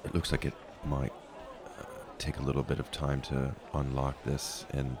looks like it might take a little bit of time to unlock this,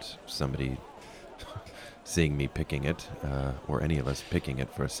 and somebody seeing me picking it, or any of us picking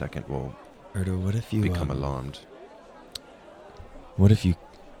it for a second will Erdo, what if you... become alarmed. What if you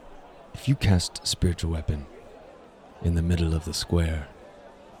cast spiritual weapon in the middle of the square?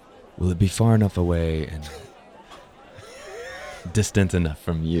 Will it be far enough away and distant enough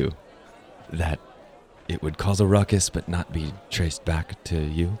from you that it would cause a ruckus but not be traced back to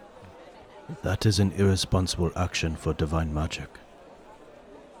you? That is an irresponsible action for divine magic.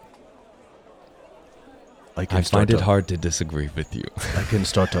 I find it hard to disagree with you. I can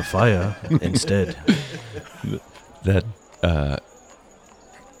start a fire instead. That,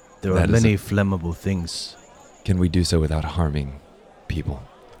 There that are is many flammable things. Can we do so without harming people?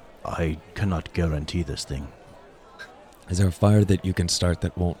 I cannot guarantee this thing. Is there a fire that you can start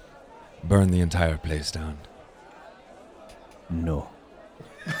that won't burn the entire place down? No.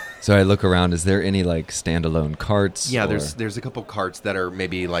 So I look around. Is there any standalone carts? Yeah, or- there's a couple carts that are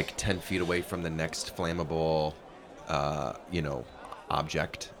maybe 10 feet away from the next flammable,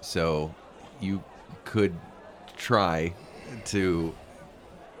 object. So you could try to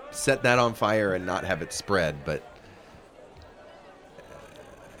set that on fire and not have it spread, but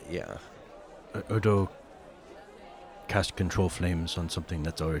yeah. Erdo cast control flames on something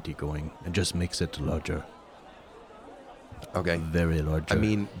that's already going and just makes it larger. Okay. Very larger. I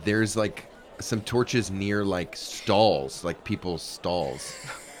mean, there's some torches near stalls, people's stalls.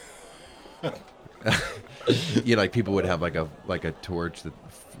 People would have a torch that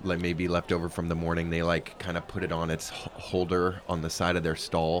maybe left over from the morning. They kind of put it on its holder on the side of their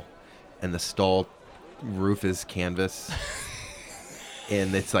stall, and the stall roof is canvas,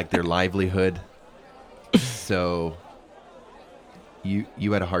 and it's their livelihood. So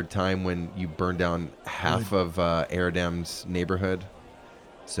you had a hard time when you burned down half of Eredam's neighborhood.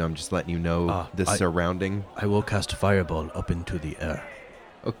 So I'm just letting you know the surrounding. I will cast fireball up into the air.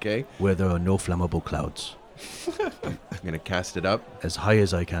 Okay. where there are no flammable clouds. I'm gonna cast it up. As high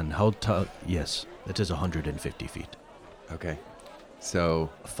as I can. How tall? Yes, that is 150 feet. Okay. So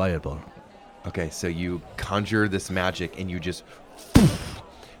A fireball. okay, so you conjure this magic and you just,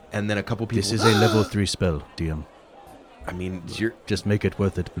 and then a couple people. This is a level 3 spell, DM. I mean, you're Just make it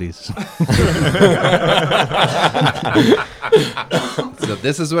worth it, please. So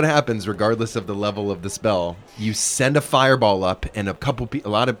this is what happens regardless of the level of the spell. You send a fireball up, and a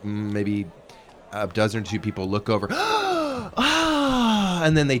lot of maybe a dozen or two people look over,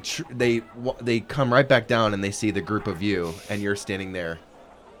 and then they come right back down, and they see the group of you, and you're standing there.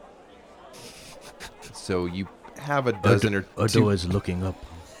 So you have a dozen or Odo two. is looking up.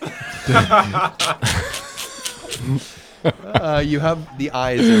 You have the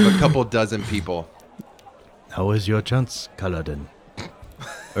eyes of a couple dozen people. How is your chance, Kaladin?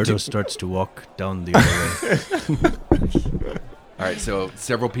 Erdo starts to walk down the other way. All right, so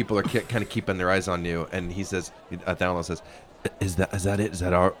several people are kind of keeping their eyes on you, and he says, Thalos says, "Is that it? Is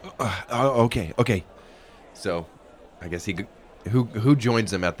that our? Okay." So, I guess who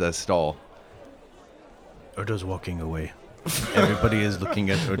joins him at the stall? Erdo's walking away. Everybody is looking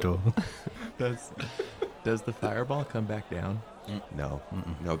at Erdo. Does the fireball come back down? No,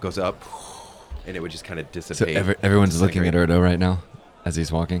 no, it goes up, and it would just kind of So dissipate. everyone's looking at disintegrate. Erdo right now as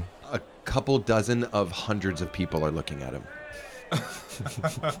he's walking. A couple dozen of hundreds of people are looking at him.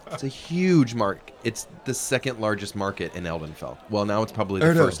 It's a huge market. It's the second largest market in Eldenfell. Well, now it's probably the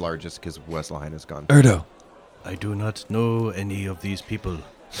Erdo. first largest because Westlahen is gone. Erdo. I do not know any of these people.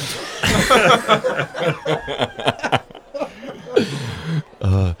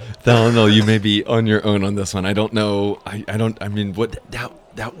 Thalanel, you may be on your own on this one. I don't know. I mean, what?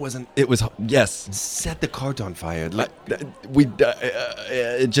 That wasn't. It was, yes. Set the cart on fire.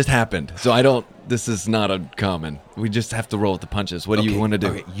 It just happened. So I don't, this is not uncommon. We just have to roll with the punches. What do you want to do?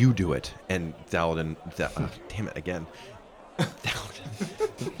 Okay, you do it. And Thaladin. Damn it again.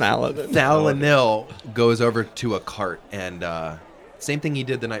 Thalanil goes over to a cart and same thing he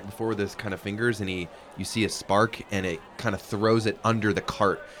did the night before with his kind of fingers, and you see a spark and it kind of throws it under the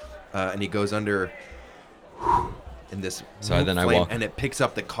cart, and he goes under in this So then I flame, walk. and it picks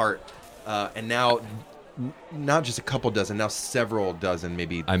up the cart, and now not just a couple dozen, now several dozen,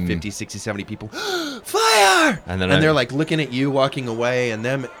 maybe 50, 60, 70 people. Fire! And then they're like looking at you walking away, and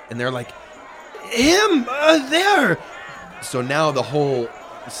they're like, him there. So now the whole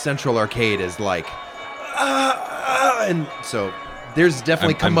central arcade is like, and so there's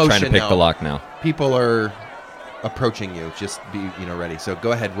definitely I'm commotion trying to pick now. the lock now. People are approaching you. Just be ready. So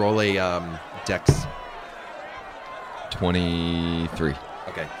go ahead, roll a dex. 23.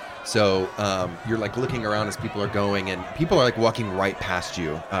 Okay. So you're like looking around as people are going, and people are like walking right past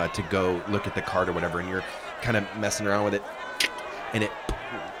you to go look at the cart or whatever, and you're kind of messing around with it, and it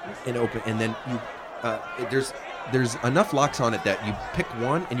open, and then you there's enough locks on it that you pick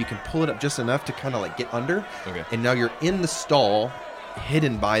one and you can pull it up just enough to kind of like get under. Okay. And now you're in the stall,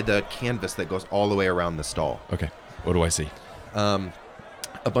 hidden by the canvas that goes all the way around the stall. Okay. What do I see? A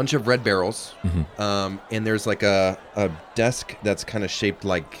bunch of red barrels, Mm-hmm. and there's like a desk that's kind of shaped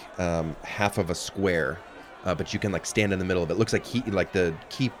like half of a square, but you can like stand in the middle of it. It looks like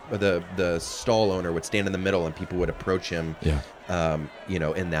the stall owner would stand in the middle, and people would approach him. Yeah.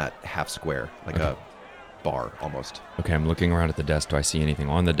 In that half square, like a bar almost. Okay, I'm looking around at the desk. Do I see anything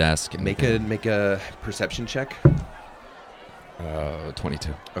on the desk? Make a perception check.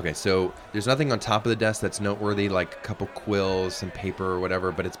 22. Okay, so there's nothing on top of the desk that's noteworthy, like a couple quills, some paper or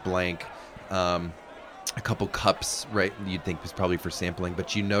whatever, but it's blank. A couple cups, right? You'd think was probably for sampling,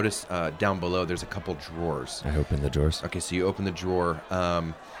 but you notice down below there's a couple drawers. I open the drawers. Okay, so you open the drawer.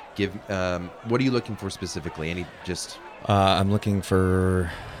 What are you looking for specifically? I'm looking for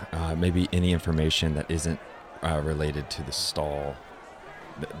maybe any information that isn't related to the stall,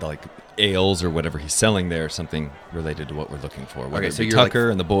 like ales or whatever he's selling there, something related to what we're looking for. Whether Okay, so it be you're like- Tucker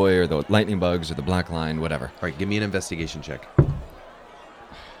and the boy, or the lightning bugs, or the black line, whatever. All right, give me an investigation check.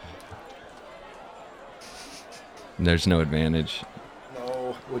 And there's no advantage.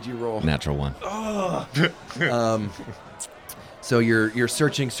 No, what'd you roll? Natural 1. So you're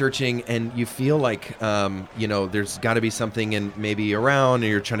searching, and you feel like there's got to be something in maybe around,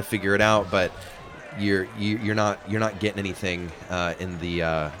 and you're trying to figure it out, but you're not getting anything in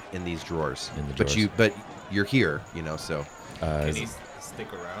these drawers. In the drawers. But you're here, so Can he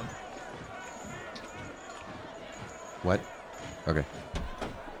stick around? what? Okay.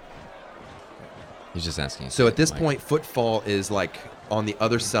 He's just asking. So at this Mike. point, Footfall is like on the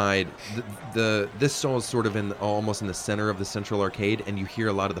other side. This stall is sort of almost in the center of the central arcade, and you hear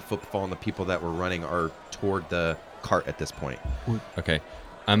a lot of the footfall, and the people that were running are toward the cart at this point. Okay.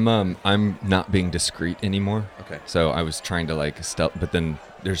 I'm not being discreet anymore. Okay. So I was trying to like stealth, but then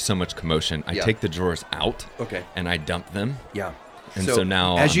there's so much commotion. I take the drawers out. Okay. And I dump them. Yeah. And so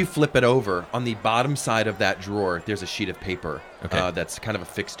now, as you flip it over, on the bottom side of that drawer, there's a sheet of paper that's kind of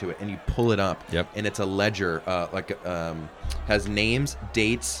affixed to it, and you pull it up. Yep. And it's a ledger, has names,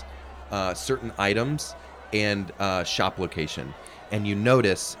 dates, certain items, and shop location. And you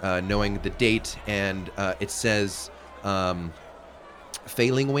notice, knowing the date, and it says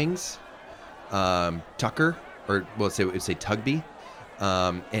Failing Wings, Tucker, or well, it would say Tugby.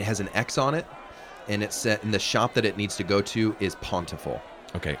 It has an X on it. And it's set in the shop that it needs to go to is Pontiful.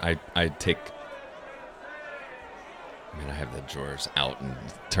 Okay, I take. I mean, I have the drawers out and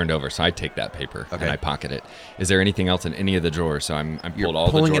turned over, so I take that paper and I pocket it. Is there anything else in any of the drawers? So I'm pulled all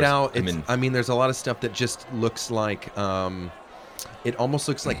the drawers. Pulling it out. I mean, there's a lot of stuff that just looks like. It almost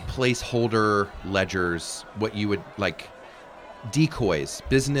looks like placeholder ledgers. What you would like, decoys,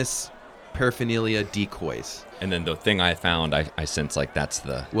 business paraphernalia decoys. And then the thing I found, I sense like that's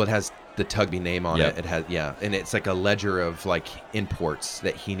the. Well, it has the Tugby name on it. It has, and it's like a ledger of like imports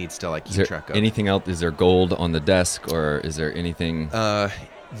that he needs to like keep track of. Anything else? Is there gold on the desk, or is there anything?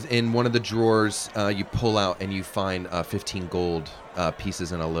 In one of the drawers, you pull out and you find 15 gold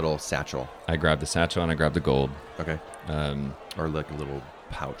pieces in a little satchel. I grab the satchel and I grab the gold. Okay. Or like a little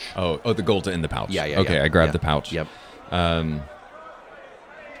pouch. Oh, the gold's in the pouch. Yeah. Okay, I grab the pouch. Yep.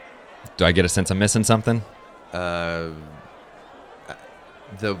 Do I get a sense I'm missing something?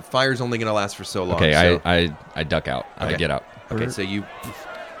 The fire's only going to last for so long. Okay, so. I duck out. Okay. I get out. Okay, so you. Go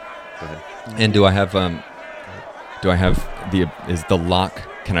ahead. And do I have is the lock?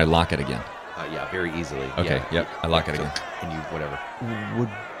 Can I lock it again? Yeah, very easily. Okay. Yeah. Yep. I lock it again. And you whatever. Would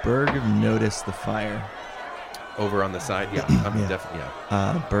Berg have noticed the fire? Over on the side, yeah. Definitely,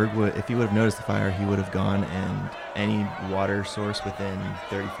 yeah. Berg would, if he would have noticed the fire, he would have gone and any water source within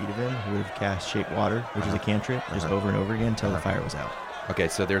 30 feet of him, he would have cast Shape Water, which is a cantrip, just over and over again until the fire was out. Okay,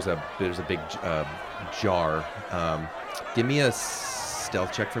 so there's a big jar. Give me a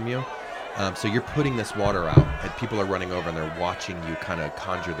stealth check from you. So you're putting this water out, and people are running over, and they're watching you kind of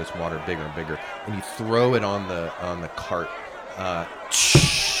conjure this water bigger and bigger, and you throw it on the cart.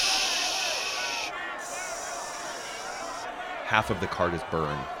 Half of the cart is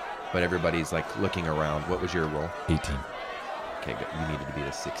burned, but everybody's like looking around. What was your roll? 18. Okay, good. You needed to beat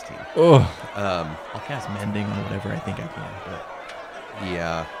a 16. Oh. I'll cast Mending on whatever I think I can, but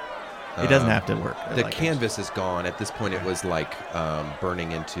yeah. It doesn't have to work. The canvas is gone. At this point, it was like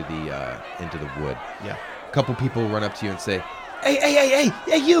burning into the wood. Yeah. A couple people run up to you and say, Hey,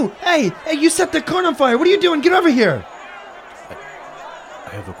 you! Hey, you set the cart on fire! What are you doing? Get over here! I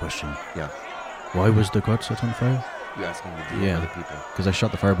have a question. Yeah. Why was the cart set on fire? You asking to deal with other people? Because I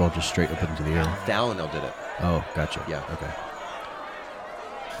shot the fireball just straight up into the air. Valinor did it. Oh, gotcha. Yeah. Okay.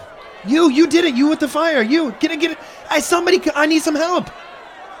 You did it! You with the fire! You! Get it! I need some help!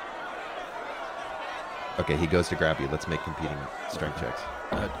 Okay, he goes to grab you. Let's make competing strength checks.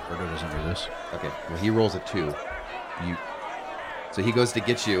 Ordo doesn't do this. Okay, well, he rolls a 2. So he goes to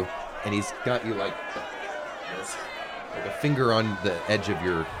get you, and he's got you like a finger on the edge of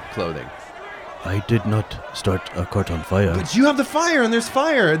your clothing. I did not start a cart on fire. But you have the fire, and there's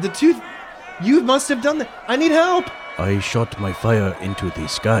fire. You must have done that. I need help. I shot my fire into the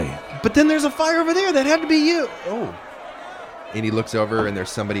sky. But then there's a fire over there. That had to be you. Oh. And he looks over, and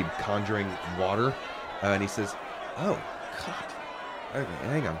there's somebody conjuring water, and he says, "Oh, God. Okay,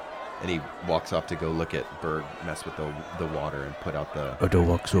 hang on." And he walks off to go look at Berg mess with the water and put out the... Ordo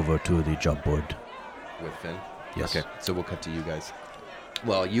walks over to the job board. With Finn? Yes. Okay, so we'll cut to you guys.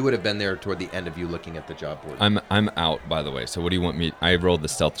 Well, you would have been there toward the end of you looking at the job board. I'm out, by the way. So what do you want me? I rolled the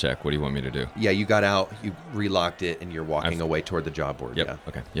stealth check. What do you want me to do? Yeah, you got out, you relocked it, and you're walking away toward the job board. Yep. Yeah.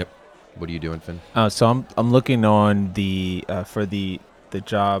 Okay. Yep. What are you doing, Finn? So I'm looking on the for the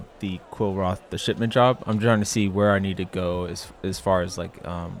job, the Quillroth, the shipment job. I'm trying to see where I need to go as far as like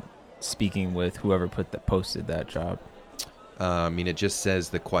speaking with whoever posted that job. I mean, it just says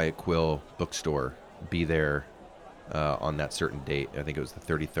the Quiet Quill bookstore. Be there on that certain date. I think it was the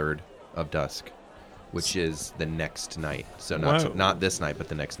 33rd of dusk, which is the next night. So not this night, but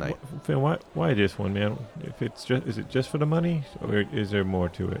the next night. Finn, why just one, man? If it's just, is it just for the money, or is there more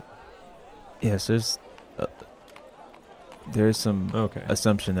to it? Yes, there's some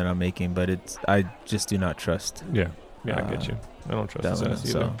assumption that I'm making, but I just do not trust. Yeah, I get you. I don't trust his ass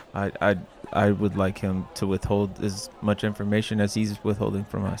either. So I would like him to withhold as much information as he's withholding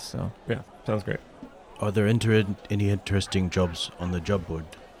from us. So yeah, sounds great. Are there any interesting jobs on the job board?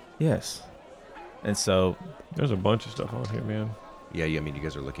 Yes. And so there's a bunch of stuff on here, man. Yeah, I mean, you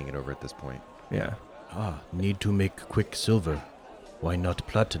guys are looking it over at this point. Yeah. Need to make quick silver. Why not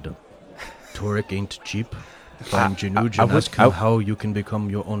platinum? Torek ain't cheap. Find Jinuj I and would- ask him how you can become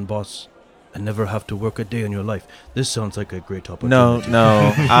your own boss and never have to work a day in your life. This sounds like a great opportunity.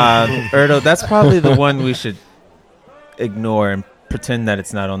 No. Erdo, that's probably the one we should ignore and pretend that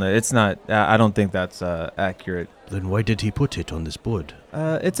it's not on there. It's not. I don't think that's accurate. Then why did he put it on this board?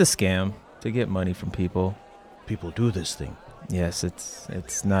 It's a scam to get money from people. People do this thing. Yes,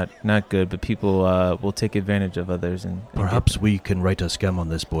 it's not good, but people will take advantage of others and Perhaps we can write a scam on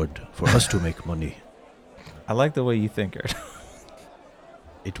this board for us to make money. I like the way you think, Erdo.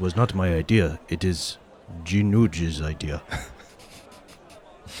 It was not my idea. It is Jinuj's idea.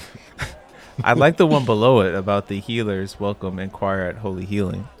 I like the one below it about the healers welcome inquire at Holy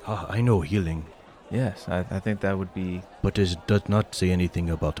Healing. Ah, I know healing, Yes, I think that would be. but it does not say anything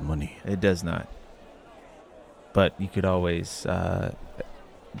about money. It does not. But you could always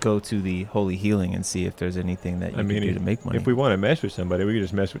go to the Holy Healing and see if there's anything that you can do to make money. If we want to mess with somebody, we could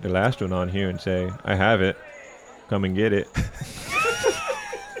just mess with the last one on here and say, I have it. Come and get it.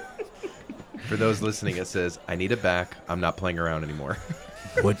 For those listening, it says, I need it back. I'm not playing around anymore.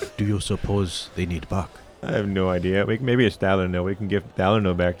 What do you suppose they need back? I have no idea. Maybe it's Dalino. We can give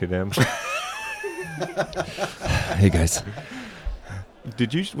Dalino back to them. Hey guys.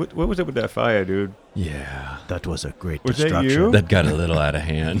 Did you? What was it with that fire, dude? Yeah. That was a great Was that distraction. you? That got a little out of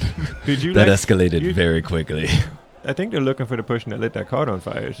hand. Did you? That like, escalated you- very quickly. I think they're looking for the person that lit that card on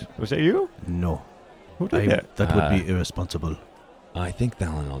fire. Was that you? No, Who did that? that would be irresponsible. I think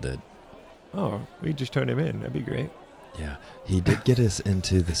Thalinol did. Oh, we just turned him in. That'd be great. Yeah. He did get us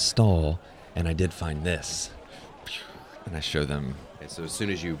into the stall, and I did find this. And I show them. Okay, so as soon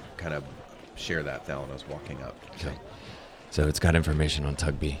as you kind of share that, Thalano's walking up. Okay. So it's got information on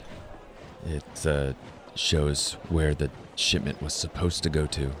Tugby. It shows where the shipment was supposed to go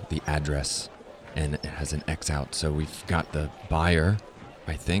to, the address, and it has an X out. So we've got the buyer,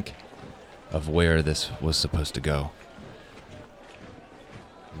 I think, of where this was supposed to go.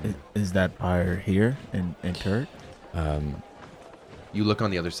 Is that buyer here in Turk? You look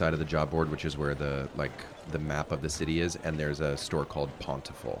on the other side of the job board, which is where the map of the city is, and there's a store called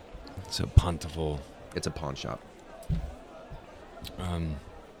Pontiful. So Pontiful. It's a pawn shop.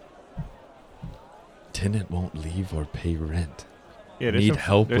 Tenant won't leave or pay rent. Yeah, Need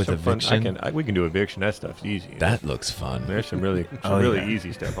help there's with some fun- eviction? we can do eviction. That stuff's easy. That looks fun. There's some really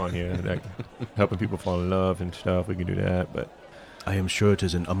easy stuff on here, like helping people fall in love and stuff. We can do that, but I am sure it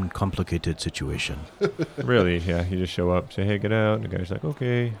is an uncomplicated situation. really, yeah, you just show up, say, "Hey, get out," and the guy's like,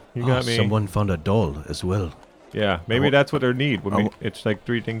 "Okay, you got me." Someone found a doll as well. Yeah, maybe that's what they need. It's like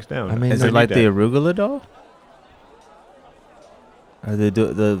 3 things down. I mean, Is They it like need the that. arugula doll? Or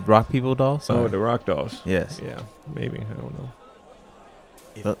the rock people doll? Oh, Sorry. the rock dolls. Yes. Yeah, maybe. I don't know.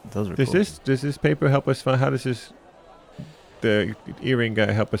 Those are Does cool. this paper help us find? How does the earring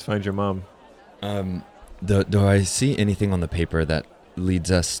guy help us find your mom? Do I see anything on the paper that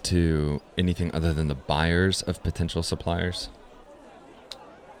leads us to anything other than the buyers of potential suppliers?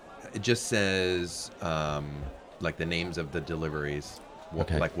 It just says like the names of the deliveries,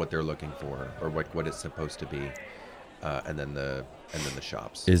 Okay. like what they're looking for, or what it's supposed to be, and then the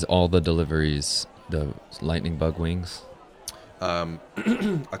shops. Is all the deliveries the lightning bug wings?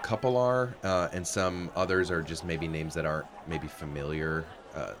 A couple are, and some others are just maybe names that aren't maybe familiar,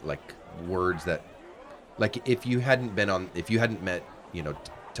 like words that, like if you hadn't met,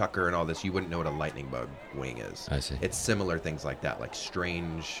 Tucker and all this, you wouldn't know what a lightning bug wing is. I see. It's similar things like that, like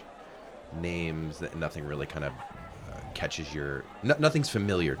strange names that nothing really kind of catches your, nothing's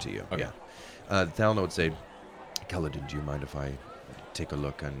familiar to you. Okay. Yeah. Thalano would say, Kaladin, do you mind if I take a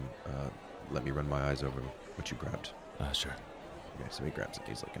look and let me run my eyes over what you grabbed? Sure. Okay, so he grabs it.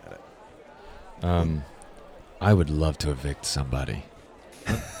 He's looking at it. I would love to evict somebody.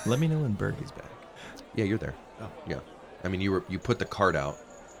 Let me know when Bergie's back. Yeah, you're there. Oh, yeah. I mean, you put the card out.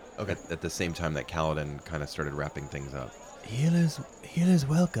 Okay. At the same time that Kaladin kind of started wrapping things up. Healers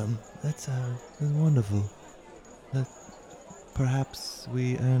welcome. That's wonderful. Perhaps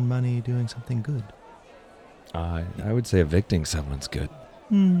we earn money doing something good. I would say evicting someone's good.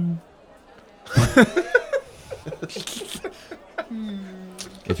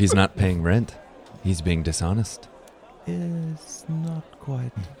 If he's not paying rent, he's being dishonest. Is not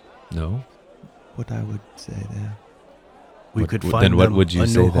quite No? what I would say there. We What- could then find what them would you a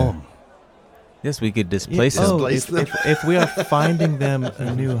say new there? home. Yes, we could displace Yeah, them. Displace them. if we are finding them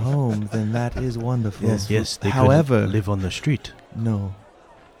a new home, then that is wonderful. Yes, they However, could live on the street. no.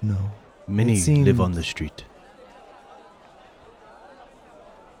 Many seemed- live on the street.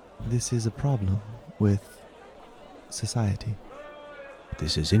 This is a problem with society.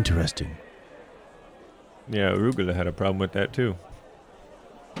 This is interesting. Yeah, Arugula had a problem with that too.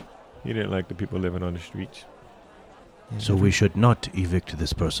 He didn't like the people living on the streets. So we should not evict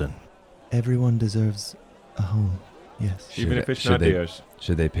this person. Everyone deserves a home. Yes. Even if it's not theirs.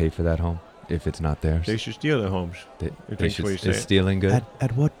 Should they pay for that home if it's not theirs? They should steal their homes. Is stealing good?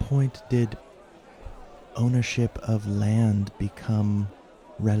 At what point did ownership of land become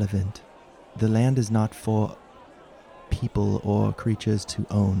relevant? The land is not for people or creatures to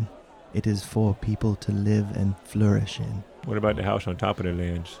own. It is for people to live and flourish in. What about the house on top of the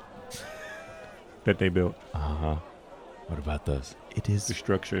lands that they built? Uh-huh. What about those? It is The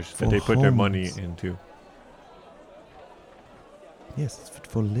structures for that they put their money homes. into. Yes, it's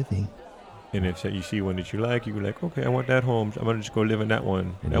for living. And if you see one that you like, you go like, okay, I want that home. I'm going to just go live in that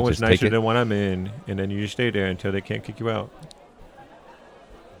one. And That you one's just take nicer it? than one I'm in. And then you just stay there until they can't kick you out.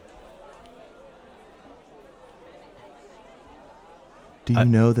 Do you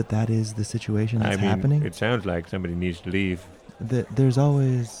know that is the situation that's happening? It sounds like somebody needs to leave. There's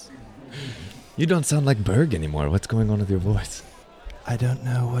always... You don't sound like Berg anymore. What's going on with your voice? I don't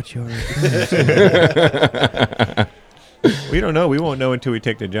know what you're... We don't know. We won't know until we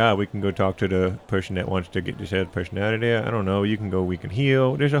take the job. We can go talk to the person that wants to get this other person out of there. I don't know. You can go. We can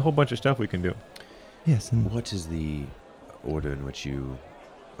heal. There's a whole bunch of stuff we can do. Yes, and What is the order in which you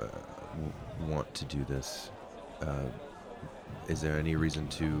want to do this? Is there any reason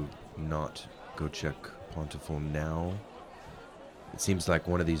to not go check Pontiful now? It seems like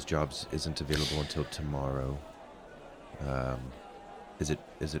one of these jobs isn't available until tomorrow. Is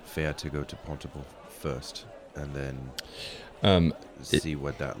it fair to go to Pontiful first and then see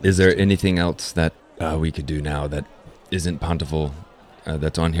what that leads Is there to? anything else that we could do now that isn't Pontiful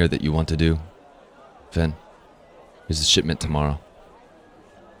that's on here that you want to do, Finn? There's a shipment tomorrow.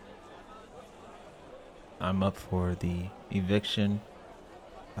 I'm up for the eviction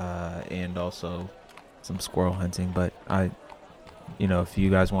and also some squirrel hunting, but if you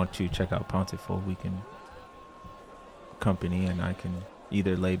guys want to check out Pontiful, we can company and I can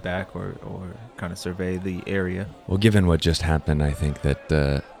either lay back or kind of survey the area. Well, given what just happened, I think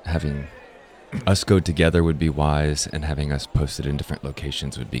that having us go together would be wise, and having us posted in different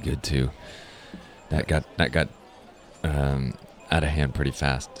locations would be good too. That got out of hand pretty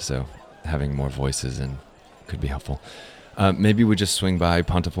fast, so having more voices and could be helpful. Maybe we just swing by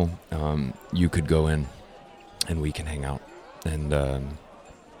Pontiful. You could go in, and we can hang out. And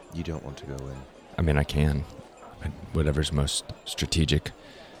You don't want to go in. I mean, I can. Whatever's most strategic.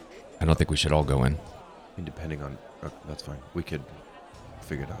 I don't think we should all go in. I mean, depending on... that's fine. We could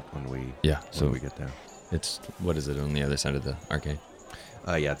figure it out when we So we get there. it's, what is it, on the other side of the arcade?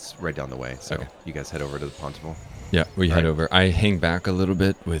 Yeah, it's right down the way. So Okay. you guys head over to the Pontiful. Yeah, we head Right. over. I hang back a little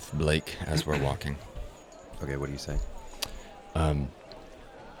bit with Blake as we're walking. Okay, what do you say?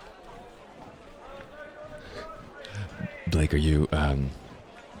 Blake, are you, I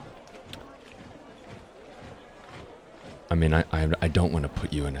mean, I don't want to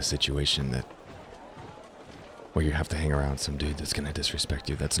put you in a situation where you have to hang around some dude that's going to disrespect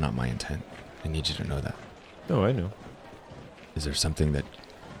you. That's not my intent. I need you to know that. No, I know. Is there something that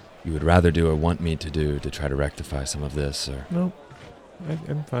you would rather do or want me to do to try to rectify some of this? Or No,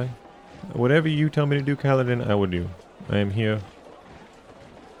 I'm fine. Whatever you tell me to do, Kaladin, I will do. I am here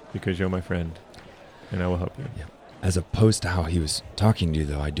because you're my friend, and I will help you. as opposed to how he was talking to you,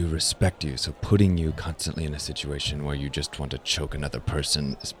 though, I do respect you. So putting you constantly in a situation where you just want to choke another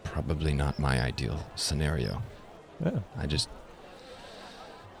person is probably not my ideal scenario.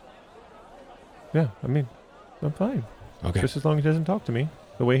 Yeah, I mean, I'm fine. Okay. Just as long as he doesn't talk to me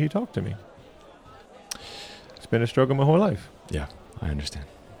the way he talked to me. It's been a struggle my whole life. Yeah, I understand.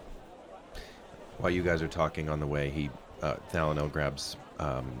 While you guys are talking on the way, Thalanel grabs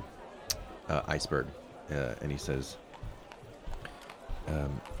Iceberg, and he says,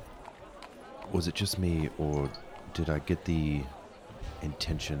 was it just me, or did I get the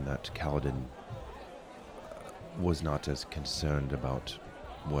intention that Kaladin was not as concerned about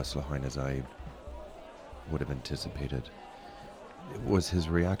Westlaheim as I would have anticipated? Was his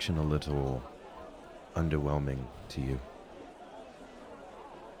reaction a little underwhelming to you?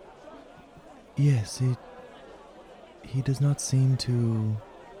 Yes, he does not seem to...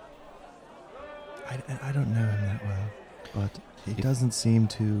 I don't know him that well, but he doesn't seem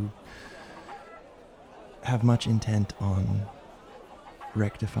to have much intent on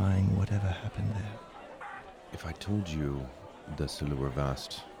rectifying whatever happened there. If I told you the Silur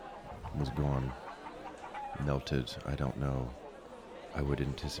Vast was gone, melted, I don't know, I would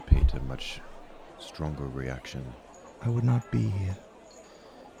anticipate a much stronger reaction. I would not be here.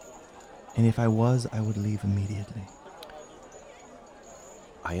 And if I was, I would leave immediately.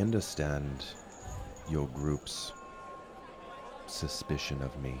 I understand your group's suspicion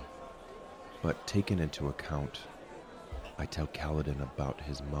of me, But taken into account, I tell Kaladin about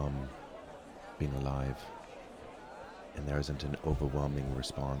his mom being alive, and there isn't an overwhelming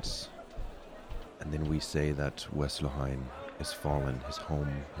response. And then we say that Westloheim is fallen, his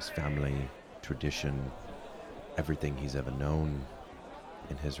home, his family, tradition, everything he's ever known.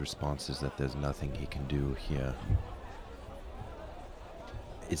 And his response is that there's nothing he can do here.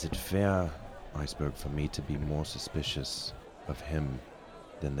 Is it fair, Iceberg, for me to be more suspicious of him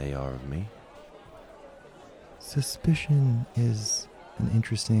than they are of me? Suspicion is an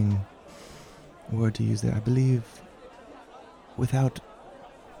interesting word to use there. I believe without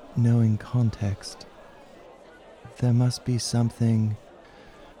knowing context, there must be something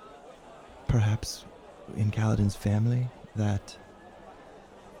perhaps in Kaladin's family that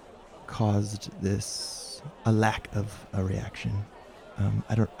caused this, a lack of a reaction.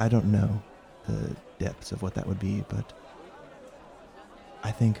 I don't know the depths of what that would be, but I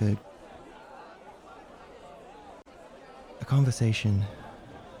think a conversation,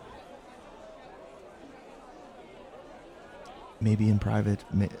 maybe in private,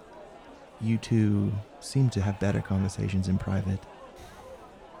 you two seem to have better conversations in private,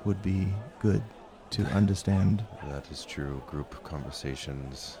 would be good to understand. That is true. Group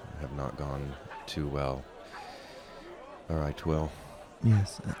conversations have not gone too well. All right, Will.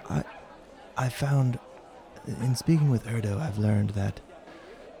 Yes, I found, in speaking with Erdo, I've learned that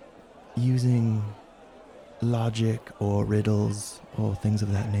using logic or riddles or things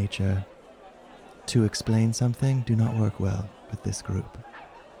of that nature to explain something do not work well with this group.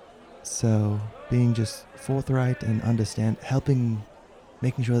 So being just forthright and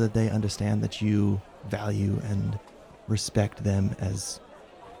making sure that they understand that you value and respect them as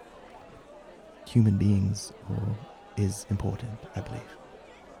human beings is important, I believe.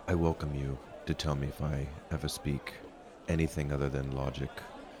 I welcome you to tell me if I ever speak anything other than logic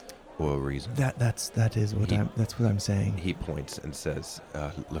or reason. That's what I'm saying. He points and says,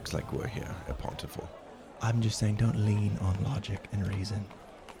 looks like we're here at Pontiful. I'm just saying don't lean on logic and reason.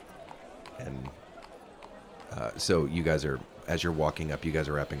 And so you guys are, as you're walking up, you guys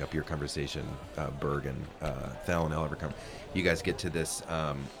are wrapping up your conversation, Berg and Thal and Oliver come. You guys get to this,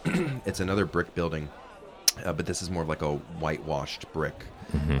 it's another brick building, but this is more of like a whitewashed brick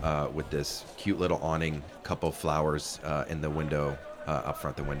with this cute little awning, couple flowers in the window, up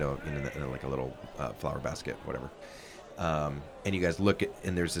front the window, in like a little flower basket, whatever. And you guys look at,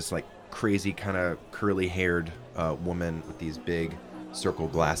 and there's this like crazy kind of curly-haired woman with these big circle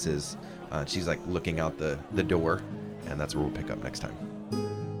glasses. She's like looking out the door, and that's where we'll pick up next time.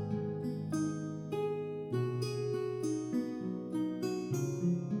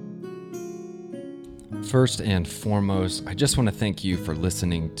 First and foremost, I just want to thank you for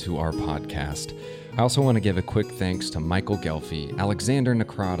listening to our podcast. I also want to give a quick thanks to Michael Gelfi, Alexander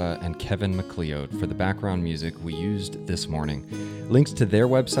Necrata, and Kevin McLeod for the background music we used this morning. Links to their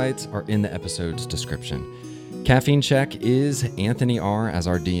websites are in the episode's description. Caffeine Check is Anthony R. as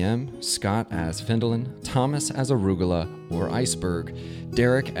our DM, Scott as Findolin, Thomas as Arugula or Iceberg,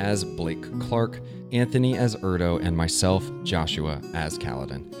 Derek as Blake Clark, Anthony as Erdo, and myself, Joshua, as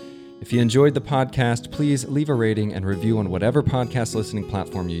Kaladin. If you enjoyed the podcast, please leave a rating and review on whatever podcast listening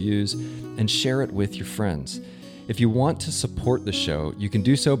platform you use, and share it with your friends. If you want to support the show, you can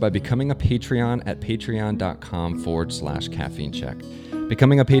do so by becoming a Patreon at patreon.com/caffeine check.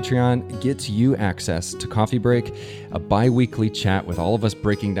 Becoming a Patreon gets you access to Coffee Break, a bi-weekly chat with all of us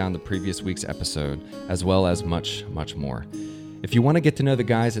breaking down the previous week's episode, as well as much, much more. If you want to get to know the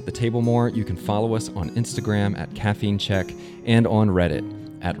guys at the table more, you can follow us on Instagram at Caffeine Check and on Reddit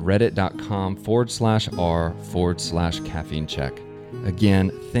at reddit.com/r/caffeine check.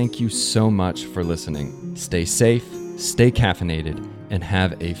 Again, thank you so much for listening. Stay safe, stay caffeinated, and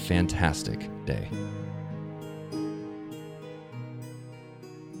have a fantastic day.